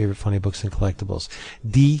 off your favorite funny books and collectibles.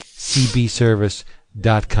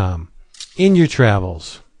 DCBService.com. In your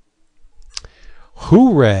travels,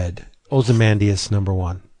 who read Ozymandias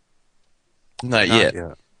 #1? Not yet.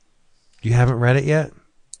 You haven't read it yet?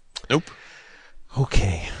 Nope.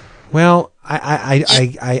 Okay. Well,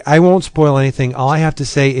 I won't spoil anything. All I have to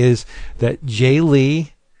say is that Jay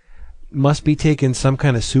Lee must be taking some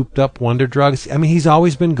kind of souped up wonder drugs. I mean, he's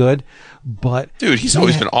always been good, but dude, he's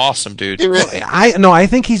always been awesome, dude. I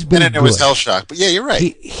think he's been and good. It was Hellshock, but yeah, you're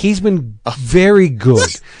right. He's been very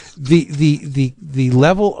good. The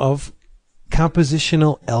level of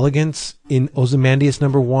compositional elegance in Ozymandias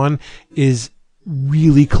 #1 is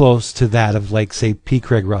really close to that of, like, say, P.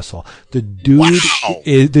 Craig Russell. The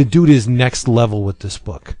dude is next level with this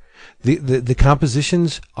book. The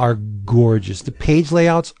compositions are gorgeous. The page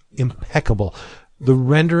layouts impeccable. The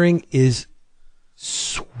rendering is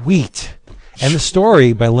sweet, and the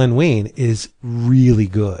story by Len Wein is really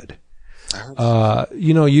good.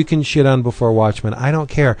 You can shit on Before Watchmen. I don't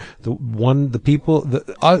care.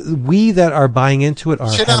 We that are buying into it are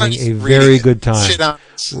having a very good time.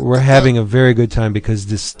 We're having a very good time because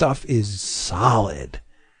this stuff is solid.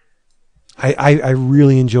 I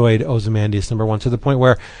really enjoyed Ozymandias #1 to the point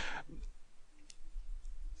where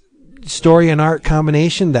story and art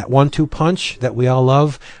combination, that 1-2 punch that we all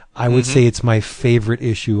love, I would say it's my favorite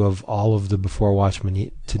issue of all of the Before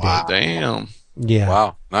Watchmen to date. Wow. Damn. Yeah.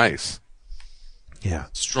 Wow. Nice. Yeah.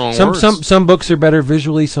 Strong words. Some books are better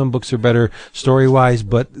visually, some books are better story-wise,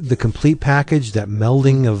 but the complete package, that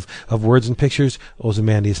melding of words and pictures,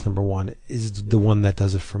 Ozymandias #1 is the one that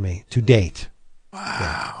does it for me to date. Wow.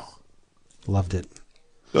 Yeah. Loved it.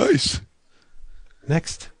 Nice.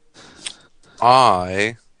 Next.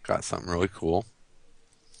 I got something really cool.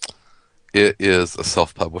 It is a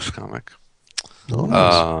self-published comic. Oh,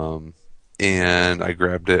 nice. And I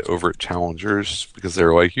grabbed it over at Challengers because they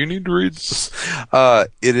were like, you need to read this.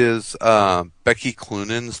 It is Becky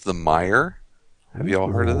Cloonan's The Mire. Have you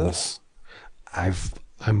all heard of this?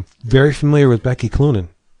 I'm very familiar with Becky Cloonan.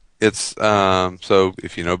 It's so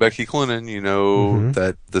if you know Becky Cloonan, you know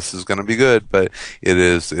that this is going to be good. But it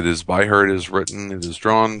is by her. It is written. It is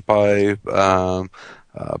drawn by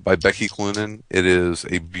Becky Cloonan. It is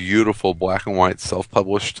a beautiful black and white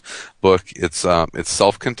self-published book. It's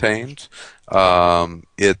self-contained.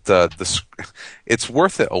 It's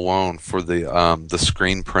worth it alone for the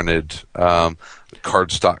screen printed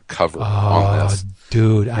cardstock cover on this.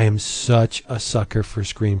 Dude, I am such a sucker for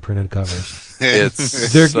screen printed covers. It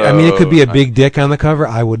could be a big dick on the cover.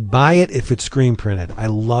 I would buy it if it's screen printed. I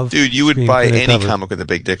love. Dude, you would buy any comic with a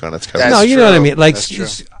big dick on its cover. No, you know what I mean. Like, That's true.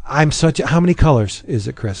 how many colors is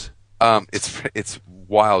it, Chris? It's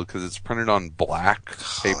wild because it's printed on black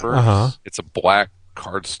paper. Uh-huh. It's a black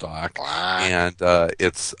cardstock, and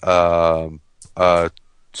it's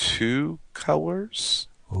 2 colors.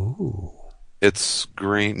 Ooh. It's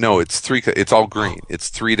green. No, it's 3. It's all green. It's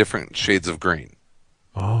 3 different shades of green.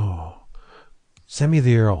 Oh. Send me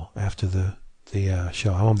the Earl after the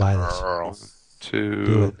show. I want to buy this. 2.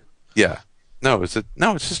 Do it. Yeah. No, it's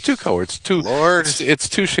just 2 colors. It's 2. Lord. It's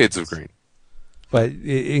 2 shades of green. But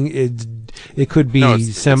it could be No,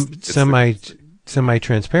 it's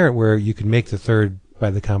semi-transparent where you could make the third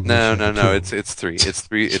by the combination. No. It's 3. It's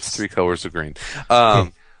 3 colors of green.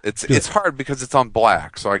 Okay. It's hard because it's on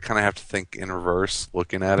black, so I kind of have to think in reverse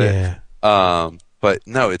looking at it. Yeah. But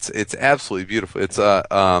no, it's absolutely beautiful. It's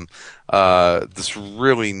this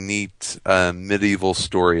really neat medieval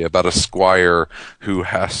story about a squire who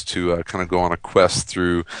has to kind of go on a quest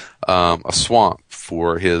through a swamp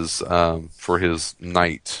for his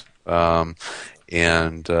knight.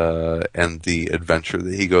 And the adventure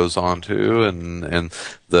that he goes on to, and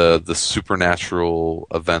the supernatural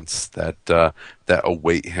events that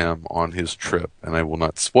await him on his trip. And I will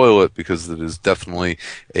not spoil it because it is definitely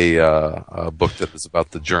a book that is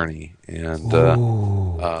about the journey. And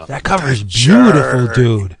that cover is beautiful,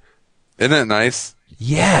 dude. Isn't it nice?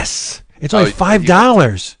 Yes, it's only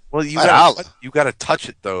 $5. Well, you got to touch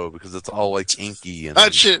it though because it's all like inky and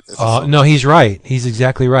Touch it. No, he's right. He's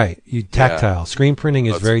exactly right. Tactile. Screen printing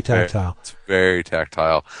is very tactile. It's very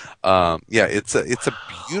tactile. It's a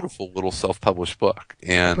beautiful little self-published book,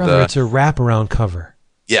 and Brother, it's a wraparound cover.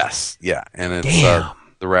 Yes, yeah, and it's Damn.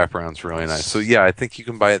 The wraparound's really nice. So yeah, I think you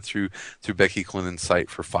can buy it through Becky Cloonan's site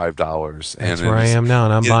for $5. That's where I am now,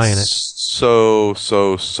 and I'm buying it. So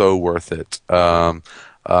worth it.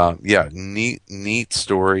 Neat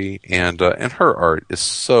story, and her art is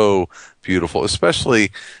so beautiful.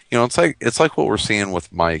 Especially, it's like what we're seeing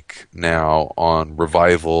with Mike now on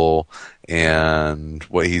Revival and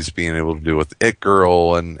what he's being able to do with It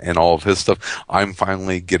Girl and all of his stuff. I'm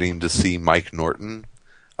finally getting to see Mike Norton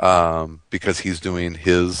because he's doing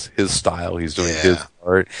his style, he's doing his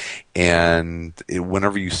art, and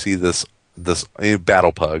whenever you see this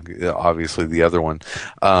Battle Pug, obviously the other one,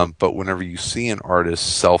 but whenever you see an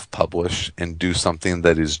artist self-publish and do something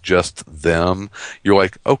that is just them, you're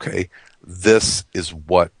like, okay, this is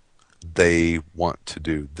what they want to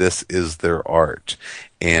do. This is their art,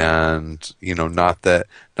 and not that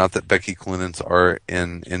Becky Cloonan's art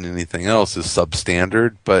and anything else is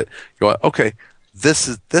substandard, but you're like, okay, this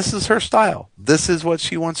is her style. This is what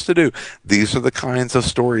she wants to do. These are the kinds of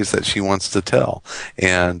stories that she wants to tell.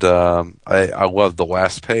 And I love the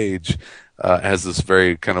last page. Has this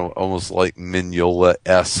very kind of almost like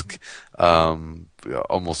Mignola-esque,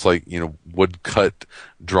 almost like woodcut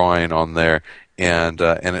drawing on there, and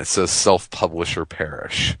it says self-publisher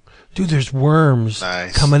perish. Dude, there's worms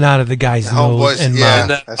coming out of the guy's nose and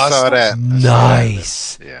mouth. I saw that.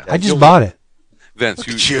 Nice. Yeah. I just bought it.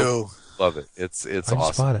 Vince, you love it. It's I awesome.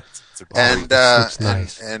 Just bought it. And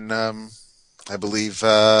nice. and I believe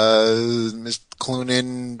Ms.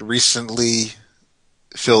 Cloonan recently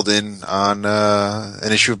filled in on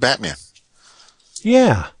an issue of Batman.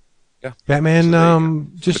 Yeah.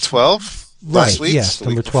 Batman just 12 last week, yes, the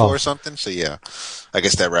number week before 12 or something. So yeah, I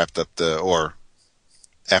guess that wrapped up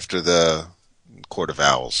after the Court of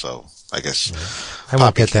Owls. So I guess I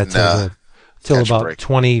won't get that till about break.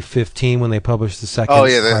 2015 when they published the second. Oh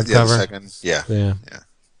yeah, the hardcover. second. Yeah.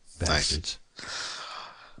 Bastards.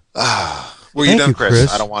 Were you Thank done, you,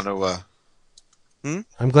 Chris? I don't want to.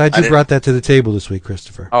 I'm glad you brought that to the table this week,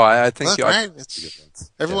 Christopher. Oh, I think you right.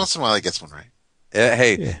 Every once in a while, he gets one right.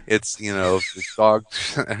 It's if the dog,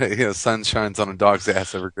 sun shines on a dog's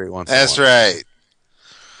ass every great once. That's in a while.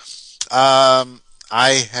 right.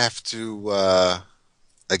 I have to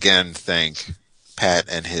again thank Pat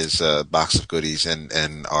and his box of goodies,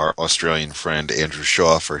 and our Australian friend Andrew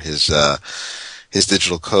Shaw for his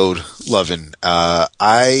digital code loving.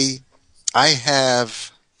 I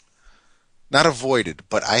have not avoided,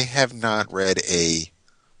 but I have not read a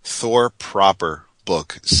Thor proper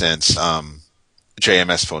book since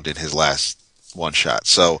JMS phoned in his last one shot.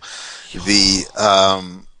 So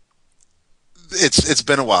it's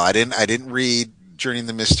been a while. I didn't read Journey in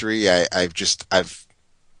the Mystery. I've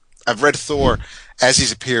read Thor as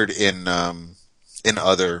he's appeared in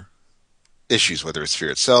other issues, whether it's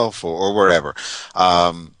Fear itself or whatever.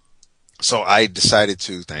 So I decided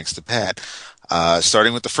to, thanks to Pat,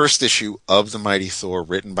 starting with the first issue of The Mighty Thor,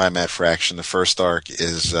 written by Matt Fraction. The first arc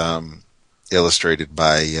is illustrated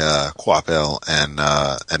by Coppell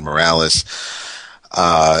and Morales.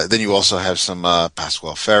 Then you also have some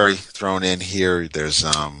Pasquale Ferry thrown in here. There's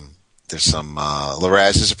There's some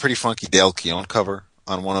Larraz. There's a pretty funky Dale Keown cover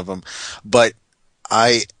on one of them, but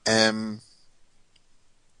I am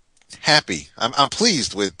happy. I'm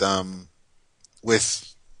pleased with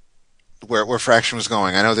where Fraction was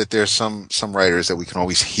going. I know that there's some writers that we can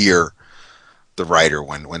always hear the writer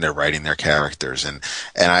when they're writing their characters, and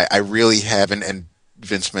I really haven't. And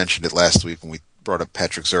Vince mentioned it last week when we brought up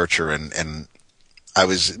Patrick Zurcher, and I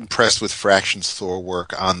was impressed with Fraction's Thor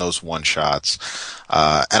work on those one-shots.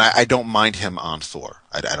 And I don't mind him on Thor.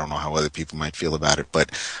 I don't know how other people might feel about it, but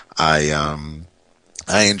I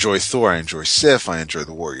enjoy Thor. I enjoy Sif. I enjoy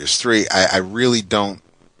the Warriors 3. I really don't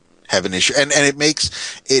have an issue. And it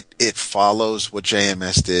makes, it follows what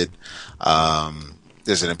JMS did.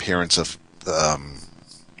 There's an appearance of,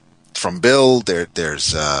 from Bill. I'm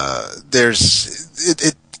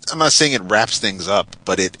not saying it wraps things up,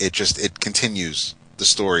 but it continues the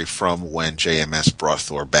story from when JMS brought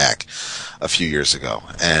Thor back a few years ago,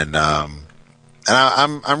 and I'm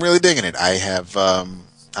really digging it. I'm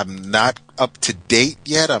not up to date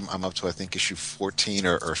yet. I'm up to, I think, issue 14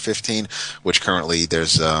 or 15, which currently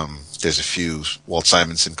there's a few Walt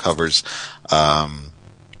Simonson covers. I'm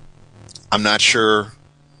not sure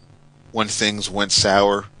when things went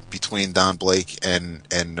sour between Don Blake and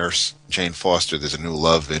Nurse Jane Foster. There's a new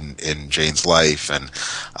love in Jane's life, and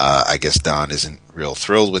I guess Don isn't real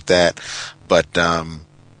thrilled with that. But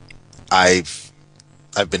I've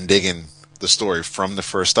been digging the story from the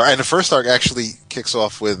first arc, and the first arc actually kicks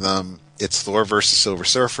off with it's Thor versus Silver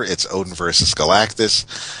Surfer, it's Odin versus Galactus.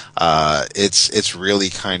 It's really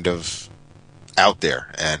kind of out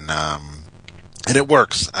there, and it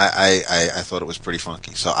works. I thought it was pretty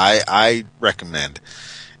funky, so I recommend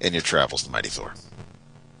In Your Travels, The Mighty Thor.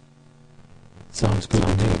 Sounds good to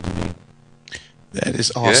me. That is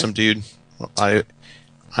awesome, dude. Well, I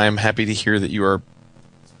am happy to hear that you are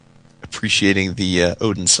appreciating the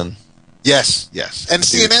Odinson. Yes. And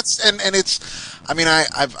see, and that's and it's. I mean,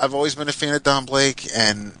 I've always been a fan of Don Blake,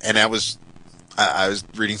 and I was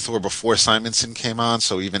reading Thor before Simonson came on,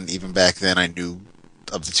 so even back then I knew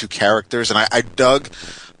of the two characters, and I dug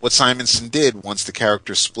what Simonson did once the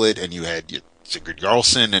characters split, and you had Sigurd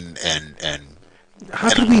Jarlsson and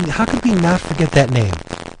how could we not forget that name?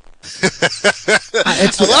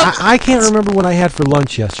 I can't remember what I had for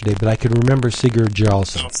lunch yesterday, but I could remember Sigurd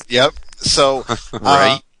Jarlsson. Yep. So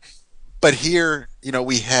right. But here,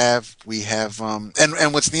 we have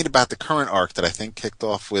and what's neat about the current arc that I think kicked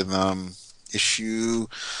off with issue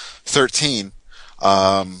 13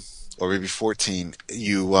 or maybe 14,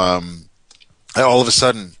 you all of a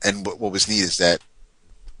sudden, and what was neat is that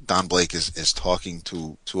Don Blake is talking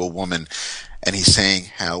to a woman, and he's saying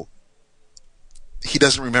how he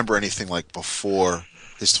doesn't remember anything like before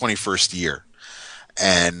his 21st year,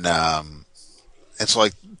 and so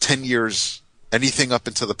like 10 years, anything up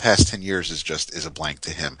until the past 10 years is a blank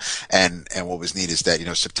to him. And what was neat is that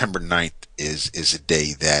September 9th is a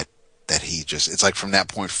day that he just, it's like from that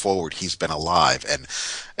point forward he's been alive, and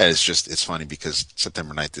it's funny because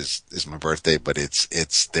September 9th is my birthday, but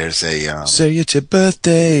there's a say it's your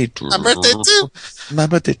birthday. My birthday too. My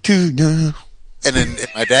birthday too. No. And in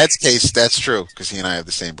my dad's case, that's true because he and I have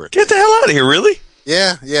the same birthday. Get the hell out of here! Really?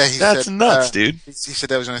 Yeah. That's nuts, dude. He said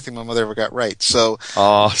that was the only thing my mother ever got right. So,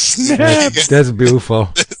 oh snap! That's beautiful.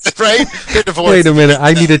 Right? Wait a minute,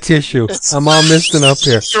 I need a tissue. I'm all misting up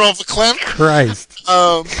here. You're all verklempt? Christ.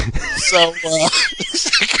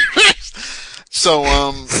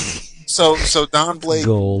 So Don Blake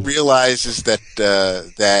realizes that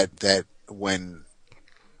when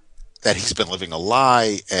that he's been living a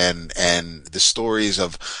lie, and the stories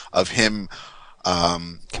of him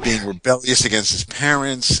being rebellious against his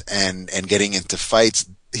parents and getting into fights,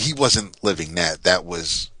 he wasn't living that. That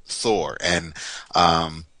was Thor, and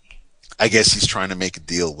I guess he's trying to make a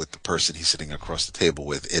deal with the person he's sitting across the table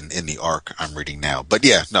with in the arc I'm reading now. But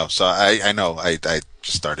yeah, no. So I know I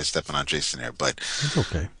just started stepping on Jason there, but it's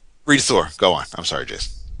okay. Read Thor. Go on. I'm sorry,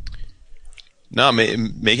 Jason. No,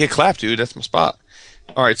 make it clap, dude. That's my spot.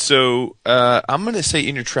 All right, so I'm going to say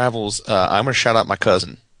In Your Travels, I'm going to shout out my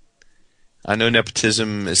cousin. I know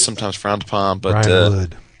nepotism is sometimes frowned upon, but Brian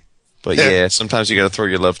Wood. But yeah, sometimes you got to throw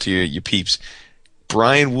your love to your peeps.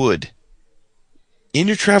 Brian Wood. In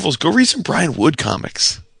Your Travels, go read some Brian Wood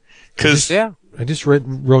comics. I just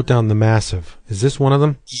wrote down The Massive. Is this one of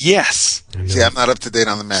them? Yes. See, I'm not up to date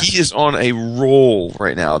on The Massive. He is on a roll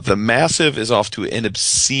right now. The Massive is off to an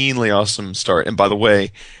obscenely awesome start. And by the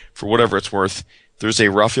way, for whatever it's worth, there's a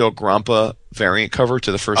Raphael Grampa variant cover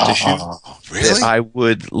to the first issue. Really? That I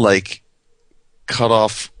would cut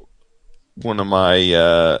off one of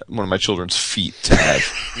my children's feet to have.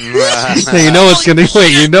 You know it's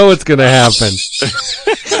gonna happen.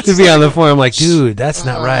 To be on the forum, like, dude, that's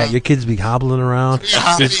not right. Your kids be hobbling around.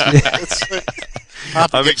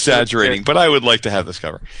 I'm exaggerating, but I would like to have this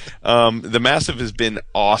cover. The Massive has been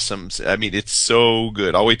awesome. I mean, it's so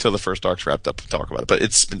good. I'll wait till the first arc's wrapped up to talk about it, but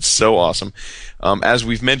it's been so awesome. As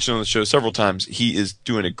we've mentioned on the show several times, he is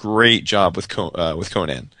doing a great job with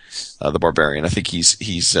Conan, the Barbarian. I think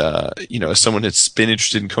he's as someone that's been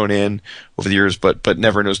interested in Conan over the years, but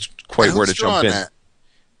never knows quite where to jump in.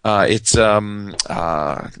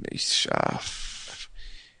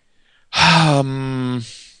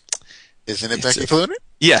 Isn't it Becky Cloonan?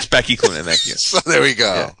 Yes, Becky Cloonan. Thank you. So there we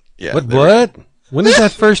go. Yeah. What? When is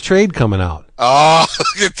that first trade coming out? Oh,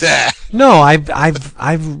 look at that. No,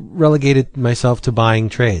 I've relegated myself to buying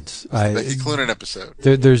trades. Becky Cloonan episode.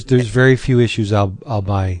 There's very few issues I'll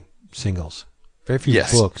buy singles. Very few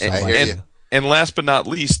books. And last but not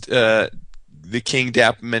least, the King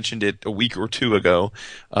Dap mentioned it a week or two ago.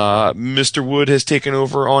 Mr. Wood has taken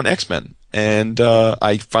over on X-Men, and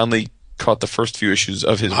I finally caught the first few issues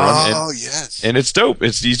of his run. Oh, yes. And it's dope.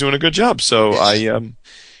 He's doing a good job. So I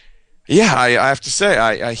have to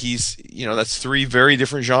say, he's, that's three very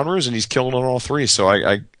different genres, and he's killing on all three. So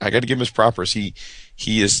I got to give him his propers. He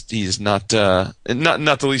is not the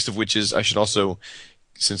least of which is, I should also,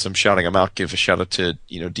 since I'm shouting him out, give a shout out to,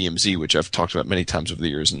 DMZ, which I've talked about many times over the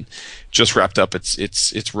years, and just wrapped up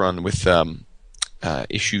its run with,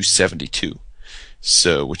 issue 72.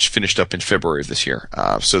 So, which finished up in February of this year.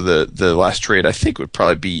 So the last trade I think would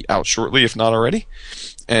probably be out shortly, if not already.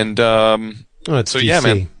 And it's so DC, yeah,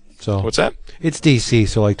 man. So what's that? It's DC,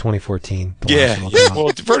 so like 2014. Yeah.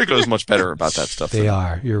 Well, Vertigo is much better about that stuff. They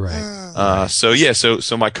are. You're right. So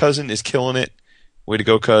my cousin is killing it. Way to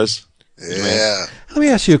go, cuz. Yeah. Let me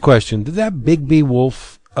ask you a question. Did that Big B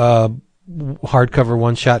Wolf hardcover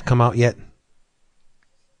one shot come out yet?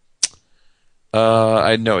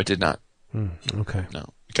 I know it did not. Okay. No.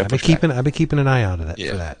 I've been keeping an eye out of that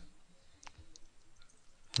for that.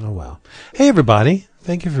 Oh well. Hey everybody.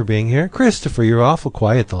 Thank you for being here. Christopher, you're awful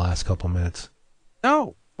quiet the last couple minutes.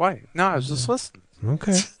 No. Why? No, I was just listening.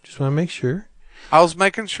 Okay. Just want to make sure. I was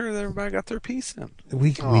making sure that everybody got their piece in.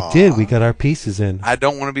 We did. We got our pieces in. I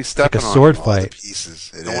don't want to be stepping like a sword on fight.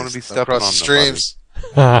 Pieces. I don't want to be stepping across on the streams.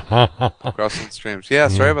 Crossing the streams. Yeah,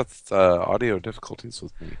 sorry about the audio difficulties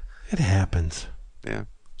with me. It happens. Yeah.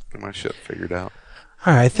 Get my shit figured out.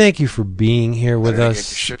 All right. Thank you for being here with Get your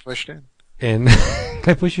us. shit pushed in. And can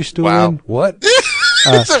I push your stool in? What?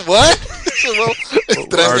 Said what?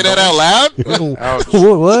 Did I say that out loud? Ouch.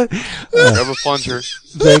 What? Grab a plunger.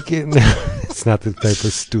 Thank you. It's not the type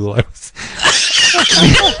of stool I was.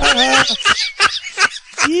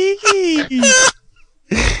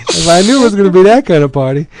 If I knew it was going to be that kind of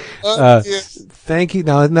party. Thank you.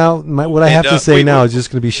 Now, what I have to say now is just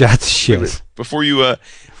going to be shots of shit. Before you,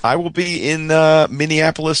 I will be in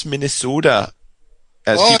Minneapolis, Minnesota,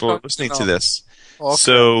 as people are listening to this. Okay.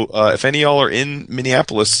 So if any of y'all are in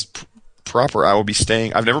Minneapolis proper, I will be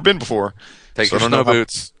staying. I've never been before. Take so your snow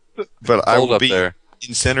boots. But I will up be there.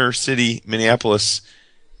 in Center City, Minneapolis,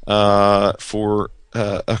 for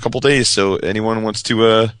a couple days. So anyone wants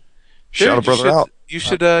to shout a brother out. You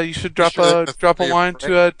should drop a line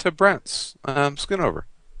to Brent's Schoonover.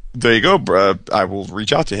 There you go. I will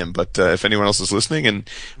reach out to him. But if anyone else is listening, and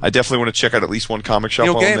I definitely want to check out at least one comic shop.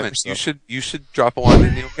 Neil while I'm Gaiman. there, so. You should drop a line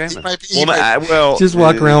to Neil Gaiman. Well, just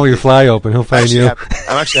walk around with your fly open. He'll find you. I'm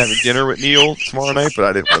actually having dinner with Neal tomorrow night, but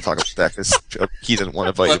I didn't want to talk about that because he didn't want to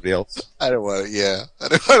invite anybody else. I don't want to. Yeah, I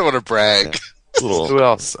don't want to brag. Yeah. Who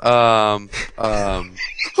else? Prince.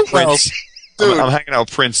 I'm hanging out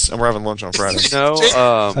with Prince, and we're having lunch on Friday.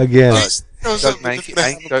 Again. Doug Mankey.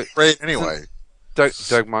 Anyway,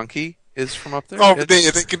 Doug Monkey is from up there. Never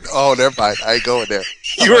mind. I ain't going there.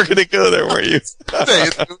 You were going to go there, weren't you?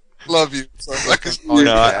 Love you.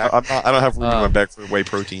 No, I don't have room in my back for whey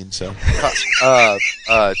protein. So,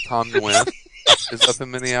 Tom Nguyen is up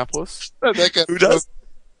in Minneapolis. Who does?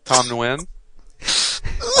 Tom Nguyen.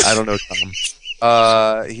 I don't know Tom.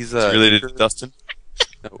 He's related to Dustin.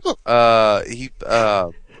 No. He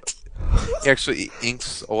actually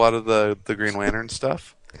inks a lot of the Green Lantern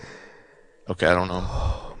stuff. Okay, I don't know.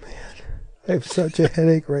 Oh man, I have such a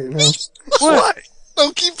headache right now. What?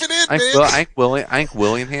 Don't keep it in, man. Hank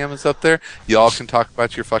Willingham is up there. Y'all can talk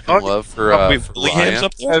about your fucking love for Willingham's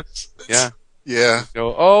up there? Yeah.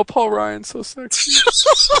 Go, Paul Ryan's so sexy.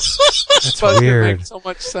 That's But weird. It makes so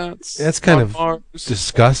much sense. That's kind of Mars.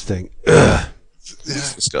 disgusting. Ugh.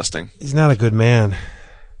 It's disgusting. He's not a good man.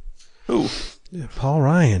 Who? Yeah, Paul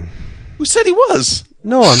Ryan. Who said he was?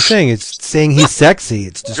 No, I'm saying he's sexy.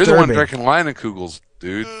 It's You're disturbing. the one drinking Leinenkugels,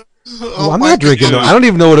 dude. Well, I'm not drinking them. I don't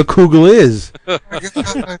even know what a kugel is. But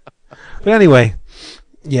anyway,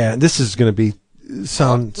 Yeah, this is going to be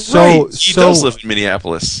sound so. Right. He does live in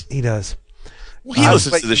Minneapolis. He does. Well, he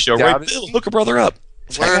listens to the show, right? Bill, hook a brother up.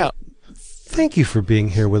 Let's hang out. Thank you for being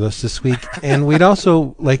here with us this week, and we'd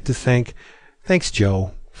also like to thanks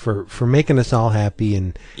Joe for making us all happy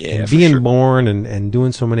and being born and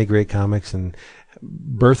doing so many great comics and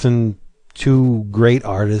birthing 2 great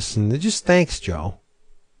artists, and just thanks, Joe.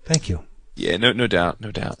 Thank you. Yeah, no doubt.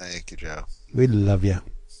 Thank you, Joe. We love you.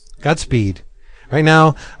 Godspeed. Right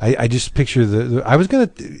now, I just picture I was going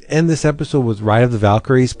to end this episode with Ride of the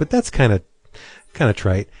Valkyries, but that's kind of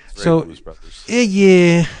trite. So,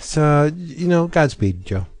 yeah. So, Godspeed,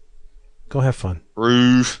 Joe. Go have fun.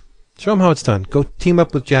 Roof. Show them how it's done. Go team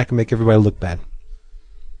up with Jack and make everybody look bad.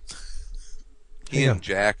 He and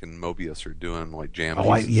Jack and Moebius are doing like jam. Oh,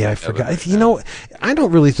 I forgot. I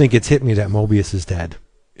don't really think it's hit me that Moebius is dead.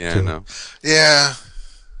 Yeah, I know. Yeah.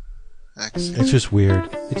 It's just weird.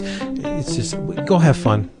 It's just go have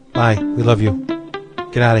fun. Bye. We love you.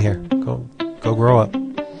 Get out of here. Go grow up.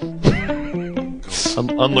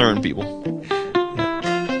 Unlearn people.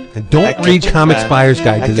 And don't read Comics Buyer's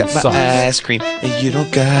Guide because it sucks. Ice cream and you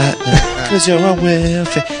don't got because you're on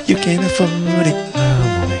welfare. You can't afford it.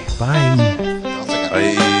 Oh boy. Bye.